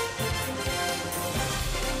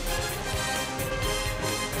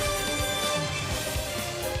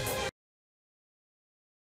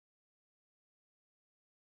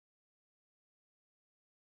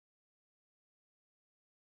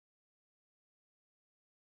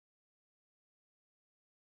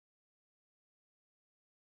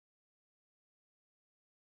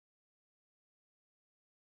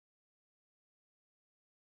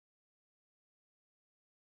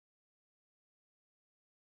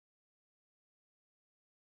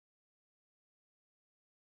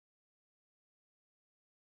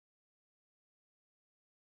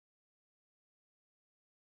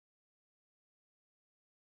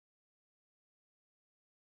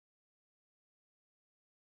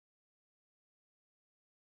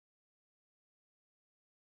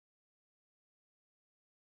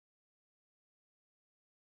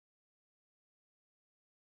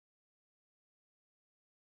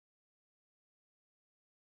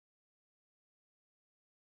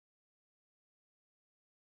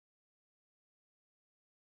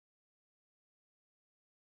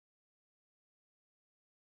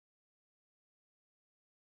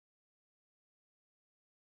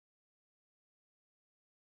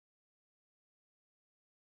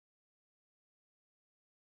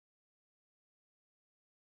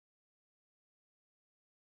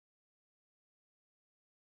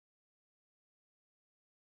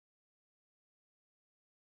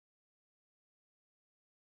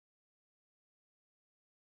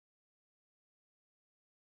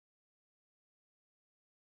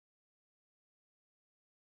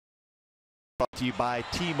 Brought to you by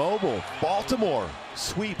T-Mobile. Baltimore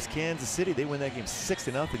sweeps Kansas City. They win that game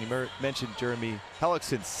 6-0. You mentioned Jeremy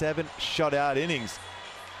Hellickson, 7 shutout innings.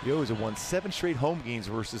 The O's have won 7 straight home games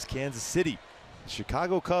versus Kansas City. The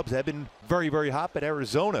Chicago Cubs have been very, very hot, but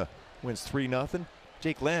Arizona wins 3-0.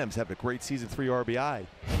 Jake Lamb's having a great season, 3 RBI.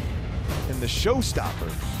 And the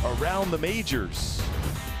showstopper around the majors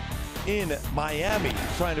in Miami,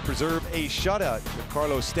 trying to preserve a shutout.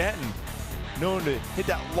 Carlos Stanton, known to hit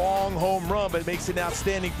that long home run, but makes an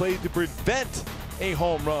outstanding play to prevent a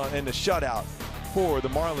home run and a shutout for the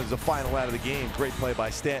Marlins, the final out of the game. Great play by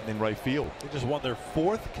Stanton in right field. They just won their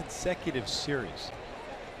 4th consecutive series.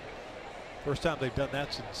 First time they've done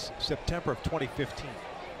that since September of 2015.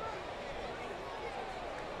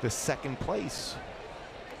 The 2nd place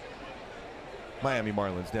Miami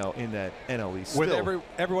Marlins now in that NL East. With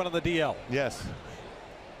everyone on the DL. Yes.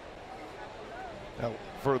 Now,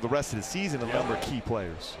 for the rest of the season, a number of key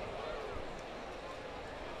players.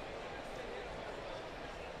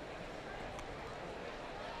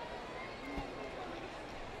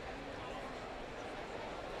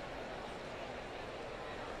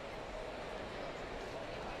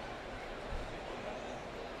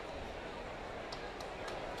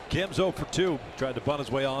 Kim's 0 for 2. Tried to bunt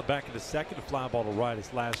his way on back into second. A fly ball to right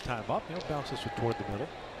his last time up. He'll bounce this one toward the middle.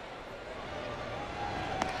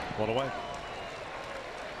 1 away.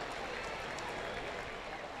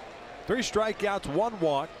 3 strikeouts, 1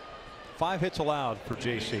 walk, 5 hits allowed for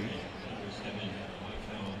JC.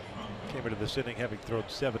 Came into this inning having thrown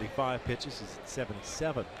 75 pitches. He's at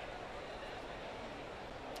 77.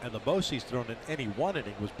 And the most he's thrown in any one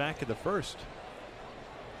inning was back in the first.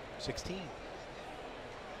 16.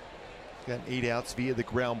 Got 8 outs via the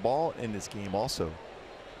ground ball in this game also.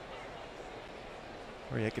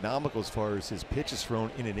 Very economical as far as his pitches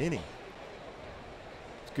thrown in an inning.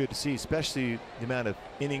 It's good to see, especially the amount of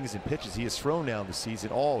innings and pitches he has thrown now this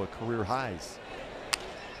season, all at career highs.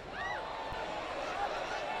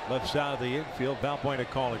 Left side of the infield, Valbuena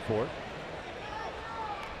calling for it.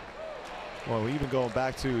 Well, even going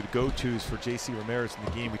back to the go-tos for JC Ramirez in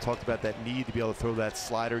the game, we talked about that need to be able to throw that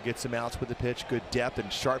slider, get some outs with the pitch, good depth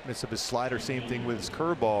and sharpness of his slider. Same thing with his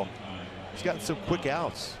curveball. He's gotten some quick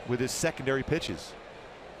outs with his secondary pitches.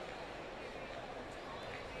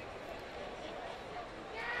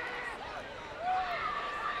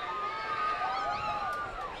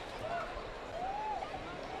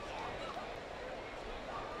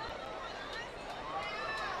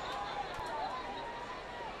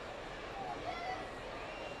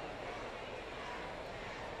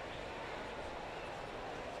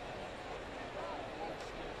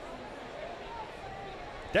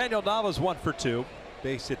 Daniel Nava's 1 for 2.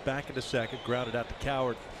 Base hit back into second, grounded out to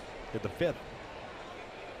Coward in the 5th.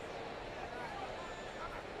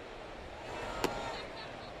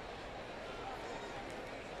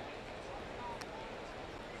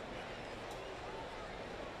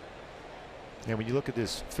 And when you look at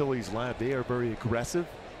this Phillies lineup, they are very aggressive,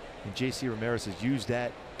 and J.C. Ramirez has used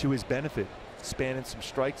that to his benefit, spanning some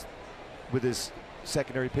strikes with his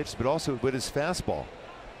secondary pitches, but also with his fastball.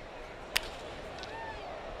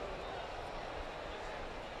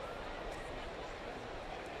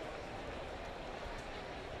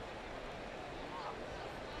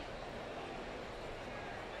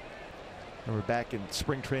 And we're back in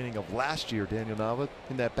spring training of last year. Daniel Nava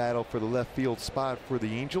in that battle for the left field spot for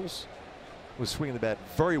the Angels was swinging the bat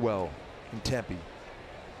very well in Tempe.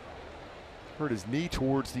 Hurt his knee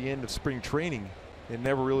towards the end of spring training and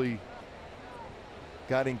never really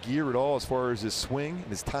got in gear at all as far as his swing and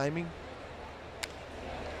his timing.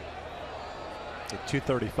 At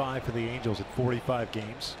 235 for the Angels at 45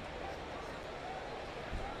 games.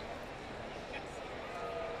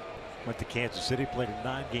 Went to Kansas City, played in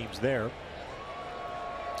 9 games there.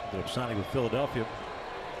 Ended up signing with Philadelphia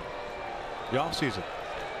the offseason.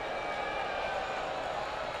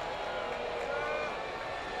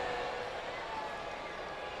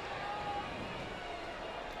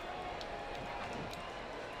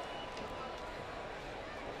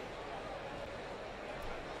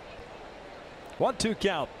 One-two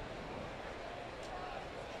count.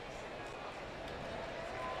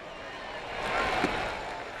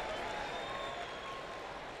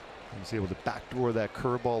 He's able to backdoor that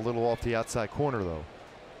curveball a little off the outside corner, though.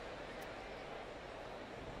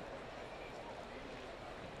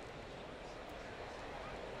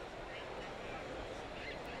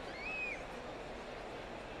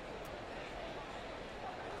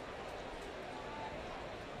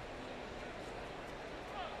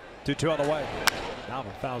 Two on the way.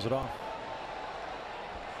 Alvin fouls it off.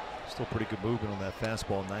 Still pretty good movement on that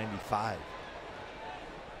fastball, 95.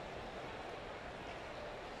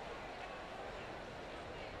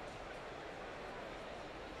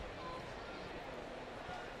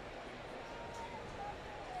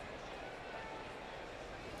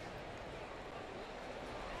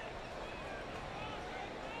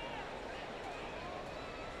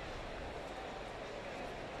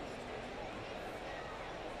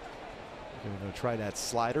 We're going to try that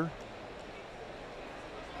slider.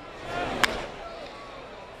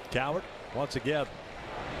 Coward once again.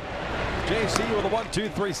 JC with a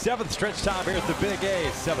 1-2-3 7th stretch time here at the Big A.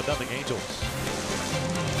 7-0 Angels.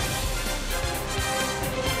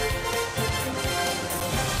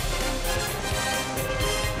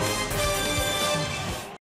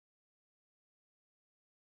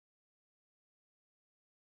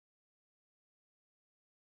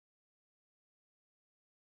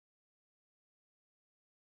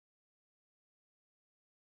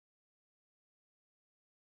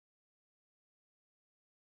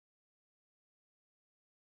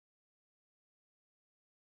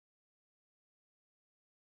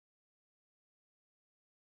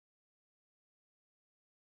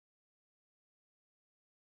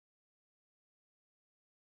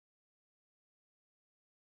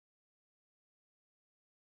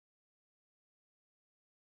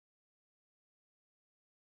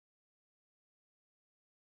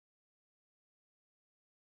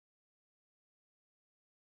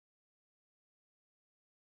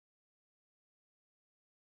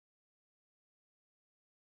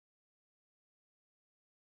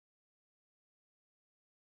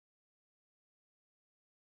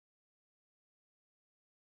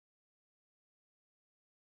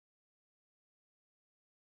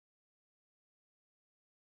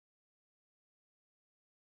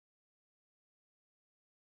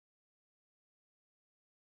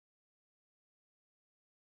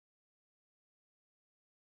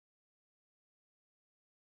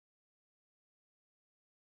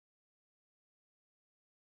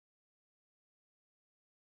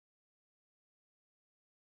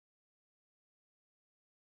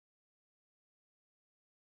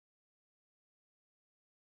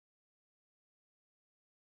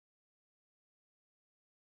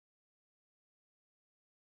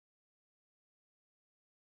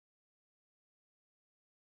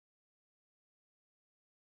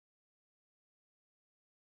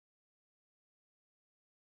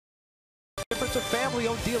 Difference a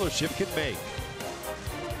family-owned dealership can make.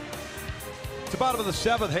 It's the bottom of the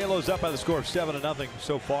 7th. Halos up by the score of 7-0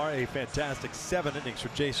 so far. A fantastic 7 innings for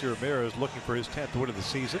J.C. Ramirez, looking for his 10th win of the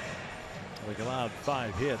season. He allowed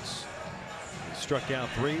 5 hits. He struck out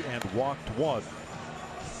 3 and walked 1.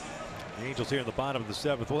 The Angels here in the bottom of the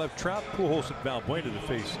 7th will have Trout, Pujols, and Valbuena to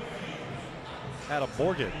face Adam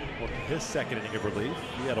Morgan, looking his 2nd inning of relief.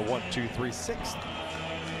 He had a 1-2-3 6th.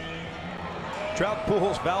 Trout,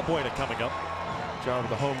 Pujols, Valbuena coming up. John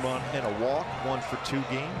with a home run and a walk, 1 for 2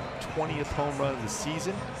 game, 20th home run of the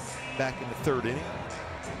season, back in the 3rd inning.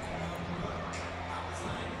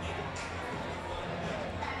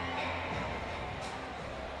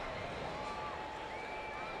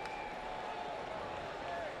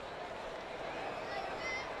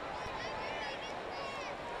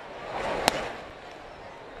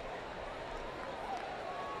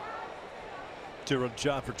 2-run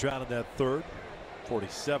shot for Trout in that third.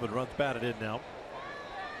 47 runs batted in now.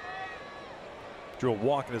 Drew a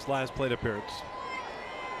walk in his last plate appearance.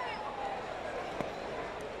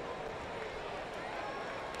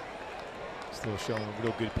 Still showing a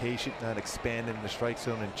real good patience, not expanding the strike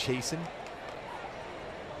zone and chasing.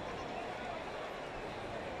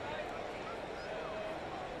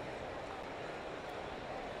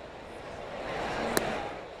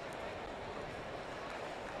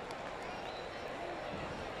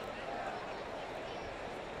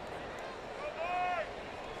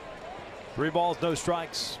 Three balls, no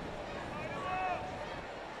strikes.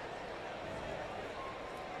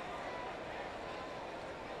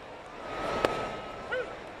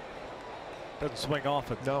 Doesn't swing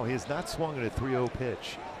often. No, he has not swung at a 3-0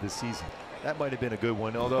 pitch this season. That might have been a good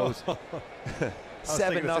one, although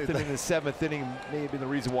 7-0 in the 7th inning may have been the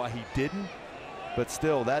reason why he didn't. But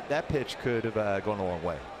still, that pitch could have gone a long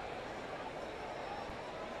way.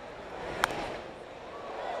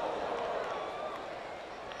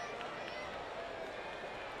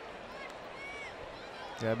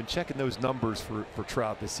 Yeah, I've been checking those numbers for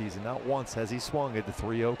Trout this season. Not once has he swung at the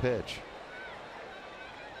 3-0 pitch.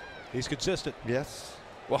 He's consistent. Yes.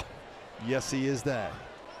 Well, yes, he is that.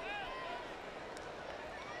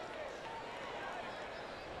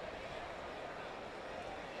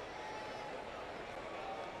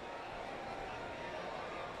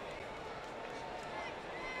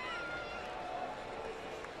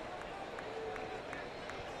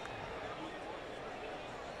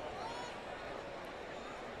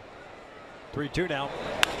 Three 2 now.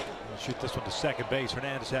 We'll shoot this one to second base.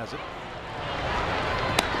 Hernandez has it.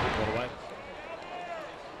 All away.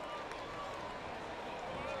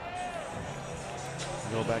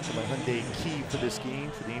 Go back to my Hyundai key for this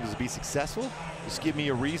game for the Angels to be successful. Just give me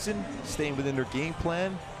a reason. Staying within their game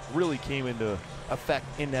plan really came into effect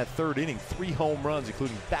in that third inning. 3 home runs,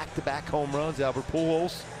 including back-to-back home runs. Albert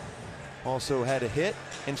Pujols also had a hit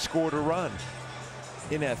and scored a run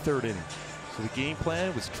in that third inning. So the game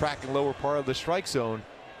plan was tracking lower part of the strike zone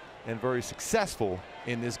and very successful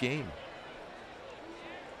in this game.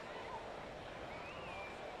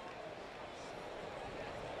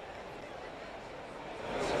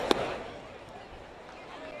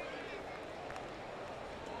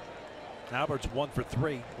 Albert's 1 for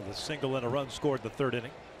 3 with a single and a run scored in the third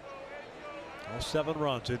inning. All 7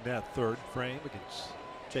 runs in that third frame against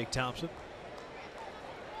Jake Thompson.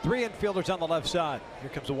 3 infielders on the left side. Here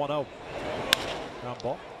comes a 1-0. Ground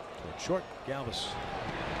ball toward short. Galvis.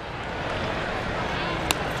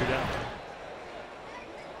 2 down.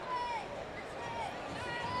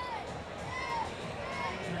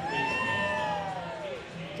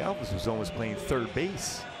 Galvis was almost playing third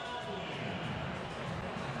base.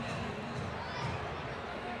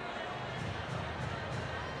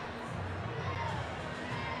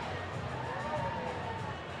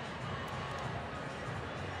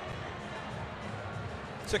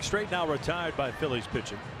 Six straight now retired by Phillies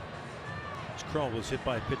pitching. Cron was hit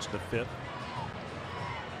by a pitch in the 5th.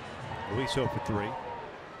 Luis 0 for 3.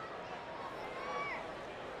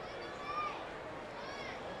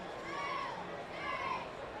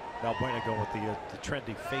 Valbuena going with the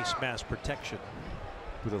trendy face mask protection.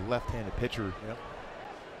 With a left-handed pitcher. Yep.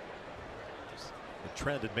 A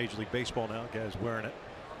trend in Major League Baseball now. Guys wearing it.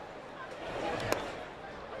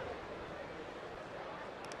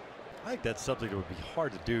 I think that's something that would be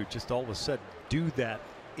hard to do. Just all of a sudden do that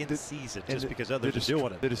in the season just because others are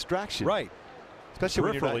doing it. The distraction. Right. Especially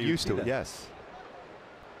when you're not used to it. Yes.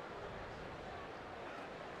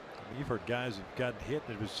 I mean, you've heard guys who've gotten hit,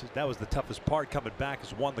 and that was the toughest part. Coming back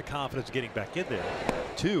is 1, the confidence of getting back in there.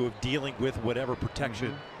 2, of dealing with whatever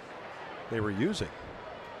protection they were using.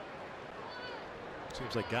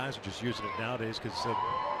 Seems like guys are just using it nowadays because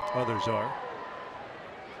others are.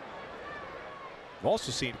 I've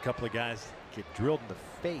also seen a couple of guys get drilled in the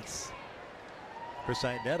face. Chris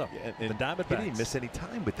Iannetta, and the Diamondbacks. He didn't miss any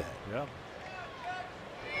time with that. Yeah.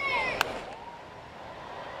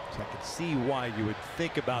 So I can see why you would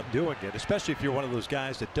think about doing it, especially if you're one of those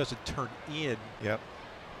guys that doesn't turn in. Yep.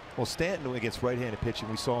 Well, Stanton against right-handed pitching,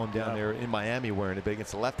 we saw him down there in Miami wearing it, but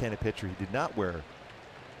against a left-handed pitcher, he did not wear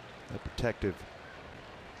a protective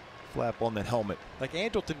flap on that helmet. Like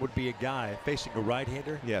Andrelton would be a guy facing a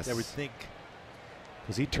right-hander. Yes. That would think.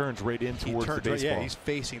 Because he turns right in towards the baseball. Yeah, he's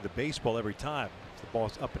facing the baseball every time. The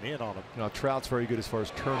ball's up and in on him. You know, Trout's very good as far as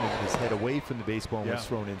turning his head away from the baseball when it's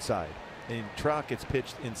thrown inside. And Trout gets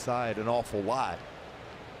pitched inside an awful lot.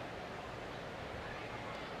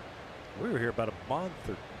 We were here about a month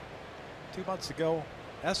or 2 months ago.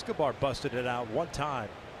 Escobar busted it out one time.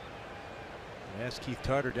 I asked Keith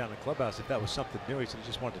Tarter down in the clubhouse if that was something new. He said he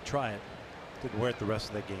just wanted to try it. Didn't wear it the rest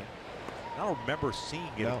of that game. I don't remember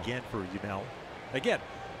seeing it again for Yanel. Again,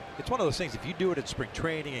 it's one of those things, if you do it at spring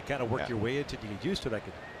training and kind of work your way into it to get used to it, I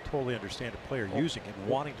could totally understand a player using it,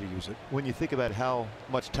 wanting to use it. When you think about how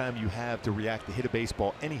much time you have to react to hit a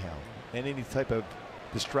baseball anyhow, and any type of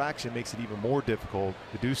distraction makes it even more difficult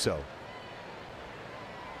to do so.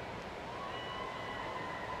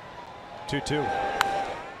 2-2.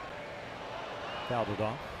 Fouled it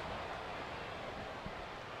off.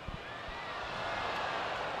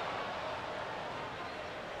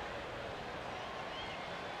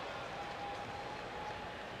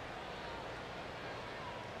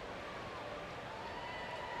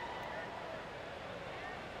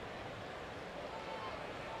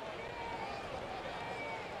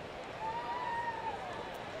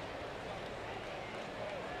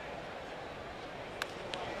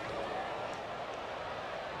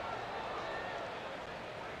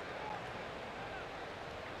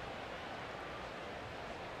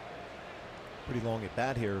 Pretty long at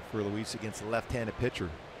bat here for Luis against a left-handed pitcher.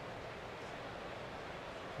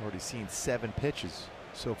 Already seen 7 pitches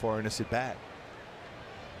so far in this at bat.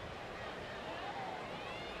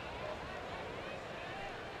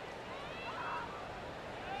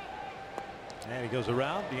 And he goes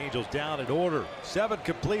around. The Angels down in order. 7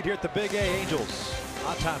 complete here at the Big A. Angels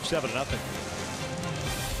on time 7-0.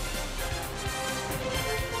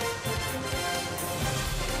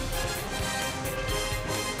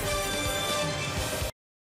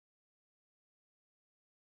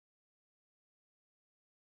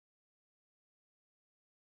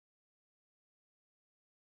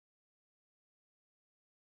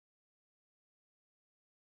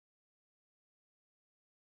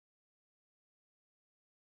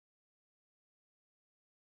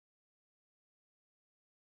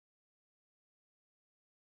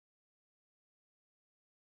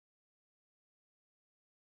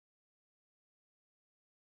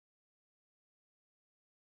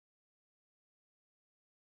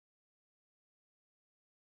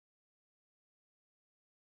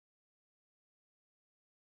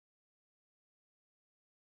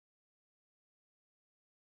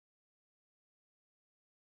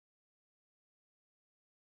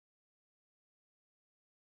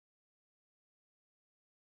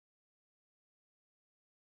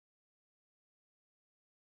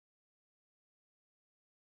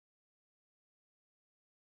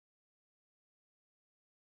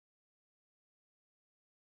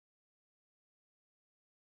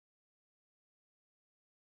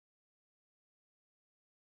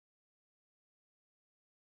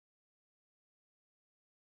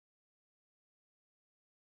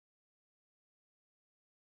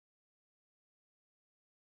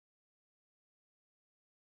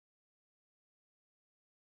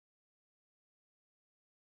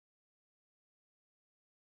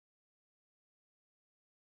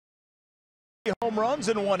 Home runs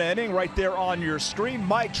in one inning right there on your screen.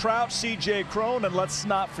 Mike Trout, CJ Cron, and let's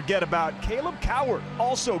not forget about Caleb Cowart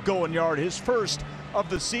also going yard, his first of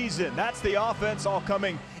the season. That's the offense all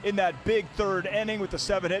coming in that big third inning with the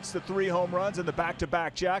 7 hits, the 3 home runs, and the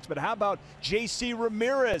back-to-back jacks. But how about J.C.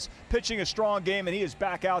 Ramirez pitching a strong game, and he is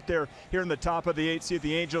back out there here in the top of the 8th. See if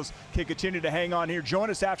the Angels can continue to hang on here. Join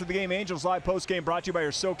us after the game. Angels Live postgame brought to you by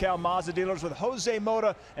your SoCal Mazda dealers with Jose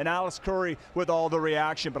Mota and Alex Curry with all the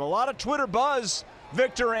reaction. But a lot of Twitter buzz,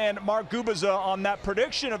 Victor and Mark Gubiza, on that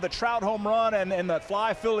prediction of the Trout home run and the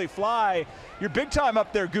fly Philly fly. You're big time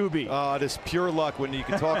up there, Gooby. This pure luck when you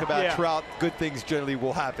can talk about Trout. Good things generally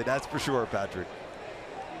will happen. That's for sure, Patrick.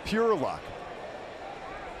 Pure luck.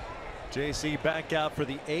 JC back out for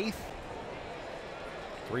the 8th.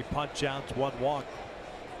 3 punch outs, 1 walk.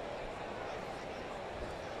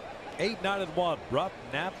 8, 9, and 1. Rupp,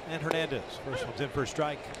 Knapp, and Hernandez. First one's in for a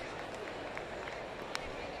strike.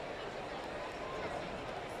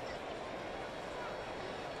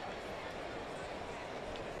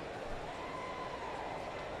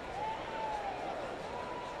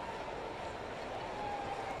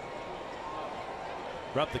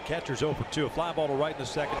 Rupp, the catcher's over 2. A fly ball to right in the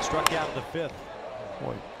 2nd. Struck out in the 5th.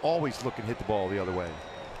 Boy, always looking to hit the ball the other way.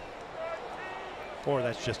 Or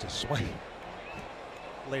that's just a swing.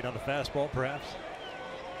 Late on the fastball, perhaps.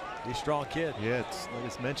 He's a strong kid. Yeah, it's like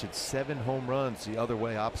it's mentioned, 7 home runs the other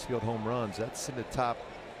way, opposite field home runs. That's in the top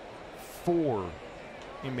 4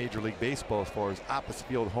 in Major League Baseball as far as opposite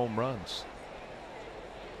field home runs.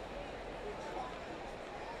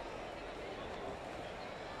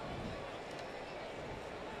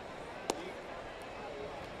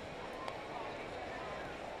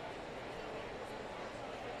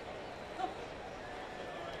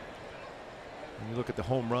 You look at the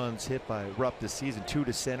home runs hit by Rupp this season: 2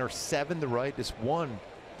 to center, 7 to right. This one,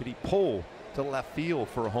 did he pull to left field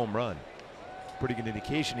for a home run. Pretty good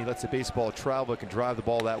indication he lets the baseball travel, can drive the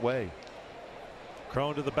ball that way.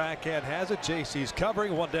 Cron to the backhand has it. JC's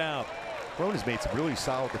covering, one down. Cron has made some really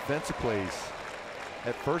solid defensive plays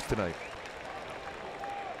at first tonight.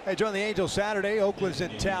 Hey, join the Angels Saturday. Oakland's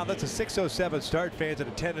in town. That's a 6:07 start. Fans in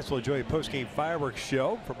attendance will enjoy a post-game fireworks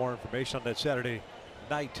show. For more information on that Saturday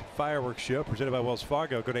night fireworks show presented by Wells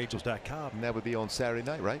Fargo, go to angels.com. And that would be on Saturday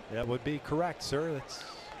night, right? That would be correct, sir. That's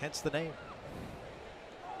hence the name.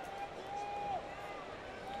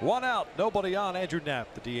 One out, nobody on. Andrew Knapp,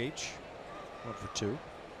 the DH. 1 for 2.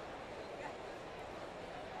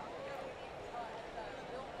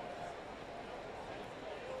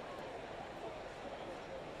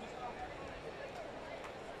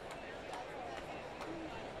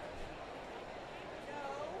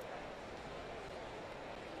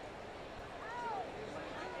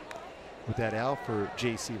 With that out for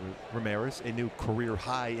J.C. Ramirez, a new career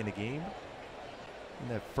high in a game.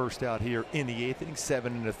 And that first out here in the 8th inning,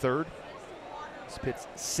 7 1/3. He's pitched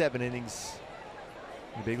 7 innings.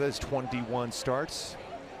 The big leagues, 21 starts.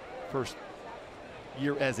 First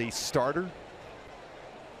year as a starter.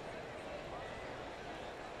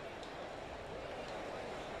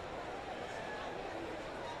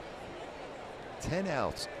 Ten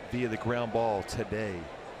outs via the ground ball today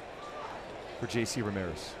for J.C.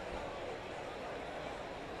 Ramirez.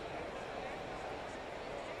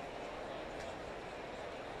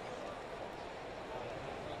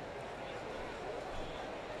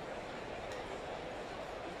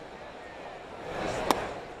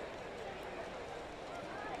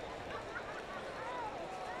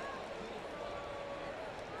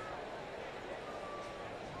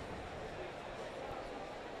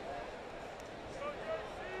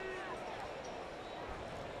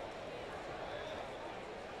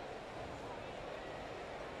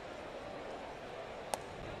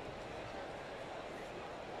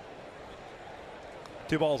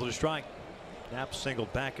 Two balls and a strike. Knapp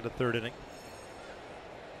singled back in the 3rd inning.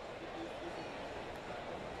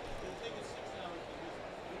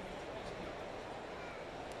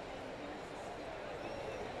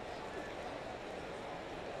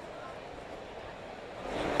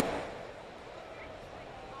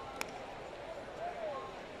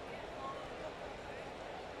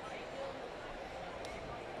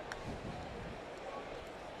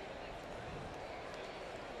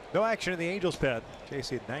 No action in the Angels pen.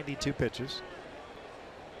 JC had 92 pitches.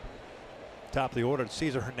 Top of the order,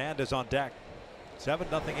 Cesar Hernandez on deck.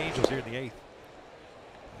 7-0 Angels here in the 8th.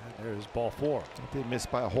 And there's ball 4. They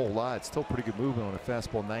missed by a whole lot. Still pretty good movement on a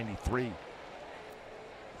fastball, 93.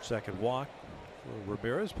 Second walk for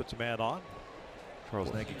Ramirez, puts a man on.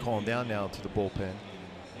 Charles Nagy calling down now to the bullpen.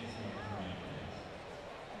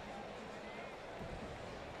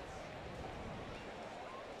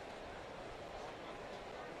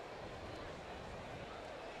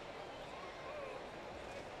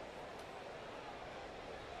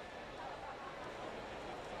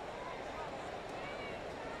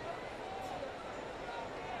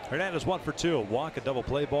 Hernandez 1 for 2. A walk, a double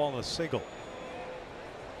play ball, and a single.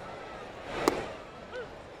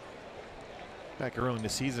 Back early in the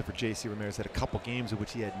season for J.C. Ramirez, had a couple games in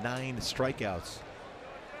which he had 9 strikeouts.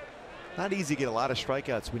 Not easy to get a lot of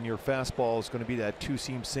strikeouts when your fastball is going to be that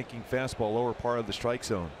two-seam sinking fastball, lower part of the strike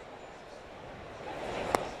zone.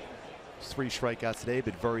 3 strikeouts today,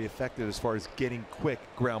 but very effective as far as getting quick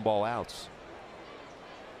ground ball outs.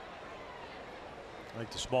 I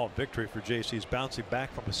like the small victory for JC's bouncing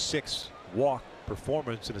back from a 6-walk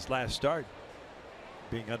performance in his last start.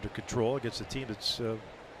 Being under control against a team that's,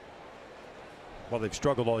 well, they've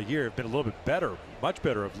struggled all year, have been a little bit better, much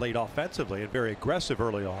better of late offensively and very aggressive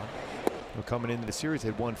early on. Well, coming into the series,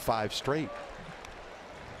 they'd won 5 straight.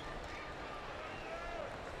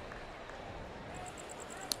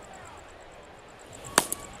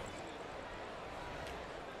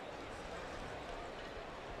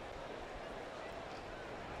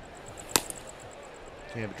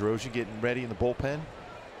 Drozier getting ready in the bullpen.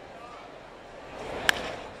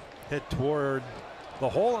 Hit toward the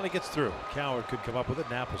hole and it gets through. Coward could come up with it.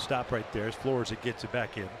 Knapp will stop right there as Flores it gets it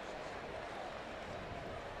back in.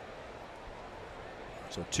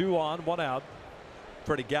 So 2 on, 1 out.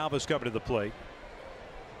 Freddie Galvis coming to the plate.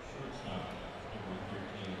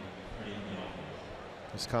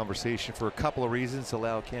 This conversation for a couple of reasons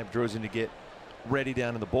allow Cam Drozier to get ready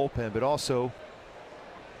down in the bullpen, but also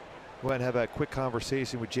go ahead and have a quick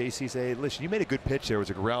conversation with JC. Say, hey, listen, you made a good pitch there. It was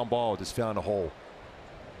a ground ball. Just found a hole.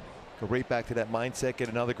 Go right back to that mindset. Get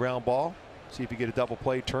another ground ball. See if you get a double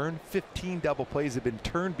play turn. 15 double plays have been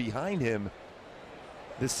turned behind him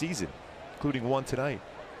this season, including 1 tonight.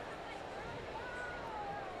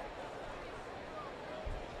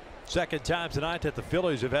 Second time tonight that the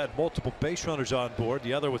Phillies have had multiple base runners on board.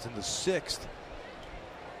 The other was in the 6th.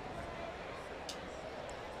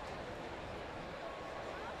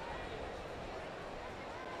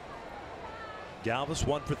 Galvis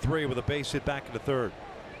 1 for 3 with a base hit back into third.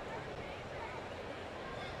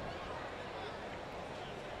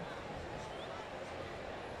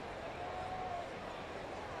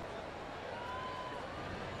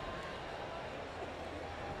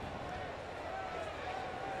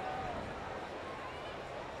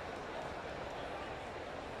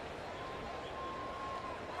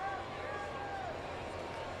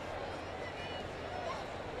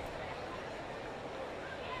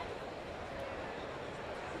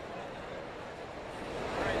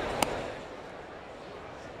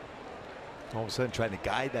 All of a sudden trying to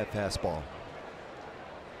guide that fastball.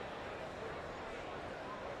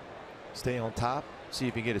 Stay on top, see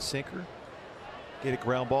if you can get a sinker, get a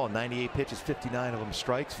ground ball. 98 pitches, 59 of them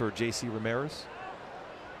strikes for J.C. Ramirez.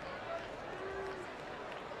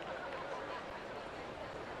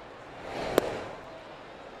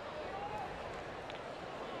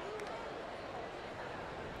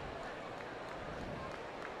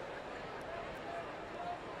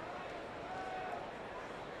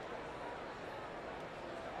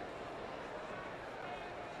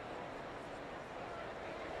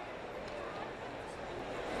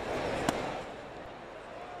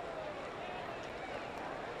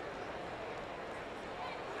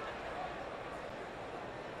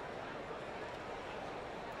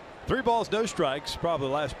 Three balls, no strikes. Probably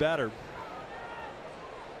the last batter.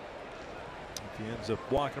 If he ends up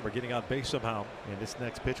walking or getting on base somehow. And this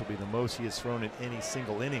next pitch will be the most he has thrown in any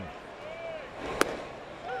single inning.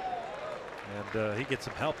 And he gets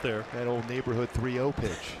some help there. That old neighborhood 3-0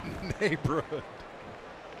 pitch. Neighborhood.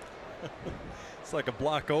 It's like a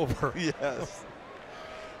block over. Yes.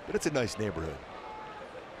 But it's a nice neighborhood.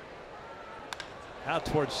 Out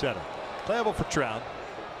towards center. Playable for Trout.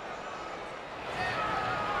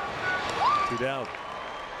 2 down.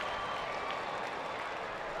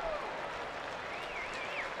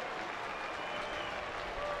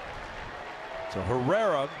 So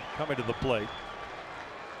Herrera coming to the plate.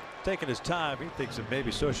 Taking his time. He thinks that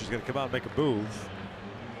maybe Scioscia's going to come out and make a move.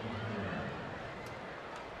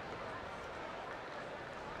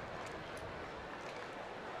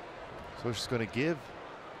 Scioscia's going to give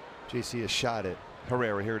JC a shot at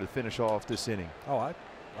Herrera here to finish off this inning. Oh,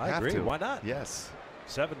 I agree. Why not? Yes.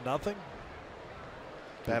 7-0.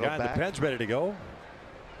 The Battle guy in the back. pen's ready to go.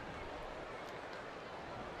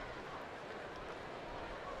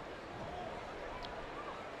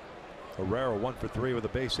 Herrera 1 for 3 with a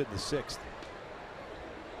base hit in the 6th.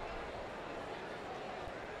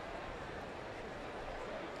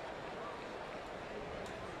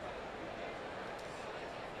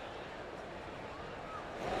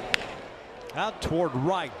 Out toward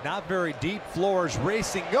right, not very deep. Flores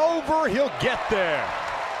racing over. He'll get there.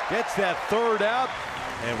 Gets that third out.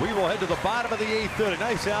 And we will head to the bottom of the 8th inning.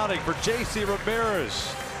 Nice outing for J.C.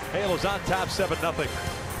 Ramirez. Halos on top 7-0.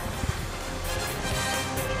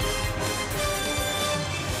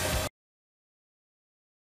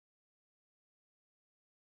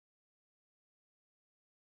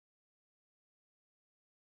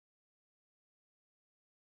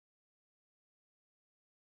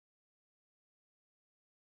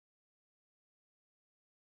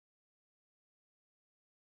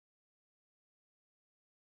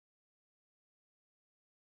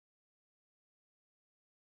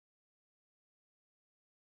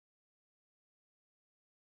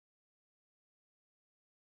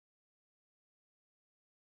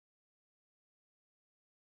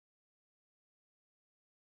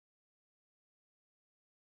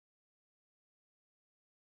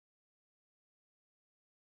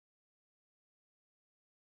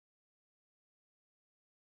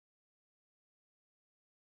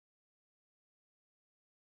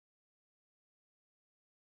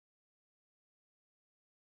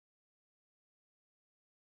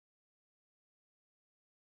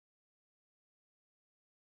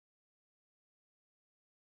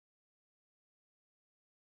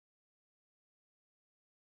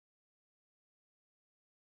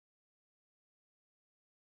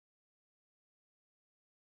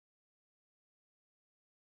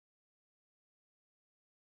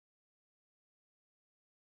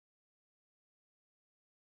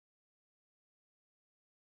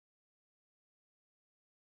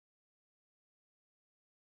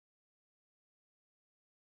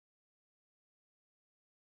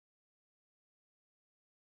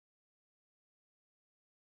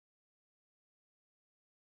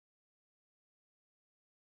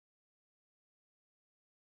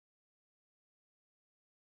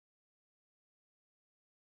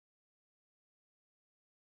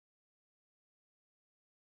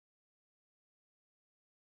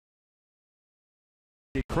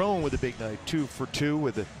 Cron with a big night, 2 for 2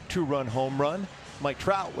 with a 2-run home run. Mike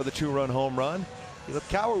Trout with a 2-run home run. Caleb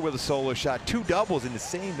Coward with a solo shot, 2 doubles in the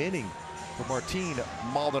same inning for Martin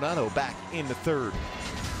Maldonado back in the 3rd.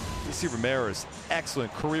 JC Ramirez,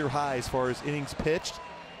 excellent career high as far as innings pitched.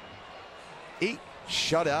 8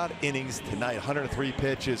 shutout innings tonight, 103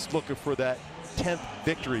 pitches, looking for that 10th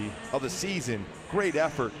victory of the season. Great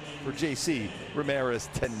effort for JC Ramirez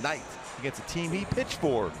tonight against a team he pitched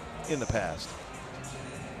for in the past.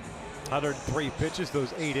 103 pitches,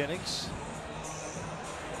 those 8 innings.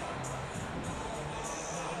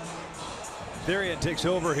 Therian takes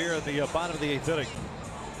over here in the bottom of the 8th inning.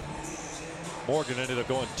 Morgan ended up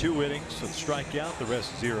going 2 innings with strikeout, the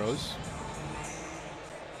rest zeros.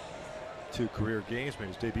 2 career games, made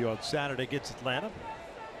his debut on Saturday against Atlanta.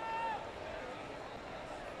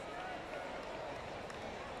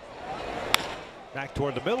 Back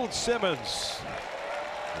toward the middle, Simmons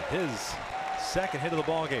with his 2nd hit of the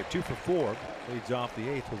ball game, 2 for 4. Leads off the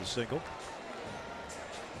 8th with a single.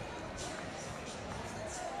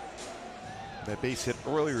 That base hit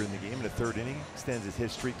earlier in the game in the 3rd inning extends his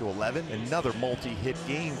hit streak to 11. Another multi-hit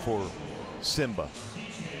game for Simba.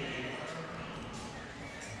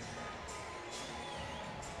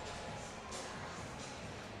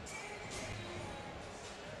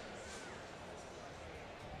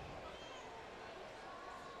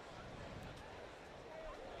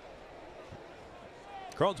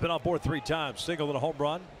 Cron's been on board 3 times, single and a home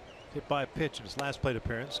run. Hit by a pitch in his last plate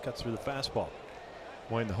appearance, cut through the fastball.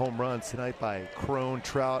 One of the home runs tonight by Cron,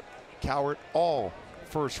 Trout, Coward, all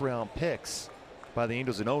first-round picks by the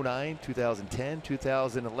Angels in 09, 2010,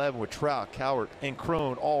 2011 with Trout, Coward, and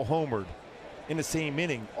Cron all homered in the same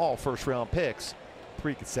inning, all first-round picks,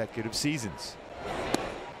 3 consecutive seasons.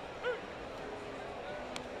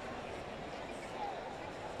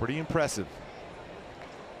 Pretty impressive.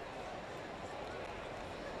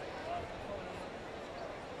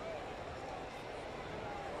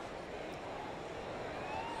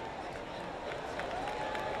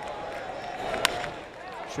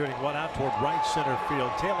 Shooting 1 out toward right center field,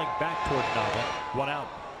 tailing back toward Nava. 1 out.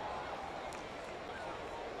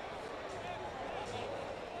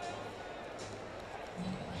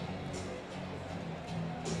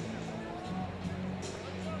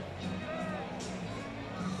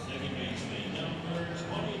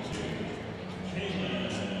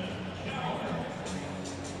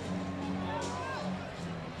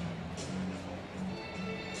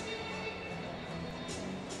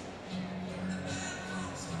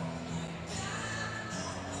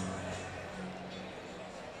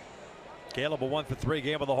 Caleb a 1 for 3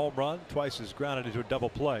 game with a home run, twice as grounded into a double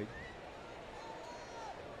play.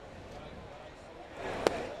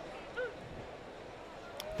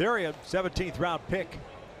 Therian, 17th round pick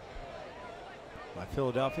by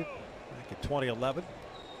Philadelphia back in 2011.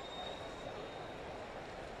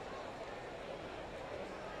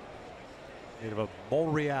 Native of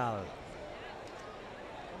Montreal.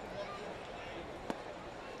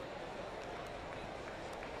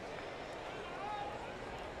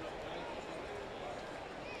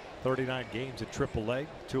 .39 games at AAA,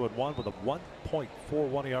 2-1 with a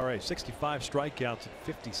 1.41 ERA, 65 strikeouts and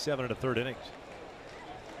 57 in the 3rd innings.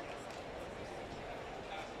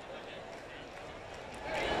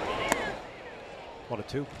 One to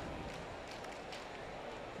 2.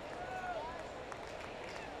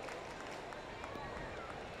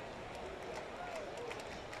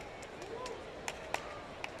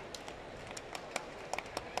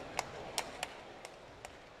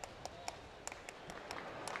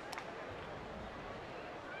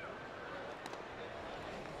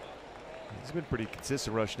 He's been pretty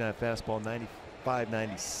consistent rushing that fastball, 95,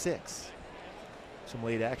 96. Some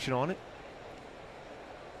late action on it.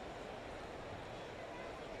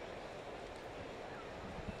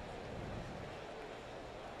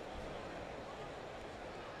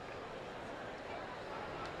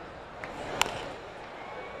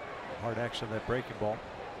 Hard action on that breaking ball.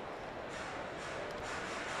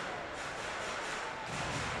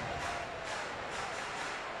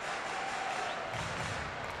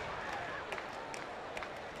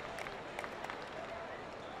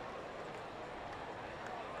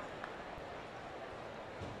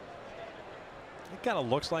 It kind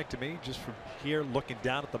of looks like to me, just from here looking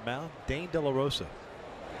down at the mound, Dane De La Rosa,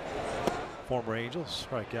 former Angels,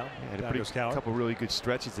 strikeout. Yeah, had a couple really good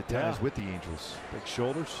stretches at times with the Angels. Big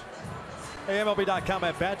shoulders. Hey, MLB.com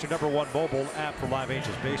at bat, your #1 mobile app for live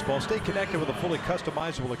Angels baseball. Stay connected with a fully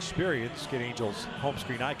customizable experience. Get Angels home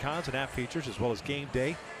screen icons and app features, as well as game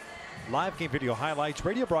day, live game video highlights,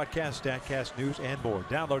 radio broadcast, StatCast, news, and more.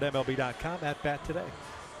 Download MLB.com at bat today.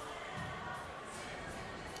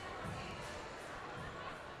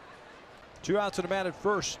 2 outs and a man at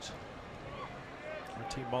first.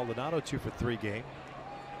 Martin Maldonado 2 for 3 game.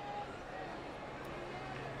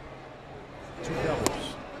 2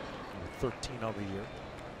 doubles. 13 on the year.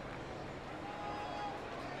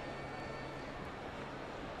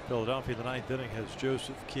 Philadelphia in the 9th inning has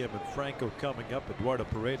Joseph, Kim, and Franco coming up. Eduardo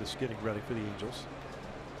Paredes getting ready for the Angels.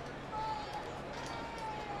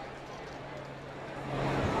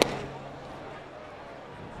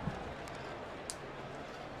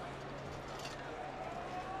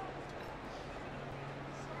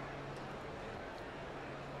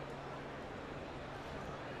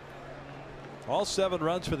 All 7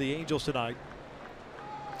 runs for the Angels tonight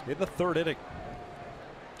in the 3rd inning.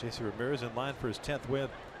 J.C. Ramirez in line for his 10th win.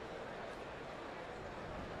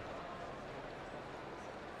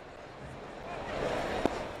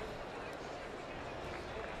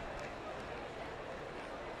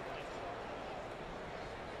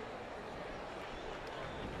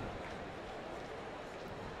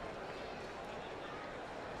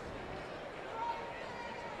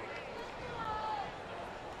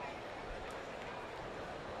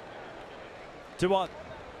 Two on.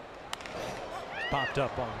 Popped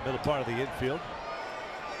up on the middle part of the infield.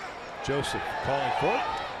 Joseph calling for it.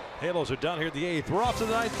 Halos are done here in the 8th. We're off to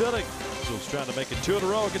the 9th inning. Angels trying to make it 2 in a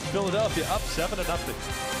row against Philadelphia, up 7-0.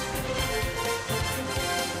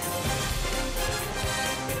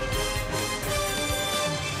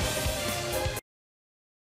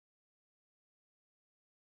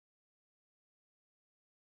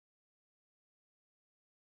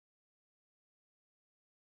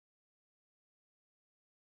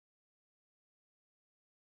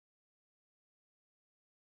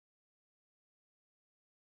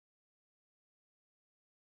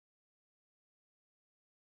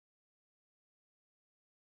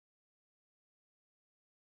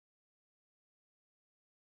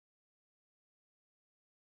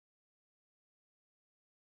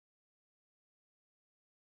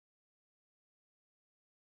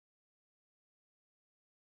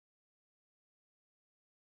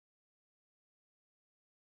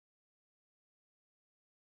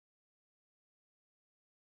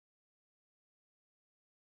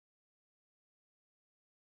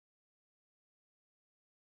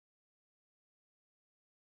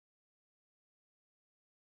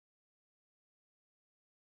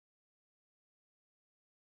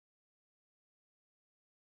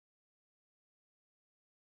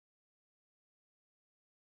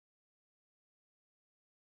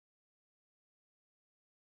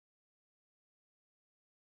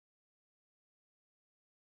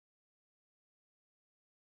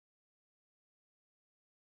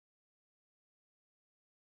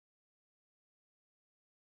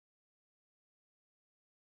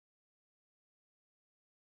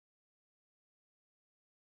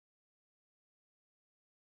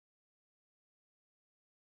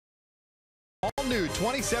 All new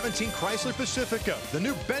 2017 Chrysler Pacifica, the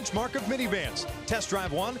new benchmark of minivans. Test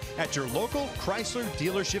drive one at your local Chrysler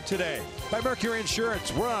dealership today. By Mercury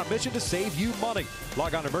Insurance, we're on a mission to save you money.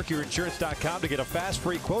 Log on to mercuryinsurance.com to get a fast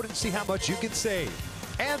free quote and see how much you can save.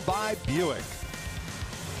 And by Buick.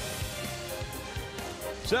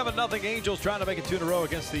 7-0 Angels trying to make it 2 in a row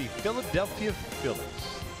against the Philadelphia Phillies.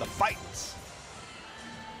 The Fights.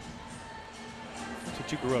 That's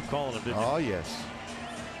what you grew up calling them, didn't you? Oh, yes.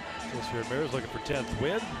 J.C. Ramirez looking for 10th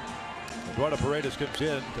win. Eduardo Paredes comes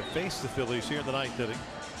in to face the Phillies here in the 9th inning.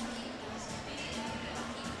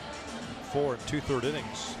 4 2/3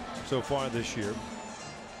 innings so far this year.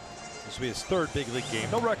 This will be his 3rd big league game.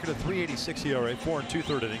 No record of .386 ERA, 4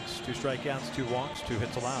 2/3 innings, 2 strikeouts, 2 walks, 2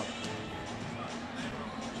 hits allowed.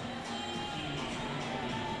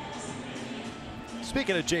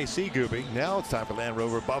 Speaking of J.C. Gooby, now it's time for Land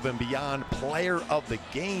Rover Above and Beyond Player of the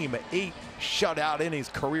Game. 8 shutout innings,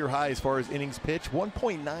 career high as far as innings pitched.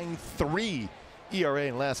 1.93 ERA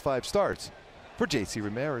in last 5 starts for J.C.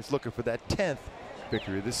 Ramirez, looking for that 10th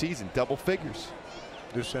victory of the season, double figures.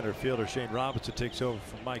 New center fielder Shane Robinson takes over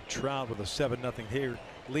from Mike Trout with a 7-0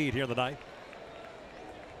 lead here in the 9th.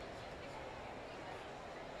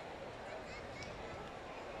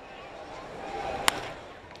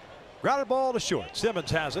 Grounded ball to short. Simmons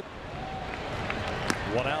has it.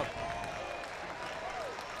 1 out.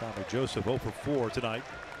 Tommy Joseph 0 for 4 tonight.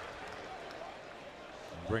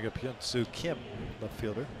 Bring up Hyun-Soo Kim, left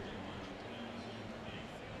fielder.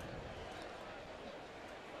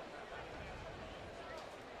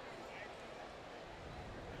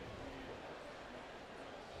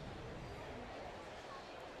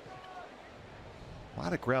 A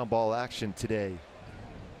lot of ground ball action today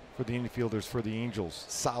for the infielders for the Angels.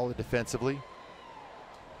 Solid defensively.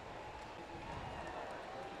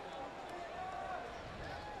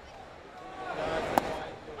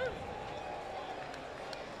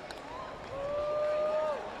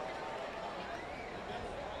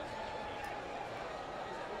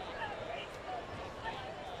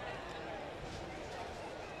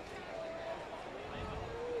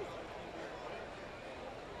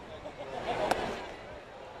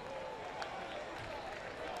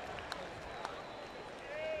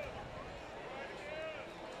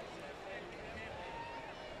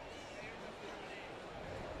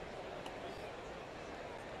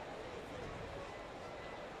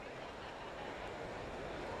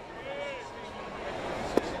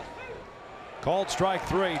 Called strike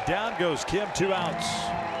 3. Down goes Kim. 2 outs.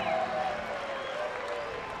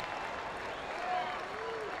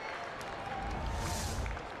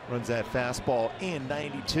 Runs that fastball in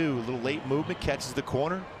 92. A little late movement, catches the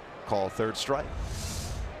corner. Call 3rd strike.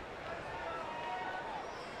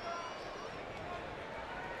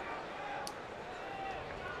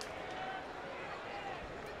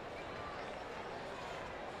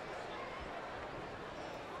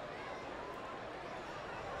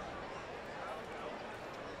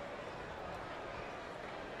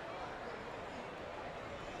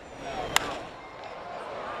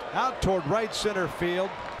 Out toward right center field.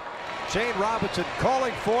 Shane Robinson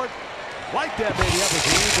calling for it. Like that, baby. That was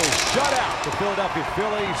the Eagles shutout. The Philadelphia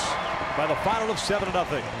Phillies by the final of 7-0.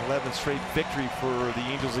 11th straight victory for the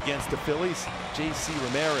Angels against the Phillies. J.C.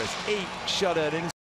 Ramirez, 8 shutout innings.